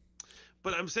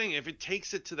 But I'm saying if it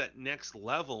takes it to that next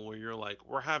level where you're like,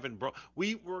 we're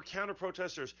counter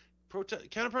protesters.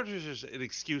 Counter protesters an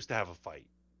excuse to have a fight.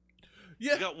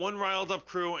 Yeah. You got one riled up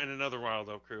crew and another riled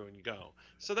up crew, and you go.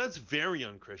 So that's very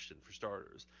unchristian for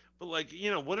starters. But like,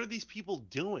 what are these people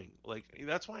doing? Like,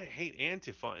 that's why I hate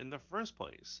Antifa in the first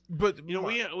place. But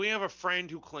we have a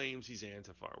friend who claims he's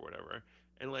Antifa or whatever,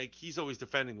 and like he's always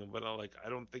defending them. But I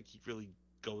don't think he really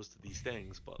goes to these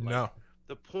things. But like, no.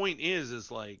 The point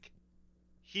is like,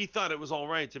 he thought it was all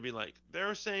right to be like,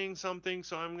 they're saying something,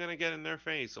 so I'm gonna get in their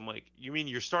face. I'm like, you mean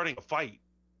you're starting a fight,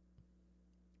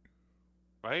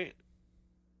 right?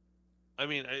 I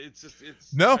mean, it's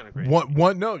no kind of crazy.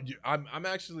 No. I'm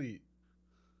actually,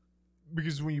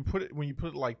 because when you put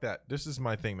it like that, this is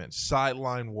my thing, man.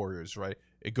 Sideline warriors, right?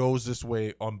 It goes this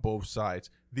way on both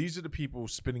sides. These are the people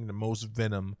spitting the most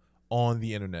venom on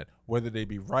the internet, whether they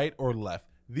be right or left.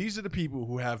 These are the people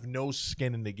who have no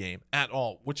skin in the game at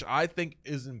all, which I think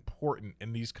is important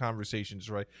in these conversations,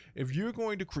 right? If you're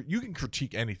going to, you can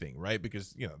critique anything, right?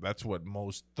 Because, that's what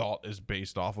most thought is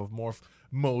based off of.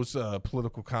 Most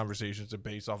political conversations are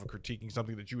based off of critiquing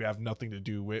something that you have nothing to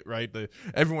do with, right?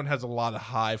 Everyone has a lot of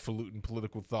highfalutin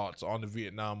political thoughts on the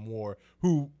Vietnam War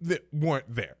who weren't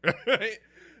there, right?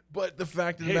 But the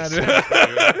fact of the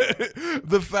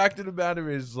matter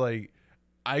is, like,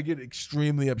 I get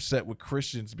extremely upset with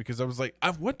Christians because I was like,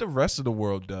 what the rest of the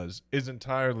world does is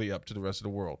entirely up to the rest of the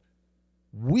world.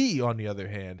 We, on the other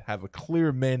hand, have a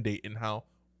clear mandate in how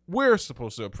we're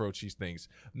supposed to approach these things.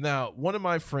 Now, one of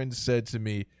my friends said to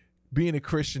me, being a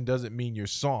Christian doesn't mean you're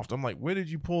soft. I'm like, where did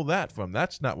you pull that from?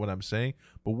 That's not what I'm saying.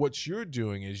 But what you're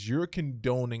doing is you're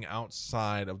condoning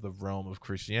outside of the realm of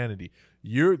Christianity.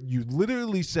 You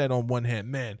literally said on one hand,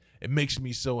 man, it makes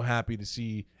me so happy to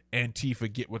see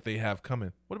Antifa get what they have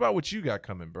coming. What about what you got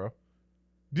coming, bro?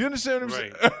 Do you understand what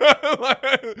I'm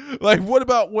saying? like, what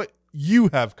about what you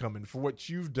have coming for what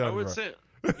you've done? I would say,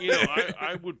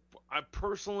 I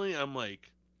personally, I'm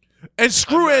like, and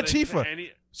screw Antifa.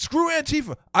 Screw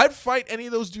Antifa. I'd fight any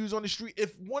of those dudes on the street.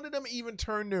 If one of them even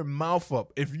turned their mouth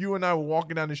up, if you and I were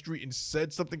walking down the street and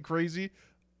said something crazy,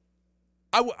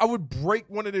 I would break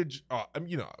one of their,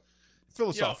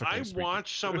 philosophically. I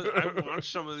watched some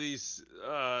of these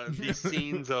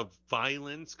scenes of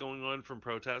violence going on from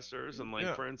protesters, and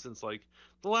for instance, like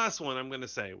the last one I'm going to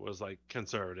say was like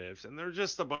conservatives, and they're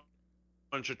just a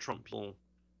bunch of Trump people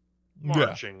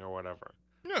marching or whatever.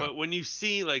 Yeah. But when you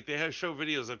see, like, they have show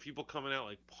videos of people coming out,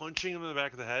 like, punching him in the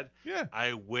back of the head. Yeah.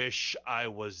 I wish I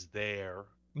was there.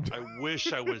 I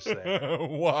wish I was there.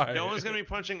 Why? No one's gonna be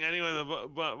punching anyone in the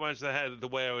bunch of the head the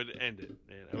way I would end it,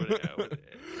 man.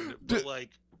 But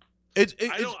like,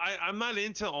 I'm not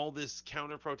into all this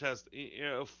counter protest,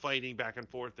 fighting back and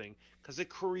forth thing, because it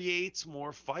creates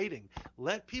more fighting.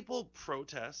 Let people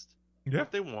protest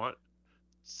what they want,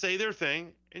 say their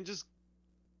thing, and just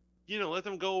let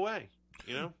them go away.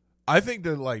 I think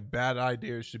that like bad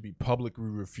ideas should be publicly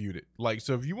refuted. Like,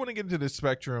 so if you want to get into the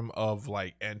spectrum of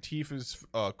like Antifa's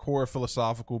core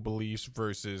philosophical beliefs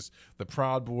versus the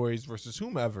Proud Boys versus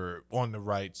whomever on the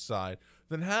right side,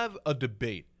 then have a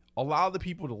debate. Allow the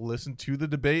people to listen to the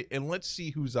debate, and let's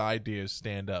see whose ideas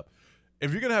stand up.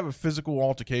 If you're going to have a physical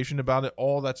altercation about it,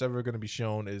 all that's ever going to be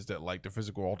shown is that, like, the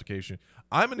physical altercation.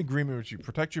 I'm in agreement with you.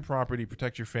 Protect your property,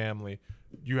 protect your family.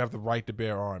 You have the right to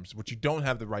bear arms. What you don't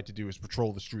have the right to do is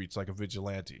patrol the streets like a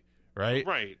vigilante, right?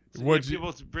 Right. So if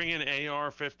people bring in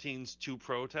AR-15s to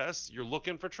protests, you're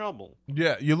looking for trouble.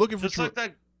 Yeah, you're looking for trouble. Just like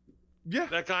that. Yeah.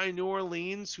 That guy in New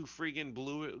Orleans who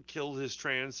freaking killed his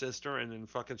trans sister and then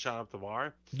fucking shot up the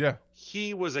bar. Yeah.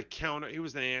 He was an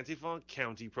Antifa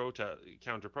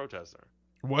counter protester.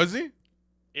 Was he?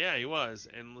 Yeah, he was.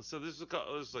 And so this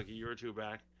was like a year or two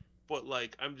back. But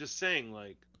like, I'm just saying,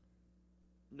 like,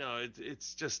 no,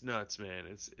 it's just nuts, man.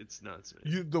 It's nuts,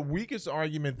 man. The weakest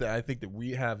argument that I think that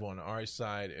we have on our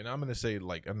side, and I'm going to say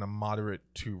like on the moderate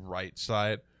to right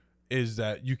side, is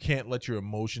that you can't let your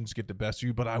emotions get the best of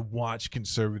you. But I watch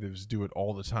conservatives do it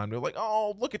all the time. They're like,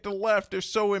 oh, look at the left. They're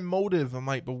so emotive. I'm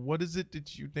like, but what is it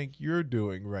that you think you're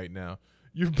doing right now?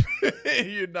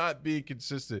 You're not being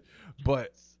consistent.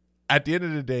 But at the end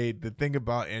of the day, the thing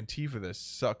about Antifa that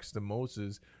sucks the most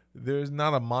is there's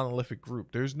not a monolithic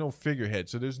group. There's no figurehead.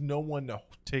 So there's no one to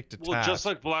take to task. Well, just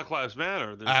like Black Lives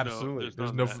Matter. Absolutely.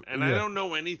 There's no and I don't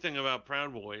know anything about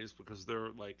Proud Boys because they're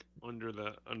like under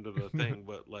the thing,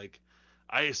 but like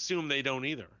I assume they don't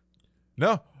either.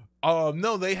 No.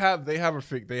 No, they have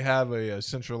a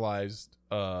centralized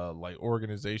like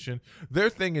organization. Their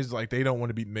thing is like they don't want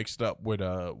to be mixed up with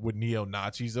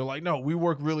neo-Nazis. They're like, no, we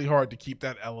work really hard to keep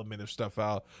that element of stuff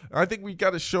out. And I think we got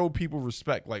to show people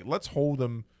respect. Like, let's hold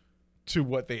them to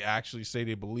what they actually say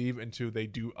they believe until they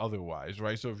do otherwise,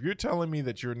 right? So if you're telling me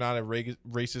that you're not a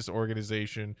racist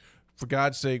organization, for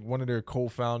God's sake, one of their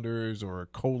co-founders or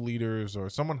co-leaders or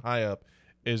someone high up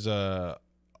is a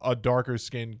darker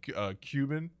skinned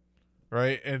Cuban,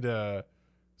 right? And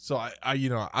so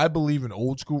I believe in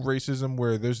old school racism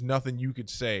where there's nothing you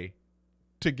could say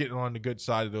to get on the good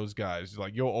side of those guys.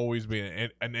 Like, you'll always be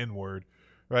an N-word,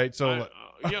 right? So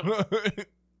I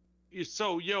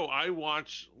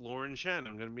watch Lauren Shen.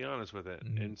 I'm going to be honest with it.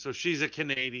 Mm-hmm. And so she's a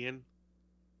Canadian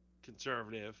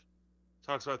conservative,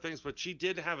 talks about things, but she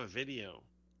did have a video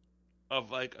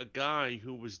of like a guy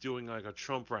who was doing like a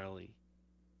Trump rally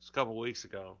a couple weeks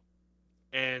ago.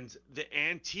 And the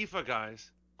Antifa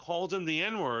guys called him the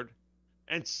N-word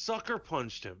and sucker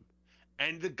punched him.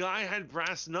 And the guy had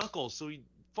brass knuckles, so he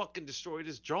fucking destroyed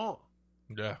his jaw.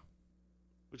 Yeah.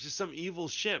 Which is some evil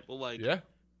shit, but like... Yeah.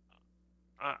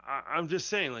 I'm just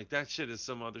saying, like, that shit is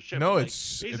some other shit. No, like,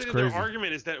 it's basically crazy. Their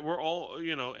argument is that we're all,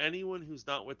 anyone who's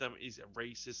not with them is a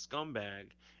racist scumbag,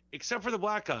 except for the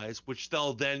black guys, which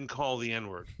they'll then call the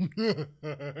N-word.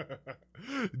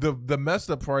 The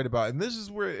messed up part about, and this is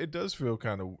where it does feel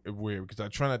kind of weird because I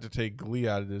try not to take glee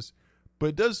out of this, but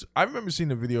it does. I remember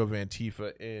seeing a video of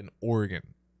Antifa in Oregon,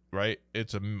 right?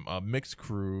 It's a mixed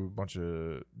crew, a bunch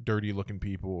of dirty looking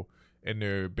people. And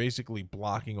they're basically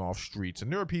blocking off streets.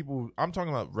 And there are people, I'm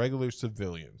talking about regular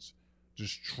civilians,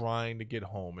 just trying to get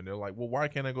home. And they're like, well, why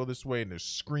can't I go this way? And they're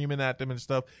screaming at them and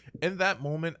stuff. In that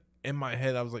moment, in my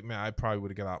head, I was like, man, I probably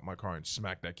would have got out of my car and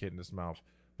smacked that kid in his mouth.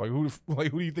 Like, who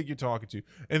do you think you're talking to?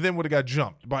 And then would have got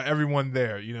jumped by everyone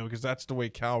there, because that's the way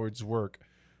cowards work.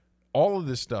 All of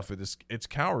this stuff, it's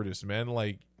cowardice, man.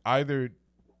 Like, either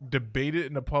debate it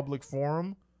in a public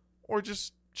forum or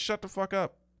just shut the fuck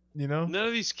up. None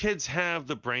of these kids have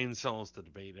the brain cells to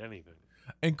debate anything.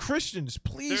 And Christians,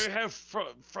 please. They have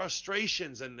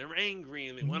frustrations and they're angry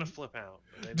and they want to flip out.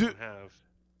 And they don't have.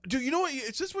 Dude, you know what?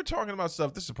 It's just we're talking about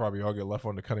stuff. This is probably all get left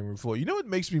on the cutting room floor. You know what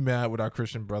makes me mad with our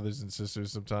Christian brothers and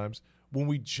sisters sometimes? When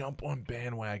we jump on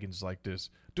bandwagons like this.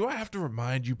 Do I have to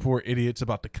remind you poor idiots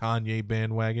about the Kanye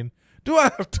bandwagon? Do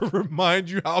I have to remind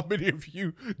you how many of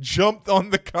you jumped on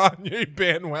the Kanye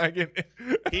bandwagon?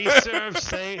 He serves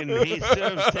Satan. He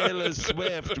serves Taylor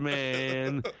Swift,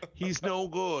 man. He's no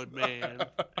good, man.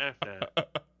 F that.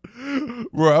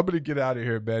 Bro, I'm going to get out of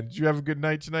here, man. Did you have a good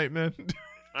night tonight, man?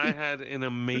 I had an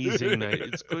amazing night.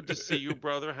 It's good to see you,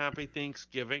 brother. Happy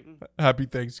Thanksgiving. Happy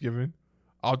Thanksgiving.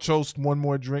 I'll toast one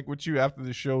more drink with you after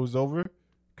the show is over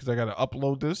because I got to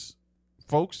upload this.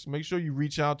 Folks, make sure you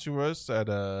reach out to us at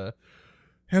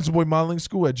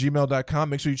handsomeboymodeling@gmail.com.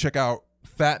 Make sure you check out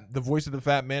the voice of the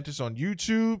Fat Mantis on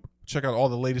YouTube. Check out all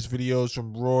the latest videos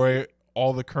from Roy,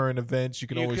 all the current events. You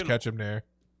can always catch him there.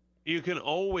 You can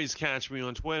always catch me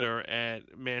on Twitter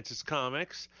at Mantis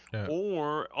Comics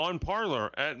or on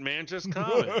Parler at Mantis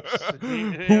Comics.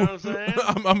 You know what I'm saying?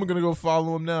 I'm going to go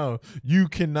follow him now. You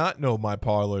cannot know my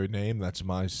Parler name. That's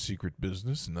my secret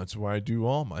business, and that's where I do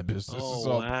all my business.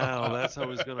 Oh, wow. That's how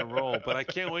he's going to roll. But I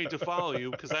can't wait to follow you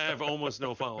because I have almost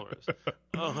no followers.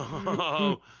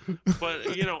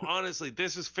 But, you know, honestly,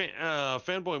 this is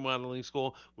Fanboy Modeling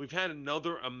School. We've had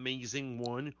another amazing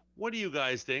one. What do you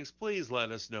guys think? Please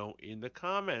let us know in the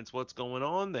comments what's going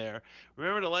on there.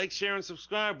 Remember to like, share, and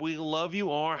subscribe. We love you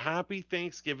all. Happy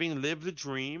Thanksgiving. Live the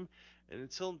dream. And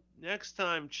until next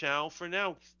time, ciao for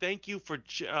now. Thank you for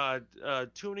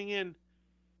tuning in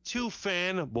to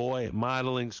Fanboy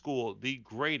Modeling School, the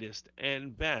greatest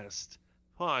and best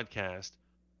podcast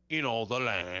in all the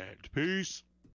land. Peace.